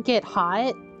 if I drink it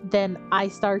hot, then I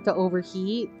start to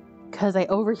overheat because I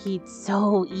overheat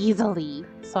so easily.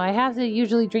 So I have to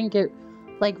usually drink it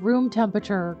like room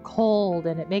temperature or cold,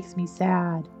 and it makes me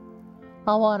sad.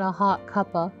 I want a hot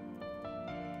cuppa.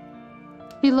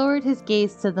 He lowered his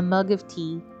gaze to the mug of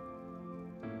tea.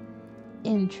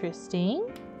 Interesting.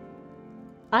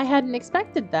 I hadn't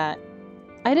expected that.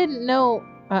 I didn't know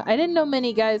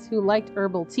many guys who liked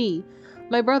herbal tea.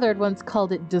 My brother had once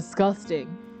called it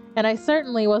disgusting, and I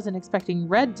certainly wasn't expecting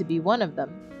Red to be one of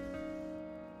them.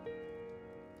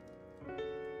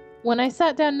 When I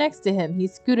sat down next to him, he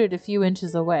scooted a few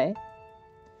inches away.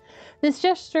 This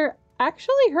gesture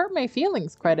actually hurt my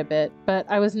feelings quite a bit, but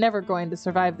I was never going to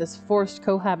survive this forced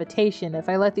cohabitation if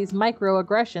I let these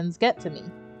microaggressions get to me.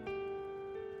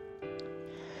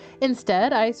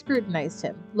 Instead, I scrutinized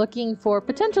him, looking for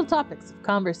potential topics of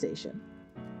conversation.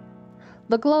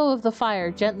 The glow of the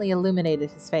fire gently illuminated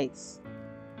his face.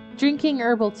 Drinking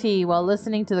herbal tea while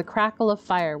listening to the crackle of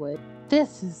firewood.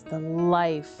 This is the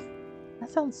life. That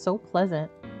sounds so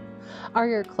pleasant. Are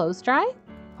your clothes dry?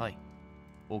 はい。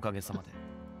おかげさまで。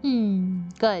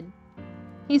 Good.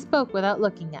 He spoke without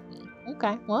looking at me.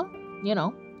 Okay, well, you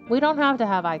know, we don't have to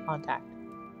have eye contact.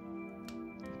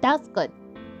 That's good.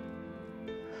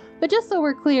 But just so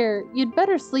we're clear, you'd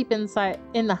better sleep in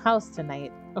the house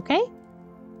tonight, okay?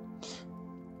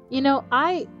 You know,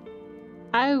 I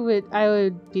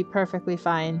would be perfectly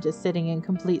fine just sitting in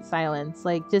complete silence.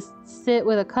 Like, just sit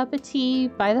with a cup of tea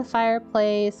by the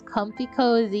fireplace, comfy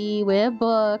cozy, with a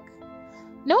book.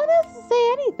 No one has to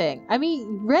say anything. I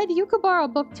mean, Red, you could borrow a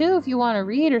book too if you want to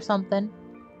read or something.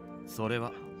 それ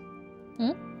は。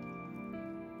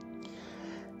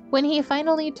 When he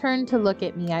finally turned to look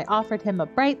at me, I offered him a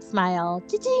bright smile.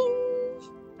 Cha-ching!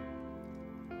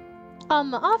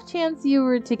 On the off chance you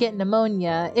were to get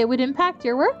pneumonia, it would impact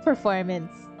your work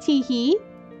performance. Tee-hee.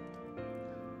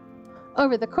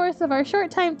 Over the course of our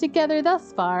short time together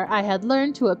thus far, I had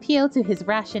learned to appeal to his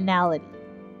rationality.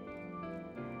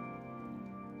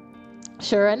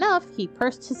 Sure enough, he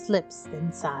pursed his lips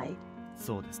and sighed.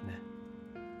 そうですね。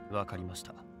わかりまし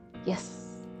た。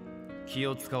 Yes. 気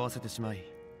を使わせてしまい、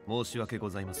申し訳ご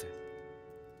ざいません。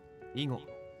以後、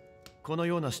この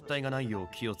ような失態がないよう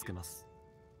気をつけます。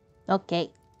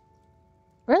 Okay.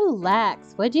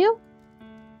 Relax, would you?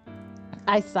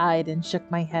 I sighed and shook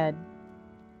my head.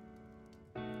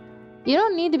 You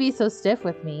don't need to be so stiff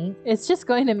with me. It's just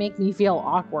going to make me feel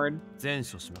awkward. 善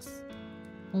処します。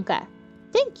 Okay.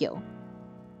 Thank you.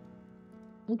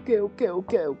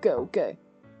 Okay.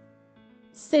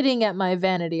 Sitting at my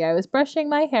vanity, I was brushing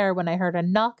my hair when I heard a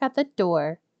knock at the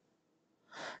door.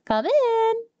 Come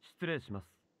in. 失礼します。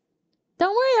 Don't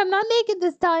worry, I'm not naked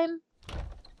this time.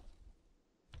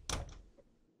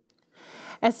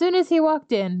 As soon as he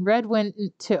walked in, Red went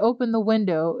to open the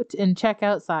window and check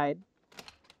outside.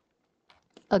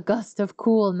 A gust of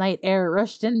cool night air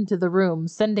rushed into the room,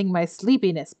 sending my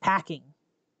sleepiness packing.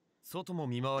 外も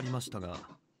見回りましたが、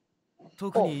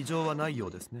特に異常はないよ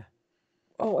うですね。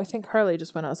 Oh, I think Harley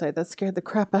just went outside. That scared the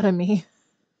crap out of me.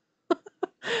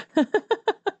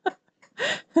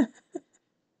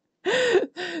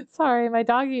 Sorry, my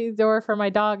doggy door for my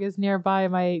dog is nearby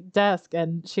my desk,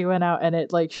 and she went out and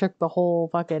it like shook the whole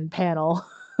fucking panel.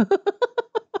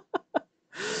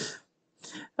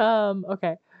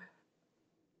 Okay.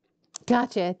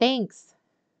 Gotcha, thanks.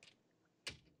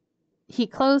 He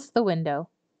closed the window.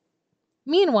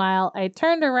 Meanwhile, I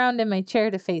turned around in my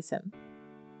chair to face him.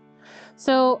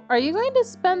 So, are you going to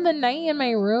spend the night in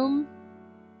my room?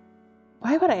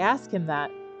 Why would I ask him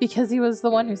that? Because he was the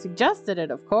one who suggested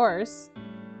it, of course.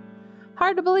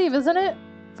 Hard to believe, isn't it?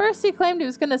 First he claimed he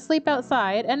was going to sleep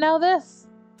outside, and now this.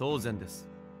 当然です。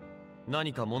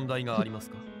何か問題があります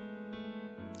か?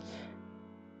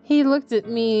 He looked at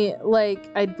me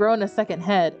like I'd grown a second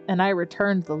head, and I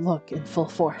returned the look in full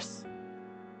force.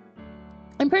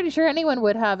 I'm pretty sure anyone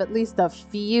would have at least a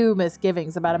few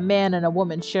misgivings about a man and a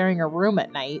woman sharing a room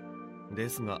at night. で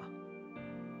すが、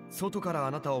外から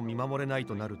あなたを見守れない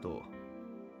となると、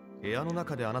部屋の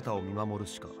中であなたを見守る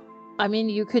しか。I mean,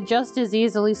 you could just as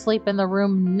easily sleep in the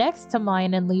room next to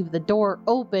mine and leave the door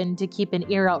open to keep an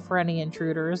ear out for any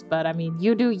intruders, but I mean,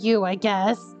 you do you, I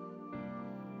guess.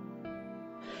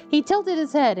 He tilted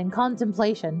his head in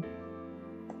contemplation.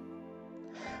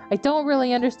 I don't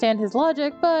really understand his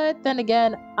logic, but then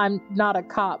again, I'm not a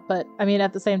cop, but I mean,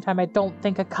 at the same time, I don't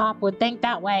think a cop would think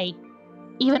that way.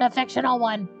 Even a fictional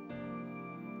one.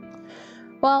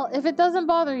 Well, if it doesn't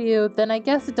bother you, then I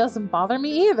guess it doesn't bother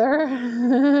me either.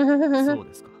 そう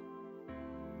ですか。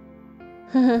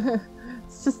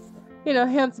 It's just, you know,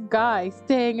 handsome guy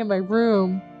staying in my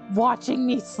room, watching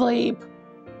me sleep.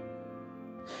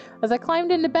 As I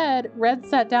climbed into bed, Red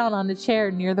sat down on a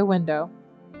chair near the window.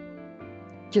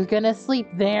 You're gonna sleep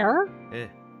there? え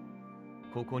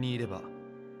え。ここにいれば、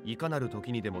いかなる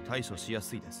時にでも対処しや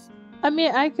すいです。 I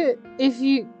mean, I could, if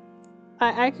you,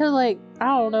 I could like, I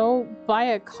don't know, buy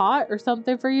a cot or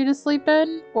something for you to sleep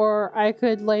in, or I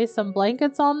could lay some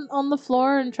blankets on the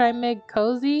floor and try and make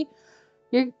cozy.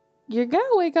 You're gonna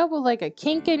wake up with like a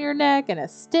kink in your neck and a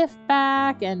stiff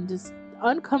back and just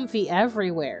uncomfy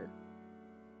everywhere.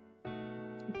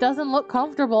 It doesn't look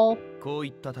comfortable. こう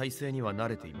いった体勢には慣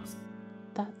れています。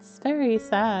 That's very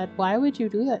sad. Why would you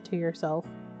do that to yourself?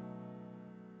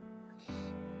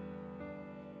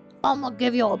 I'm gonna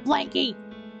give you a blankie.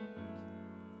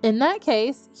 In that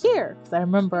case, here. Because I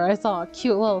remember I saw a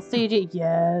cute little CG.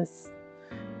 Yes.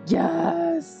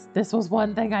 Yes. This was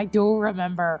one thing I do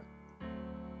remember.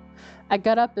 I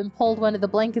got up and pulled one of the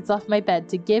blankets off my bed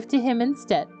to give to him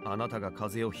instead. あなたが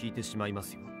風邪をひいてしまいま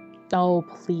すよ。 Oh,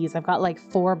 please. I've got like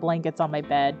 4 blankets on my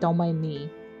bed. Don't mind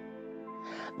me.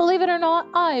 Believe it or not,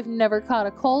 I've never caught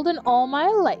a cold in all my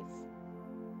life.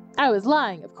 I was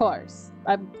lying, of course.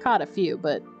 I've caught a few,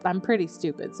 but I'm pretty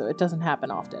stupid, so it doesn't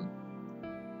happen often.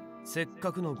 せっ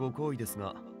かくのご好意です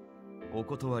が、お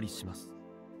断りします。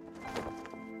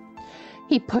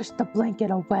 He pushed the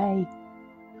blanket away.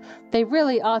 They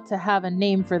really ought to have a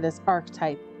name for this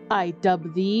archetype. I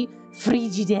dub thee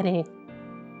Frigidere.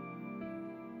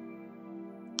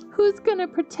 Who's gonna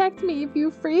protect me if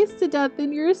you freeze to death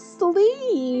in your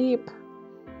sleep?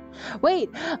 Wait,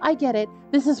 I get it.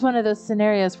 This is one of those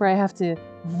scenarios where I have to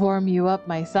warm you up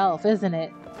myself, isn't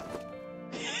it?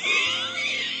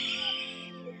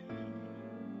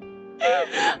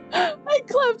 I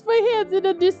clapped my hands in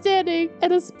understanding,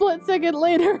 and a split second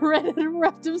later, Red had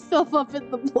wrapped himself up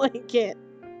in the blanket.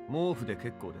 毛布で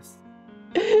結構です。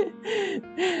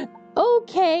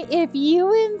 Okay, if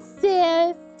you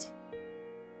insist.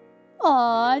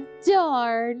 Aw,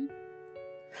 darn.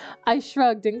 I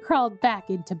shrugged and crawled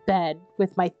back into bed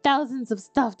with my thousands of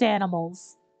stuffed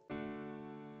animals.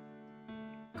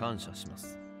 感謝しま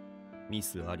す、ミ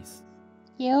ス・アリス。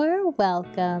 You're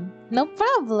welcome. No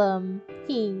problem.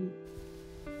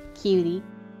 Cutie.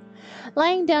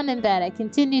 Lying down in bed, I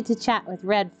continued to chat with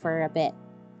Red for a bit.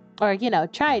 Or, you know,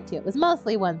 tried to. It was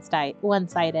mostly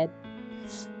one-sided.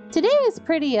 Today was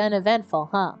pretty uneventful,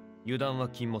 huh? 油断は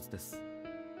禁物です。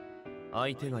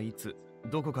相手がいつ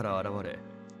どこから現れ、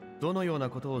どのような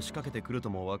ことを仕掛けてくると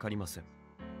もわかりません。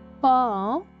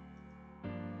Oh,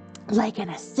 like an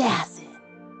assassin.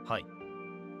 はい。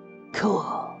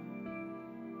Cool.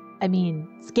 I mean,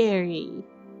 scary.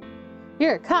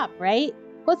 You're a cop, right?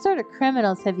 What sort of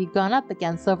criminals have you gone up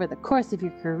against over the course of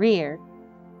your career?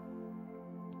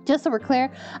 Just so we're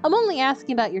clear, I'm only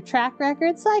asking about your track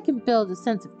record so I can build a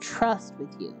sense of trust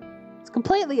with you. It's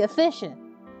completely efficient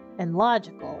and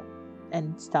logical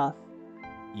and stuff.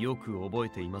 よく覚え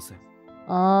ていません。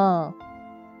Oh.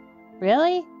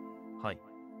 Really? はい。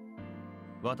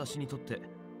私にとって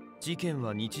事件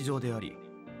は日常であり、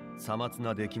さまつ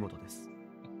な出来事です。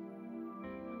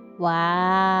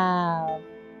Wow.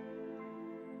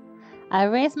 I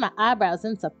raised my eyebrows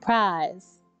in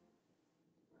surprise.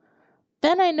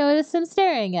 Then I noticed him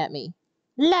staring at me.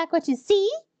 Like what you see?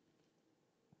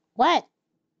 What?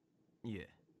 いえ。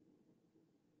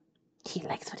He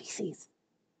likes what he sees.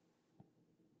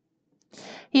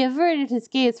 He averted his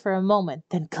gaze for a moment,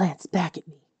 then glanced back at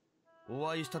me. お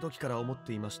会いした時から思っ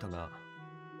ていましたが、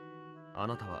あ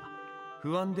なたは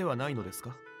不安ではないのです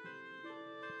か？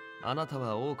あなた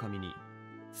は狼に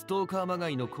ストーカーまが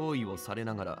いの行為をされ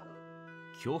ながら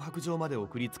脅迫状まで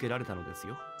送りつけられたのです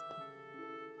よ。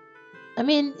I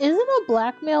mean, isn't a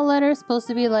blackmail letter supposed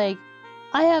to be like,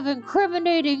 I have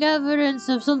incriminating evidence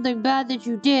of something bad that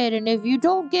you did, and if you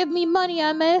don't give me money,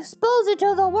 I'm gonna expose it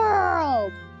to the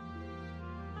world?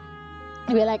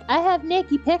 I'd be like, I have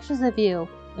naked pictures of you.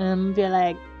 And be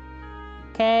like,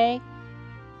 okay.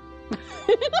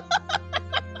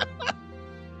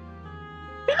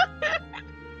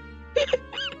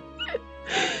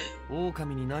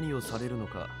 狼に何をされるの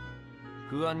か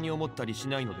不安に思ったりし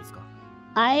ないのですか？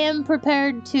 I am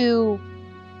prepared to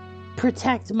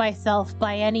protect myself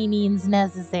by any means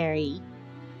necessary.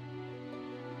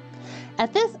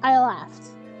 At this, I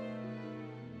laughed.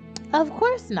 Of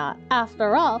course not.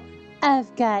 After all,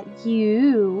 I've got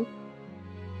you.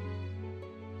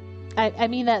 I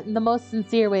mean that in the most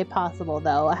sincere way possible,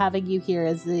 though. Having you here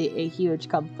is a huge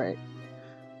comfort.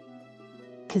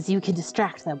 Because you can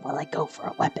distract them while I go for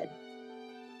a weapon.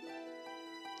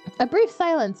 A brief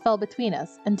silence fell between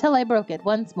us until I broke it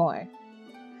once more.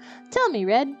 Tell me,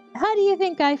 Red, how do you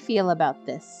think I feel about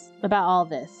this? About all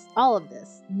this? All of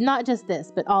this? Not just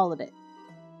this, but all of it.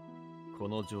 こ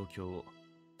の状況を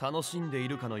楽しんでい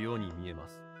るかのように見えま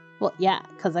す。Well, yeah,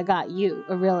 because I got you,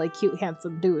 a really cute,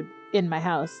 handsome dude, in my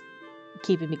house,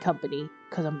 keeping me company,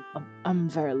 because I'm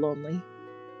very lonely.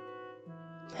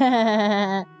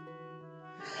 I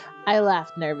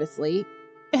laughed nervously.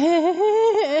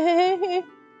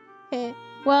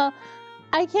 Well,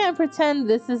 I can't pretend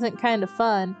this isn't kind of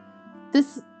fun.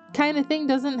 This kind of thing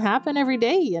doesn't happen every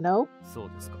day, you know? そう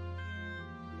ですか。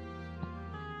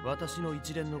私の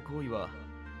一連の行為は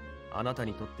あなた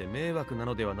にとって迷惑な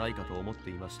のではないかと思って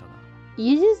いましたが。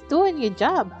You're just doing your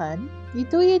job, hun. You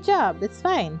do your job. It's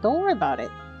fine. Don't worry about it.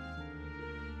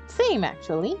 Same,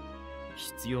 actually.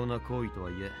 必要な行為とは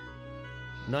いえ、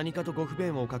何かとご不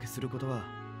便をおかけすることは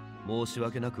申し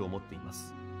訳なく思っていま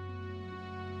す。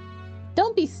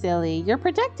Don't be silly. You're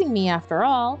protecting me after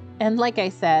all. And like I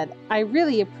said, I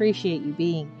really appreciate you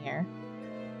being here.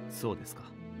 そうですか。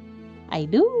I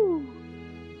do.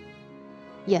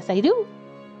 Yes, I do.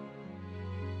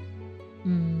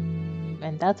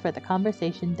 And that's where the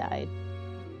conversation died.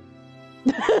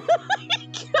 He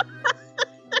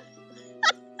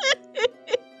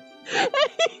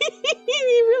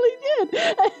really did.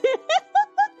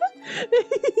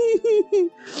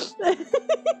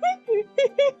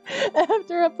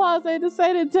 After a pause, I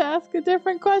decided to ask a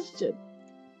different question.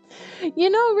 You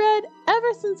know, Red,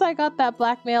 ever since I got that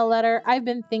blackmail letter, I've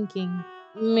been thinking,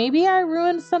 maybe I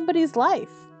ruined somebody's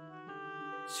life.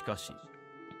 しかし、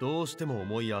どうしても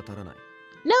思い当たらない。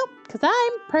Nope, because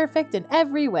I'm perfect in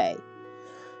every way.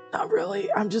 Not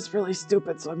really. I'm just really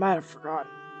stupid, so I might have forgotten.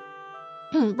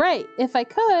 Right. If I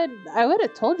could, I would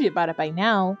have told you about it by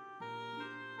now.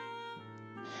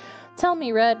 Tell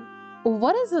me, Red,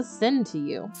 what is a sin to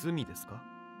you? 罪ですか？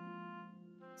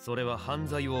それは犯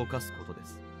罪を犯すことで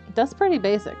す。That's pretty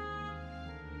basic.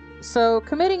 So,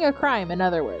 committing a crime, in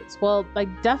other words. Well, I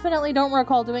definitely don't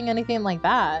recall doing anything like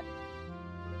that.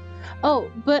 Oh,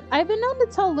 but I've been known to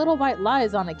tell little white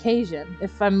lies on occasion.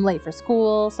 If I'm late for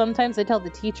school, sometimes I tell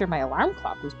the teacher my alarm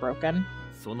clock was broken.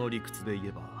 その理屈で言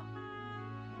えば、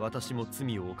私も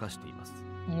罪を犯しています。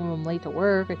When I'm late to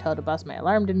work, I tell the boss my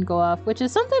alarm didn't go off, which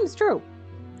is sometimes true.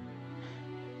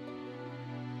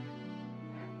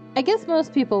 I guess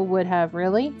most people would have,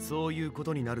 really. そういうこ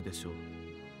とになるでしょう。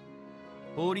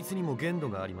法律にも限度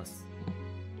があります。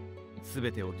す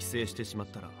べてを規制してしまっ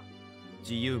たら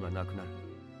自由がなくなる。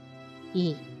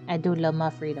いい。I do love my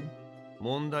freedom.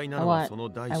 問題なのはその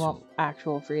大 I 小 want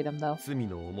actual freedom though. 罪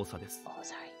の重さです Oh,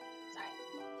 sorry.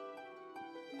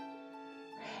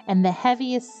 And the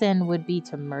heaviest sin would be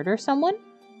to murder someone?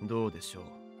 どうでしょう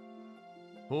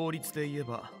法律で言え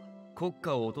ば国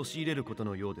家を陥れること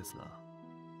のようですな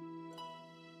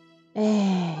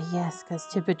Yes, because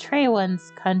to betray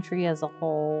one's country as a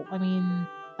whole, I mean,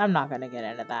 I'm not gonna get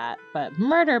into that, but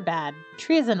murder bad,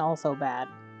 treason also bad.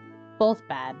 Both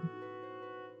bad.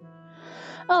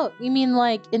 Oh, you mean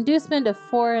like inducement of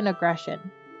foreign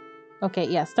aggression? Okay,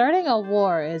 yeah, starting a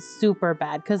war is super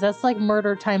bad because that's like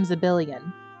murder times a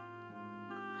billion.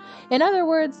 In other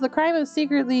words, the crime of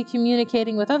secretly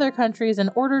communicating with other countries in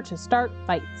order to start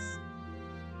fights.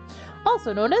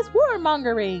 Also known as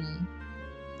warmongering.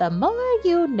 The more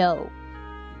you know.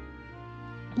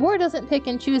 War doesn't pick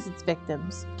and choose its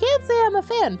victims. Can't say I'm a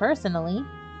fan personally.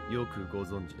 よくご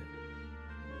存知で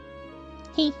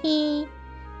Hee hee.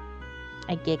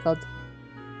 I giggled.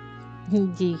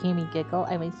 Did you hear me giggle?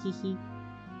 I went hee hee.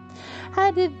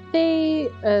 How do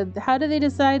they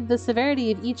decide the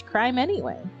severity of each crime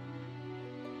anyway?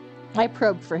 I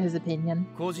probed for his opinion.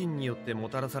 個人によっても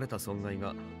たらされた損害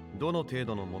がどの程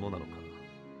度のものなのか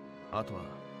あとは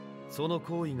その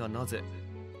行為がなぜ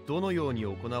どのように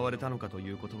行われたのかと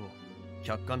いうことを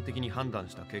客観的に判断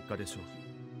した結果でしょう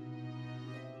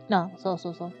No, so.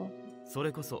 そ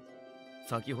れこそ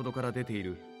先ほどから出てい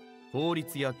る法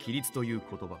律や規律という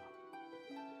言葉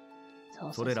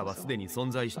それらはすでに存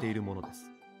在しているもので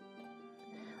す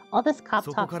All this cop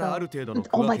そこ talk からあ though. る程度の区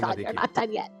Oh my 分けが god, でき you're る not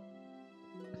done yet.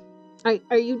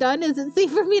 Are you done? Is it safe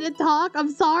for me to talk? I'm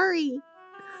sorry.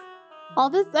 I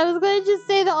was gonna just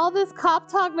say that all this cop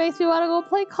talk makes me want to go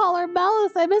play Collar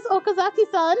Malice. I miss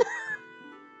Okazaki-san.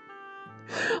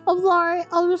 I'm sorry.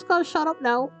 I'm just gonna shut up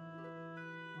now.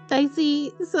 I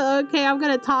see. So, okay, I'm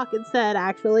gonna talk instead,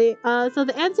 actually. So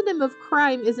the antonym of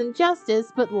crime isn't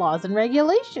justice, but laws and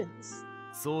regulations.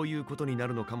 そういうことにな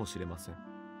るのかもしれません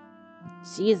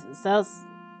Jesus, that's...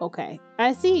 Okay.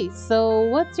 I see. So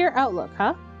what's your outlook,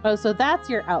 huh? Oh, so that's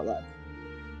your outlook.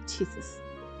 Jesus.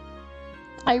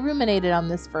 I ruminated on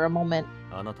this for a moment.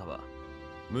 あなたは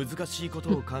難しいこと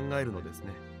を考えるのです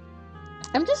ね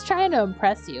I'm just trying to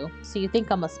impress you, so you think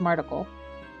I'm a smarticle.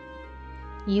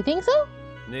 You think so?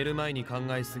 寝る前に考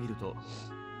えすぎると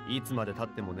いつまで経っ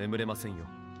ても眠れませんよ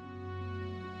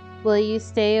Will you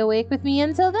stay awake with me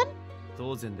until then?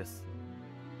 当然です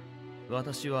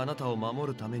私はあなたを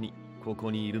守るためにここ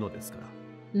にいるのですから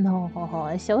No,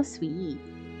 it's so sweet.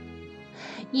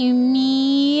 You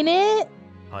mean it?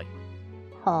 はい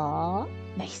Aw,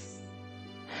 nice.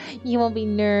 You won't be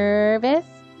nervous?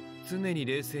 常に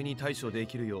冷静に対処で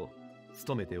きるよう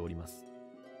努めております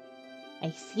I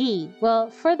see.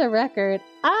 Well, for the record,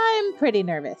 I'm pretty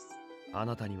nervous. あ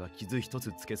なたには傷一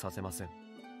つつけさせません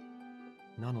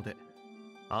なので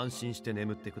安心して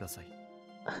眠ってください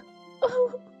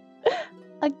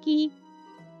Aki.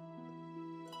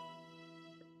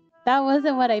 That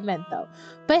wasn't what I meant though.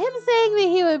 But him saying that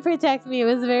he would protect me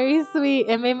was very sweet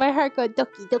and made my heart go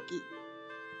doki doki.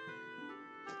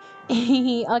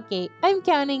 Okay, I'm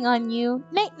counting on you.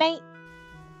 Night night.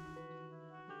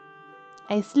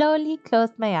 I slowly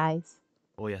closed my eyes.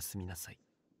 おやすみなさい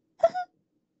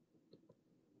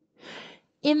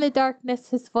In the darkness,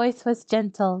 his voice was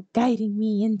gentle, guiding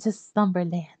me into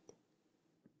slumberland.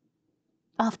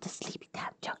 Off to Sleepy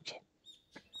Time Junction.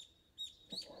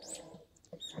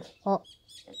 Oh.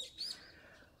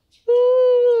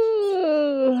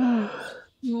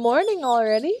 Morning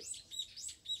already?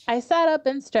 I sat up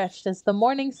and stretched as the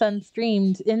morning sun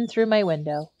streamed in through my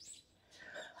window.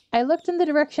 I looked in the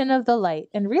direction of the light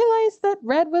and realized that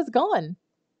Red was gone.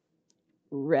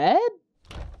 Red?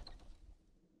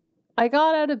 I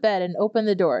got out of bed and opened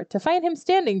the door to find him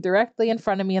standing directly in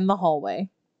front of me in the hallway.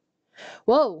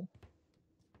 Whoa!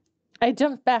 I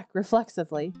jumped back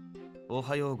reflexively. お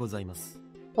はようございます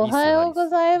Ohayou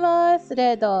gozaimasu,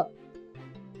 Redo.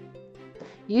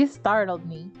 You startled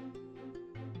me.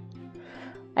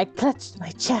 I clutched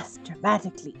my chest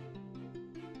dramatically.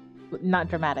 Not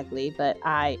dramatically, but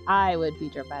I would be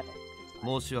dramatic.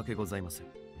 申し訳ございません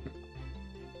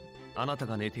あなた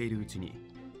が寝ているうちに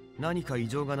何か異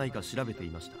常がないか調べてい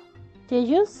ました Did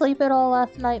you sleep at all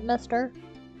last night, mister?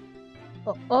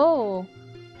 Oh.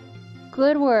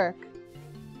 Good work.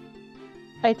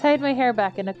 I tied my hair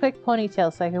back in a quick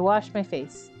ponytail so I could wash my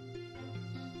face.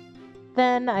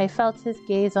 Then I felt his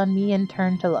gaze on me and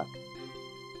turned to look.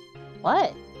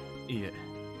 What? いえ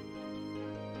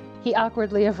He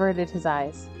awkwardly averted his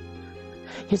eyes.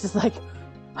 He's just like,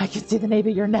 I can see the nape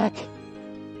of your neck.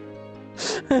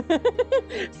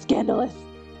 Scandalous.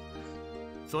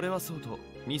 それはそうと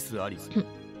ミス・アリス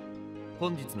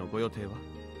本日のご予定は？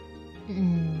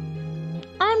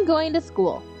 I'm going to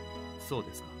school. そう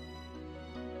ですか。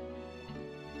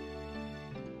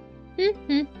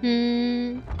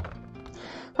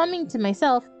 Humming to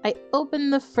myself, I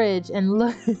open the fridge and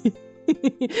look.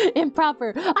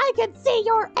 Improper. I can see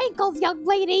your ankles, young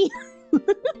lady!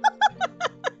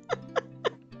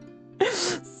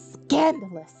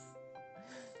 Scandalous.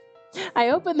 I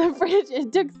opened the fridge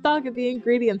and took stock of the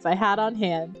ingredients I had on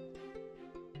hand.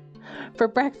 For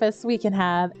breakfast, we can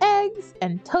have eggs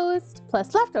and toast,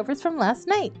 plus leftovers from last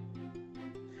night.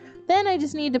 Then I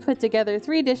just need to put together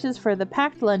 3 dishes for the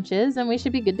packed lunches, and we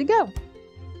should be good to go.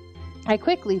 I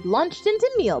quickly launched into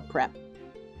meal prep.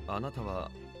 あなたは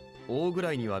大ぐ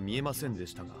らいには見えませんで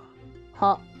したが。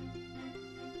Huh.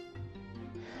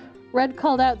 Red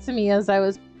called out to me as I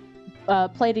was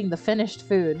plating the finished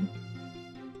food.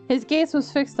 His gaze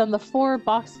was fixed on the 4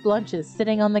 boxed lunches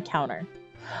sitting on the counter.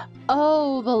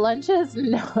 Oh, the lunches?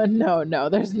 No,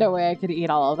 there's no way I could eat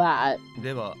all of that.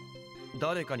 では、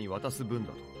誰かに渡す分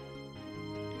だと。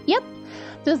Yep.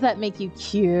 Does that make you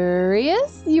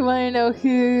curious? You want to know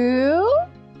who?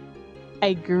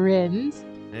 I grinned.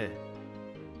 ええ。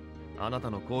あなた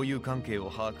の交友関係を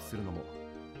把握するのも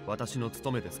私の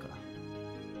務めですから。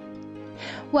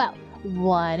Well,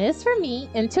 1 is for me,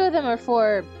 and 2 of them are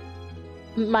for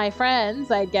my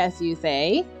friends, I guess you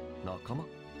say. 仲間?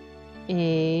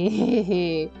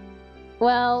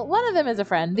 Well, 1 of them is a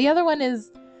friend. The other one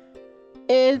is...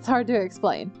 It's hard to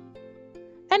explain.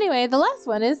 Anyway, the last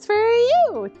one is for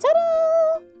you!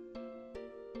 Ta-da!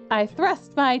 I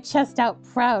thrust my chest out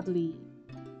proudly.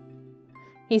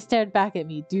 He stared back at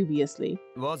me dubiously.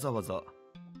 わざわざ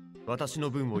私の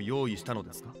分を用意したの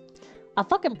ですか? I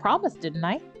fucking promised, didn't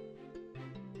I?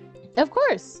 Of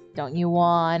course. Don't you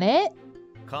want it?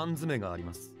 缶詰があり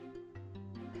ます。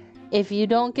 If you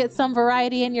don't get some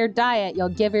variety in your diet, you'll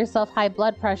give yourself high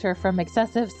blood pressure from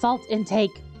excessive salt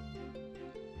intake.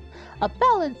 A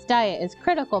balanced diet is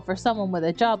critical for someone with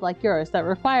a job like yours that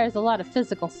requires a lot of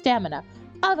physical stamina.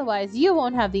 Otherwise, you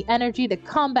won't have the energy to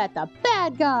combat the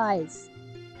bad guys.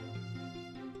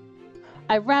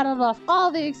 I rattled off all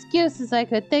the excuses I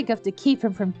could think of to keep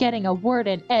him from getting a word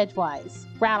in edgewise.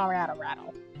 Rattle, rattle,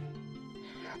 rattle.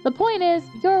 The point is,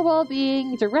 your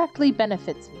well-being directly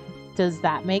benefits me. Does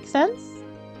that make sense?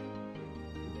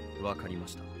 わかりま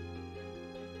した。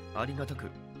ありがたく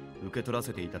受け取ら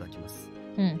せていただきます。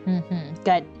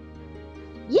Good.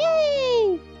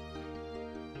 Yay!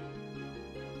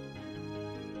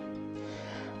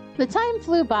 The time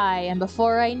flew by, and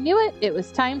before I knew it, it was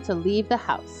time to leave the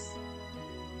house.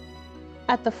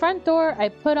 At the front door, I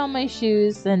put on my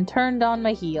shoes and turned on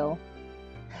my heel.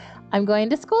 I'm going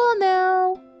to school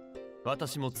now.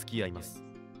 私も付き合います。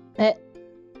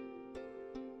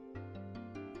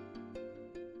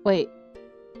Wait.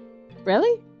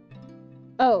 Really?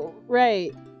 Oh,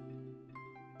 right.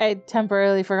 I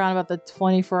temporarily forgot about the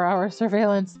 24-hour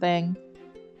surveillance thing.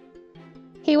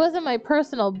 He wasn't my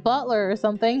personal butler or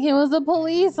something. He was a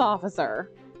police officer.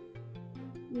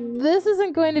 This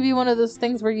isn't going to be one of those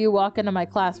things where you walk into my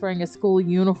class wearing a school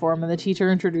uniform and the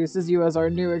teacher introduces you as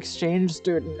our new exchange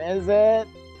student, is it?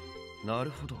 なる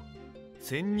ほど。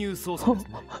潜入捜査です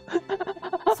ね。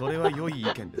それは良い意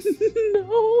見です。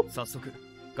No. 早速、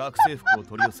学生服を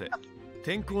取り寄せ、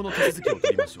転校の手続きを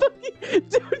取りましょう。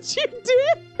Don't you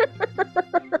dare!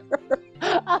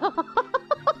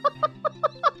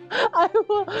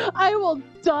 I will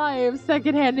die of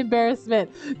secondhand embarrassment.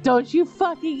 Don't you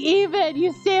fucking even!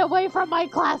 You stay away from my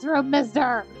classroom,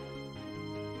 mister!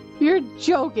 You're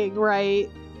joking, right?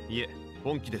 いえ、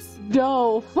本気です。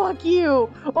No, fuck you!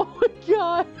 Oh my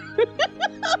god!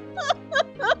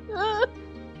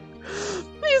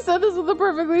 You said this with a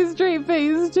perfectly straight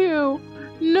face, too.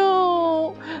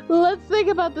 No! Let's think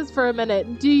about this for a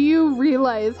minute. Do you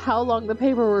realize how long the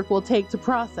paperwork will take to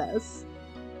process?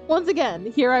 Once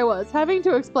again, here I was, having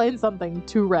to explain something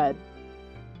to Red.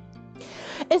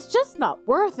 It's just not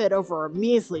worth it over a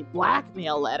measly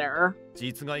blackmail letter.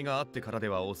 実害があってからで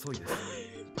は遅いです。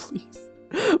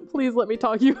Please let me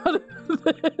talk you out of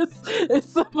this.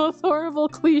 It's the most horrible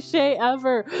cliche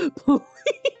ever. Please.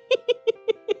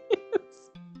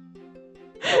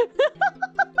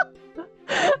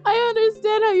 I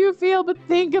understand how you feel, but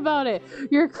think about it.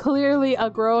 You're clearly a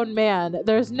grown man.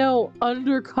 There's nothing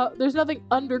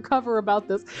undercover about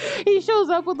this. He shows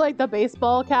up with like the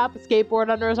baseball cap, a skateboard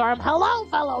under his arm. Hello,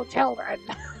 fellow children.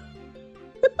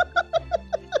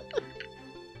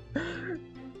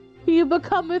 You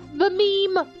becometh the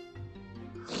meme.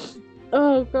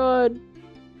 Oh god.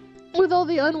 With all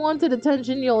the unwanted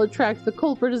attention you'll attract, the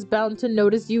culprit is bound to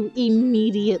notice you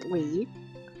immediately.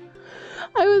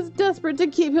 I was desperate to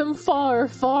keep him far,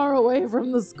 far away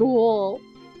from the school.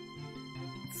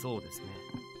 そうですね。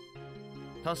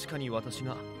確かに私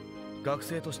が学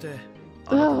生として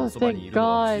あなたのそばにいるの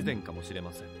は不自然かもしれ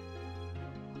ません。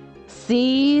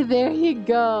See, there you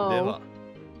で go. は、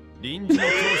臨時の教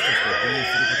師として赴任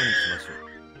することにしましょう。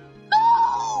No!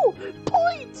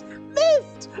 Point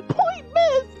missed! Point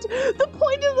missed! The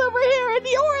point is over here and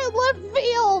you're in left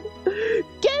field!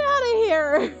 Get out of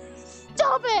here!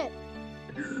 Stop it!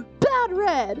 Bad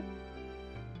red!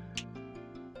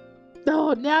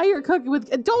 Oh, now you're cooking with...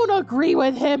 Don't agree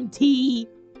with him, T!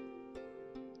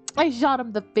 I shot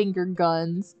him the finger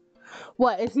guns.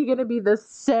 What, is he gonna be the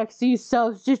sexy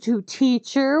substitute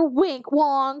teacher? Wink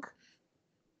wonk!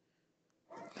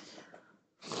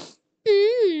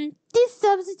 This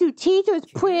substitute teacher is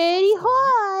pretty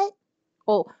hot.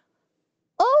 Oh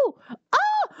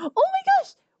my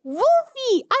gosh,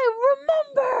 Wolfie, I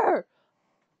remember.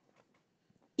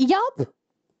 Yup.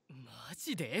 マ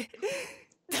ジで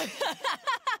あーすっ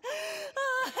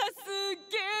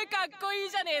げえかっこいい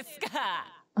じゃねえっすか。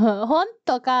本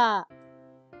当か。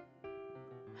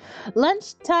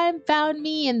Lunchtime found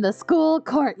me in the school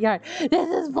courtyard. This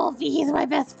is Wolfie. He's my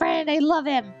best friend. I love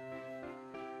him.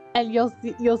 And you'll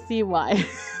see why.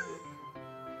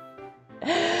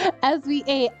 As we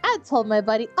ate, I told my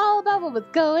buddy all about what was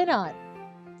going on.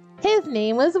 His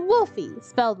name was Wolfie,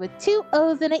 spelled with 2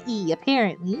 O's and an E,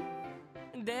 apparently.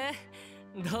 で、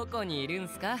どこにいるん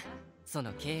すか？そ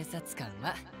の警察官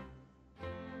は。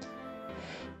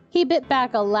He bit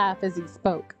back a laugh as he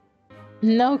spoke.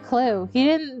 No clue. He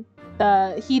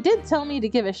did tell me to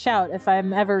give a shout if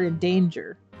I'm ever in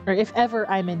danger. Or if ever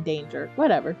I'm in danger.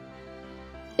 Whatever.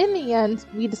 In the end,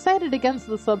 we decided against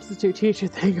the substitute teacher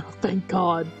thing. Oh, thank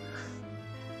God.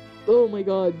 Oh my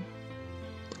God.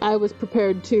 I was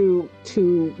prepared to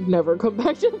never come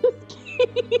back to this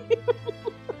game.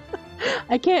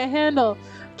 I can't handle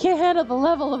the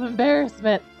level of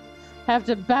embarrassment. Have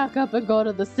to back up and go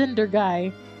to the Cinder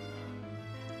guy.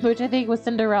 Which I think was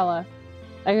Cinderella.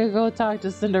 I could go talk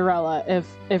to Cinderella if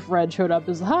Red showed up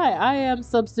as, hi, I am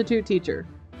substitute teacher.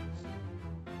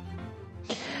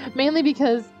 Mainly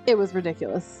because it was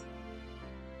ridiculous.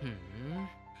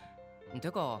 て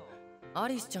か、ア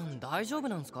リスちゃん大丈夫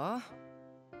なんすか？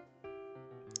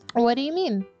 What do you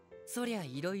mean? そりゃ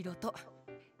いろいろと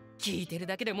聞いてる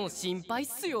だけでもう心配っ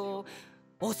すよ。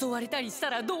襲われたりした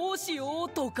らどうしよう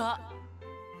とか。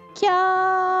キ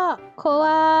ャー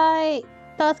怖い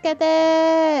助け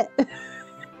て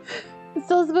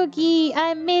So spooky!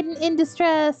 I'm maiden in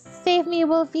distress! Save me,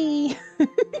 Wolfie!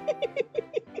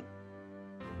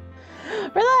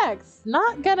 Relax!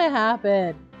 Not gonna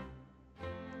happen!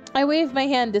 I waved my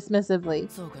hand dismissively.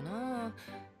 そうかな。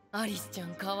アリスちゃ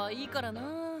ん可愛いからな。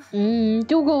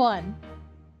Do go on.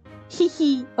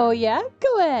 Hehe. Oh yeah?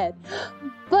 Go ahead.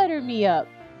 Butter me up.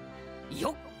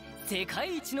 よっ世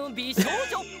界一の美少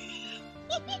女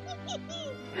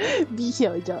美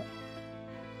少女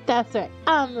That's right.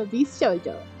 I'm a 美少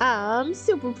女 I'm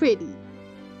super pretty.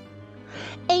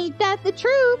 Ain't that the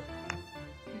truth?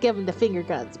 Give him the finger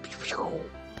guns.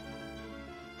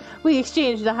 We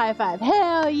exchanged a high five.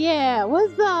 Hell yeah!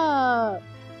 What's up?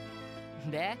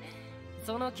 で、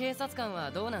その警察官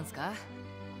はどうなんすか？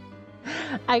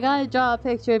 I gotta draw a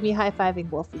picture of me high-fiving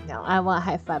Wolfie now. I want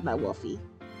to high-five my Wolfie.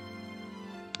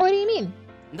 What do you mean?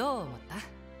 どう思った？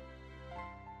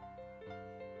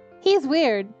 He's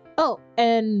weird. Oh,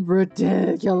 and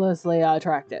ridiculously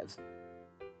attractive.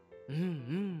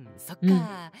 そっ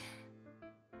か。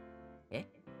え？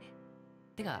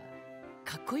てか、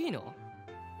かっこいいの？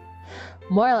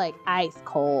 More like ice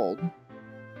cold.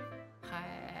 は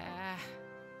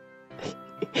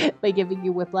By giving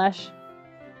you whiplash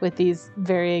with these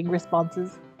varying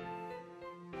responses.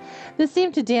 This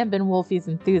seemed to dampen Wolfie's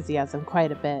enthusiasm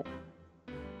quite a bit.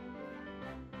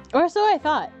 Or so I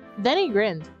thought. Then he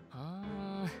grinned.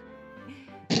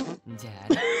 じゃあ、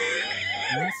も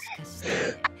しかして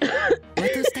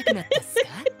落としたくなったっすか？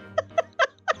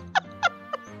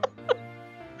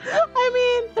 I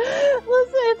mean,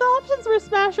 listen, if the options were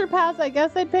Smash or Pass, I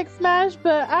guess I'd pick Smash,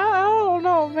 but I don't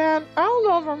know, man. I don't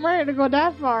know if I'm ready to go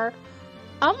that far.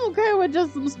 I'm okay with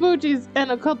just some smoochies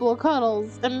and a couple of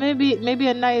cuddles, and maybe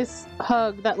a nice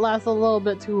hug that lasts a little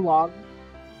bit too long.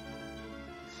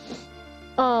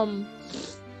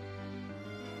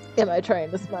 Am I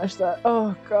trying to smash that?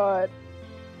 Oh god.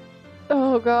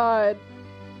 Oh god.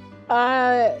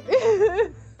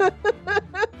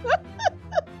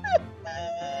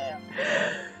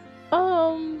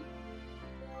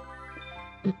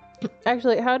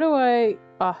 Actually, how do I...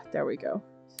 Ah, there we go.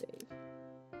 Save.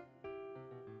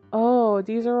 Oh,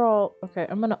 these are all... Okay,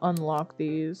 I'm gonna unlock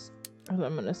these. And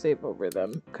I'm gonna save over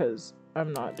them because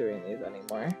I'm not doing these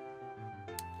anymore.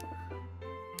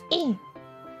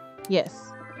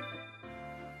 Yes.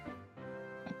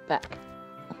 Back.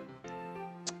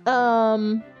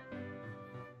 You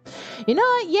know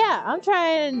what? Yeah, I'm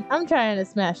trying to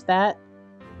smash that.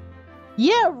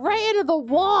 Yeah, right into the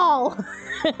wall.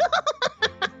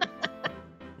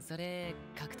 それ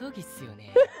格闘技っすよ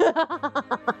ね。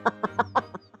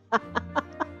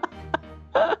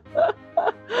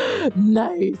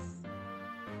Nice.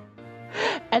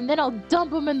 And then I'll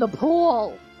dump him in the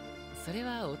pool. それ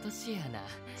は落とし穴。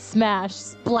Smash,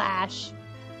 splash.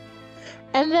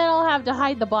 And then I'll have to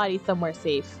hide the body somewhere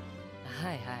safe.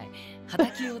 はいはい。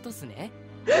叩き落とすね。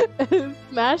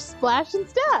Smash, splash, and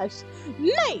stash.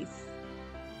 Nice.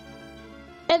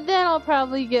 And then I'll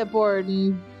probably get bored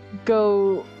and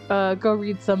go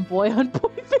read some Boy on Boy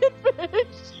fanfic.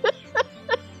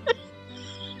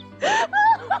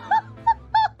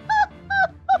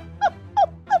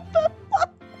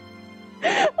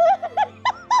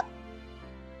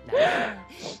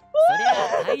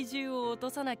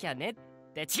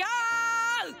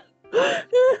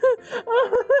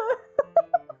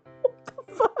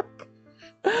 Fuck.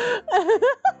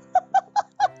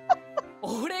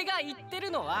 俺が言って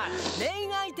るのは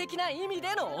恋愛的な意味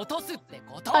での落とすって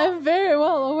こと。 I'm very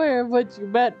well aware of what you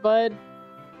meant, bud.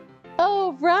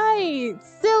 Oh, right.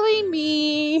 Silly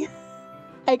me.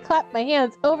 I clapped my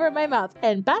hands over my mouth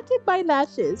and batted my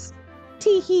lashes.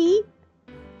 Tee-hee.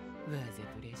 わぜ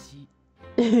と嬉しい。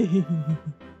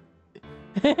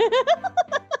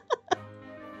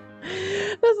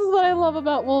This is what I love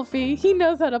about Wolfie. He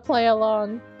knows how to play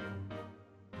along.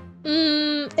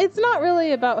 It's not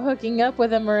really about hooking up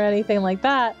with him or anything like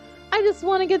that. I just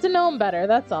want to get to know him better,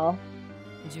 that's all.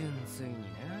 純粋に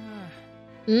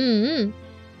な。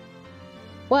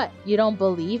What, you don't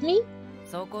believe me?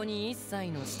 そこに一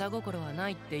切の下心はな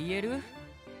いって言える？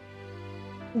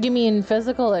 You mean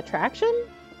physical attraction?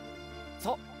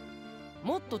 そう。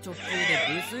もっと直球で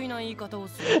無粋な言い方を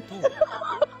すると、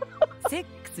セッ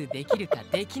クスできるか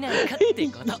できないかって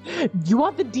こと。You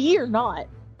want the D or not?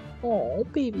 Oh,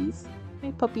 babies.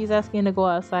 My puppy's asking to go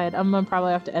outside. I'm gonna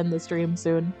probably have to end the stream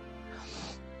soon.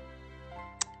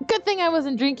 Good thing I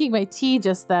wasn't drinking my tea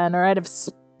just then, or I'd have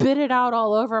spit it out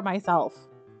all over myself.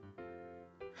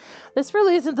 This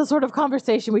really isn't the sort of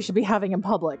conversation we should be having in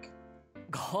public.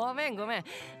 ごめんごめん。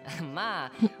ま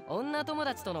あ、女友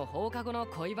達との放課後の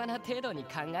恋バナ程度に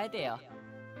考えてよ。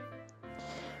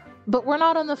But we're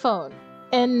not on the phone,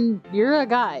 and you're a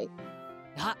guy.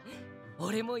 あ、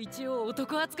俺も一応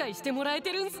男扱いしてもらえ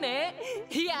てるんすね。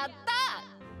やっ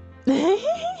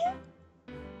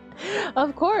た！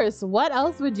 Of course, what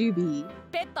else would you be?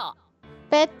 ペット。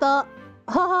ペット。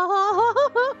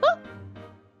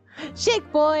Shake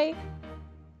boy.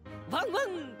 ワンワ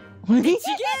ン。ちげえっ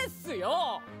す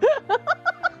よ。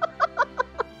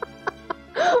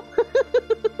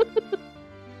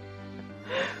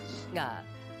が、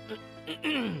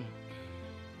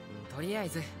とりあえ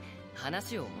ず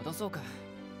話を戻そうか。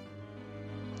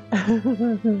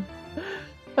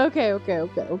Okay.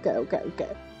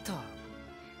 と、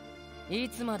い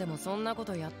つまでもそんなこ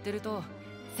とやってると、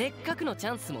せっかくのチ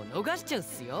ャンスも逃しちゃうっ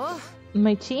すよ。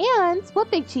My chance? What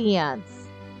big chance?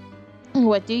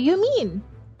 What do you mean?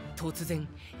 突然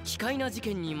奇怪な事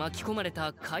件に巻き込まれ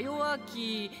たか弱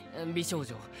き美少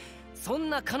女、そん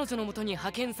な彼女のもとに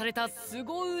派遣された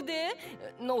凄腕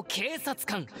の警察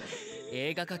官、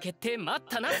映画化決定待っ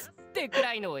たなってく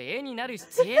らいの絵になるシ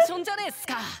チュエーションじゃねえっす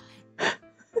か。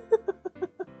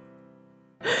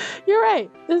You're right.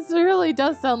 This really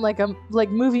does sound like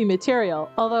movie material.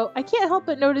 Although I can't help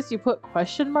but notice you put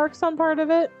question marks on part of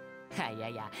it. いや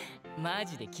いや、マ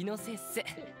ジで気のせいっす。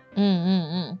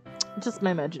Just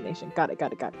my imagination. Got it.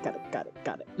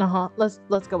 Uh-huh. Let's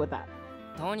go with that.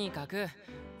 とにかく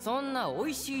そんな美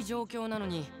味しい状況なの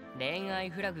に恋愛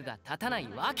フラグが立たない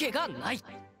わけがない。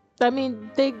I mean,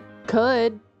 they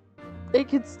could. It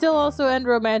could still also end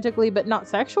romantically, but not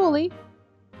sexually.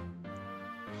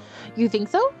 You think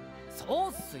so? そ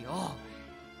うっすよ。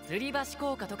吊り橋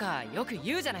効果とかよく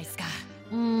言うじゃないっすか。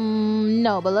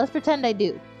No, but let's pretend I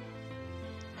do.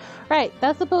 Right,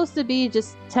 that's supposed to be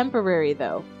just temporary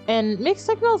though. And mixed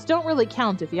signals don't really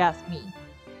count if you ask me.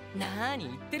 なーに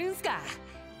言ってるんすか。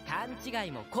勘違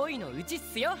いも恋のうちっ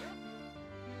すよ。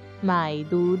My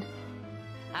dude.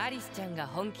 アリスちゃんが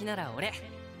本気なら俺、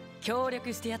協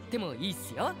力してやってもいいっ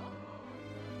すよ。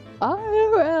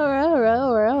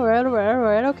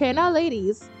Alright. Okay, now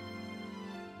ladies.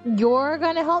 You're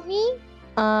gonna help me?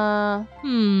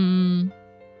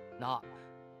 な、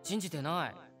信じてな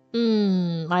い。I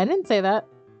didn't say that.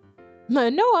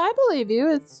 No, I believe you.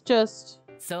 It's just...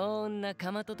 そんな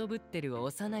かまととぶってる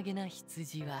幼げな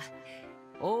羊は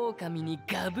狼に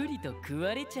ガブリと食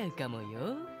われちゃうかも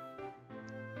よ。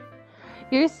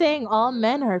 You're saying all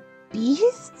men are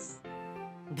beasts?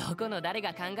 どこの誰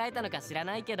が考えたのか知ら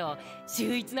ないけど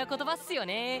秀逸な言葉っすよ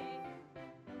ね。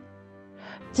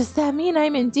 Does that mean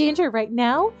I'm in danger right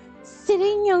now?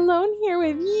 Sitting alone here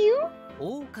with you?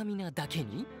 狼なだけ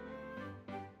に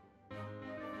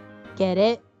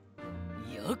Get it?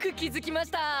 よく気づきまし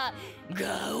た。ガ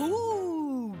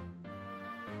オー。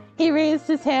 He raised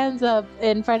his hands up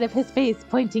in front of his face,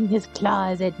 pointing his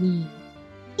claws at me.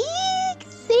 Eek!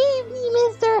 Save me,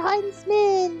 Mr.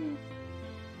 Huntsman!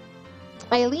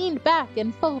 I leaned back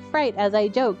in full fright as I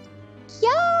joked,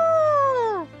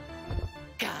 Kya!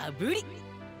 ガブリ。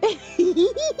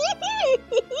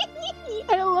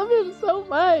 I love him so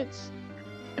much.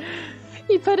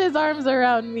 He put his arms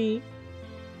around me.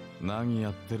 何や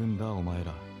ってるんだお前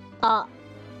ら。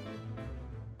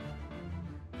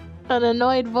 An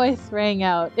annoyed voice rang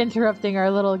out, interrupting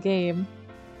our little game.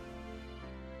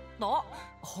 あ、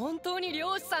本当に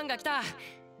漁師さんが来た。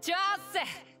チャーッセ。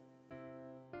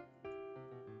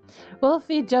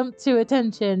 Wolfie jumped to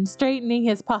attention, straightening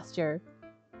his posture.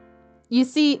 You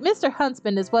see, Mr.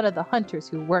 Huntsman is one of the hunters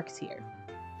who works here.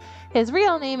 His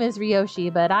real name is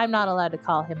Ryoshi, but I'm not allowed to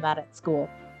call him that at school.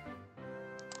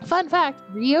 Fun fact,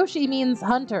 Ryoshi means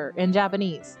hunter in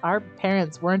Japanese. Our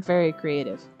parents weren't very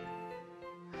creative.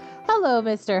 Hello,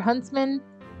 Mr. Huntsman.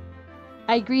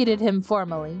 I greeted him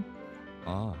formally.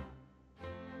 あ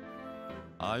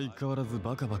あ。相変わらず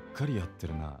バカばっかりやって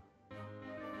るな。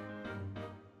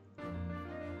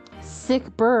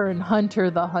 Sick burn, Hunter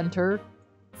the Hunter.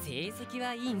 成績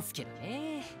はいいんすけど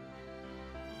ね。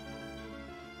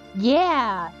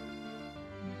 Yeah!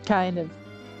 Kind of.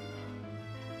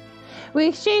 We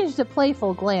exchanged a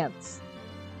playful glance.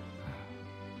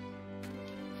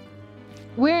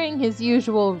 Wearing his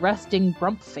usual resting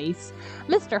grump face,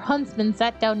 Mr. Huntsman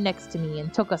sat down next to me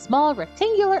and took a small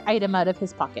rectangular item out of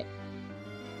his pocket.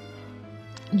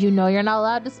 You know you're not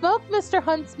allowed to smoke, Mr.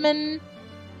 Huntsman.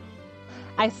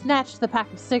 I snatched the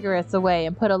pack of cigarettes away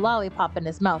and put a lollipop in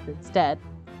his mouth instead.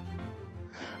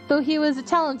 Though he was a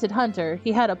talented hunter,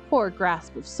 he had a poor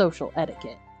grasp of social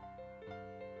etiquette.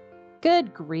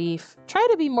 Good grief. Try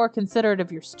to be more considerate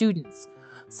of your students.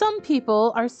 Some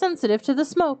people are sensitive to the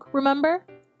smoke, remember?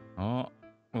 あ、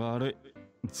悪い。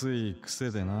つい癖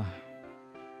でな。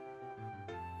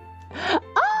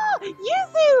 Oh!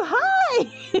 Yuzu, hi!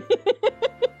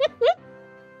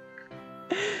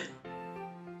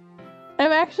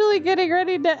 I'm actually getting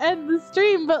ready to end the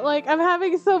stream, but like, I'm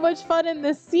having so much fun in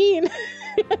this scene.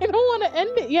 I don't want to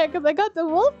end it yet because I got the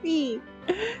Wolfie.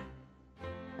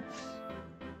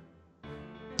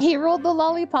 He rolled the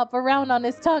lollipop around on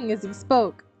his tongue as he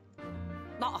spoke.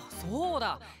 あ、そう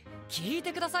だ。聞い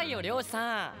てくださいよ、漁師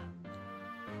さん。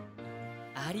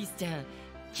アリスちゃん、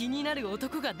気になる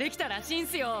男ができたらしいん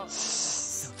すよ。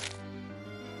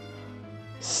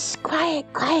 Quiet,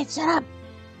 shut up.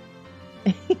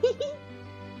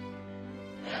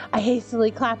 I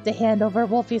hastily clapped a hand over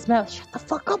Wolfie's mouth. Shut the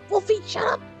fuck up, Wolfie, shut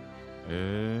up.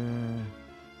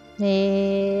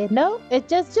 No, it's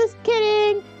just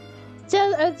kidding.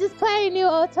 I was just playing a new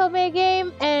Otome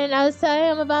game, and I was telling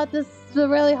him about the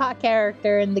really hot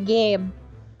character in the game.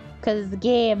 Cause the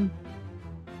game.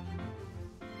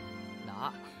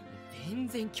 な、全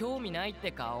然興味ないって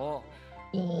顔。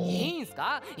いいんす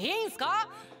か？いいんすか？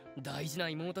大事な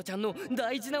妹ちゃんの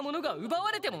大事なものが奪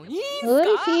われてもいいんすか？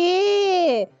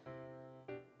 Wolfie!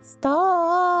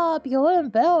 Stop! You're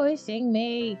embarrassing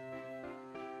me.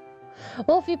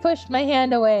 Wolfie pushed my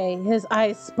hand away, his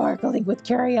eyes sparkling with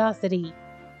curiosity.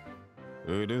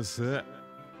 うるせえ。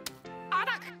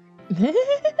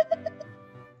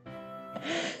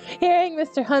 Hearing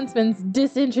Mr. Huntsman's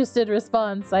disinterested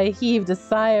response, I heaved a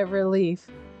sigh of relief.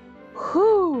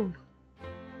 Whew.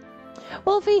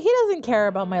 Wolfie, he doesn't care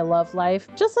about my love life,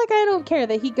 just like I don't care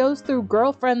that he goes through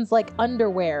girlfriends like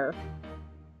underwear.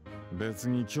 別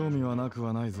に興味はなく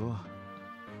はないぞ。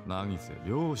何せ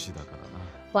漁師だからな。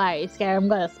 Why, you scared I'm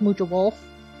gonna smooch a wolf?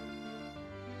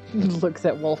 Looks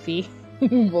at Wolfie.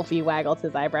 Wolfie waggled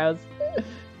his eyebrows.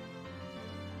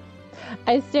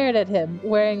 I stared at him,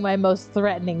 wearing my most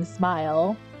threatening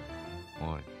smile.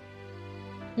 お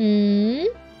い。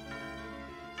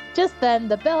 Just then,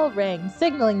 the bell rang,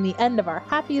 signaling the end of our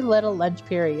happy little lunch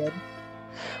period.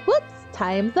 Whoops,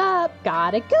 time's up,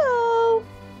 gotta go!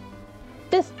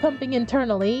 Fist pumping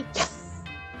internally, yes!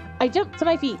 I jumped to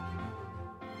my feet.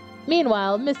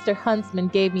 Meanwhile, Mr. Huntsman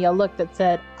gave me a look that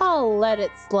said, I'll let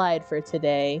it slide for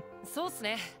today. そうっす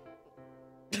ね。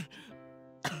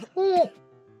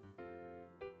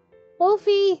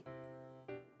 Wolfie!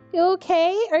 You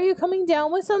okay? Are you coming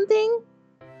down with something?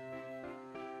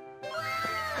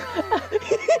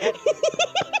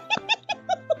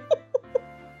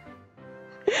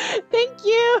 Thank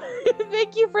you.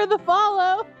 Thank you for the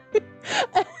follow.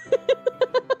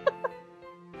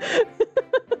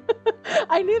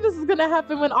 I knew this was going to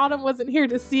happen when Autumn wasn't here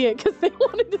to see it because they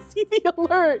wanted to see the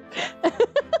alert.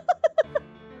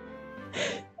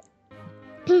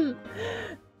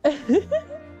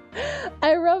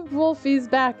 I rubbed Wolfie's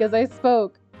back as I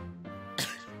spoke.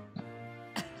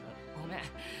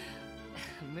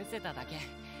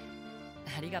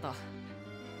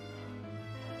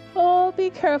 Oh, be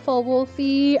careful,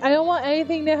 Wolfie. I don't want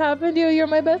anything to happen to you. You're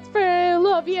my best friend. I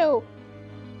love you.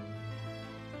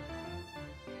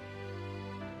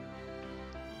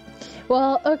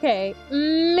 Well, okay.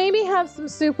 Maybe have some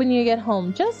soup when you get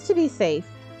home, just to be safe.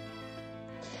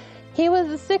 He was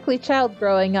a sickly child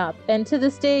growing up, and to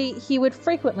this day, he would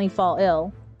frequently fall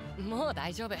ill.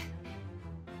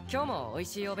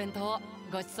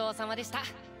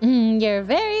 You're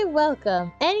very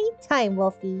welcome. Anytime,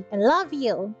 Wolfie. I love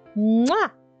you.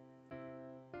 Mwah!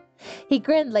 He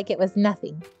grinned like it was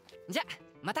nothing.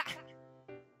 Mata.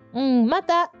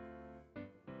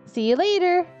 See you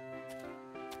later.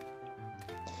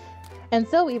 And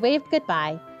so we waved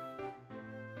goodbye.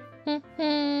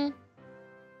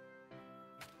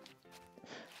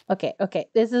 Okay.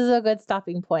 This is a good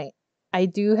stopping point. I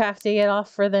do have to get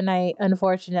off for the night,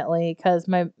 unfortunately, because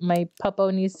my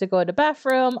puppo needs to go to the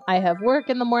bathroom. I have work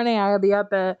in the morning. I'll be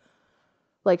up at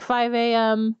like 5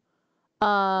 a.m.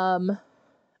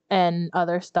 And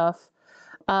other stuff.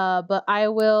 But I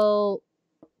will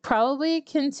probably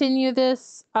continue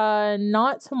this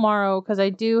not tomorrow, because I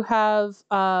do have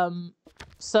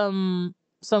some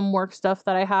work stuff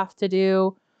that I have to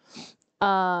do.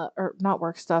 Or not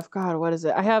work stuff. God, what is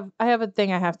it? I have a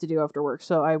thing I have to do after work,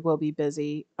 so I will be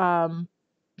busy.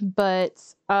 But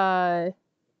I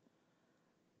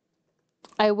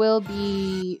will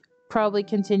be probably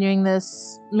continuing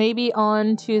this maybe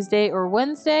on Tuesday or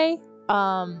Wednesday.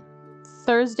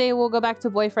 Thursday we'll go back to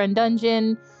Boyfriend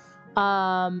Dungeon.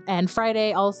 And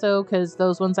Friday also, because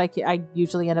those ones I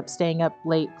usually end up staying up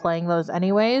late playing those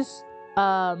anyways.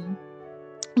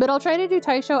 But I'll try to do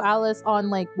Taisho Alice on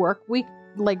work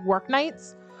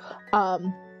nights.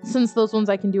 Since those ones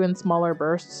I can do in smaller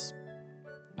bursts.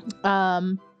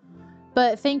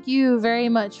 But thank you very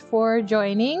much for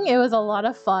joining. It was a lot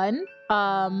of fun.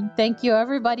 Thank you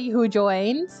everybody who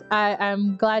joined.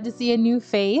 I'm glad to see a new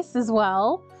face as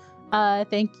well.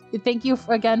 Thank you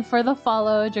again for the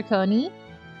follow, Draconi.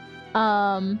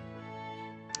 And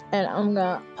I'm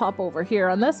gonna pop over here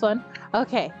on this one.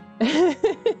 Okay.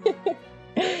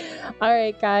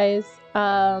 Alright guys,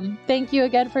 thank you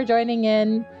again for joining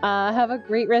in. Have a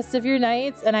great rest of your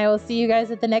nights, and I will see you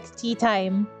guys at the next tea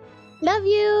time. Love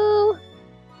you!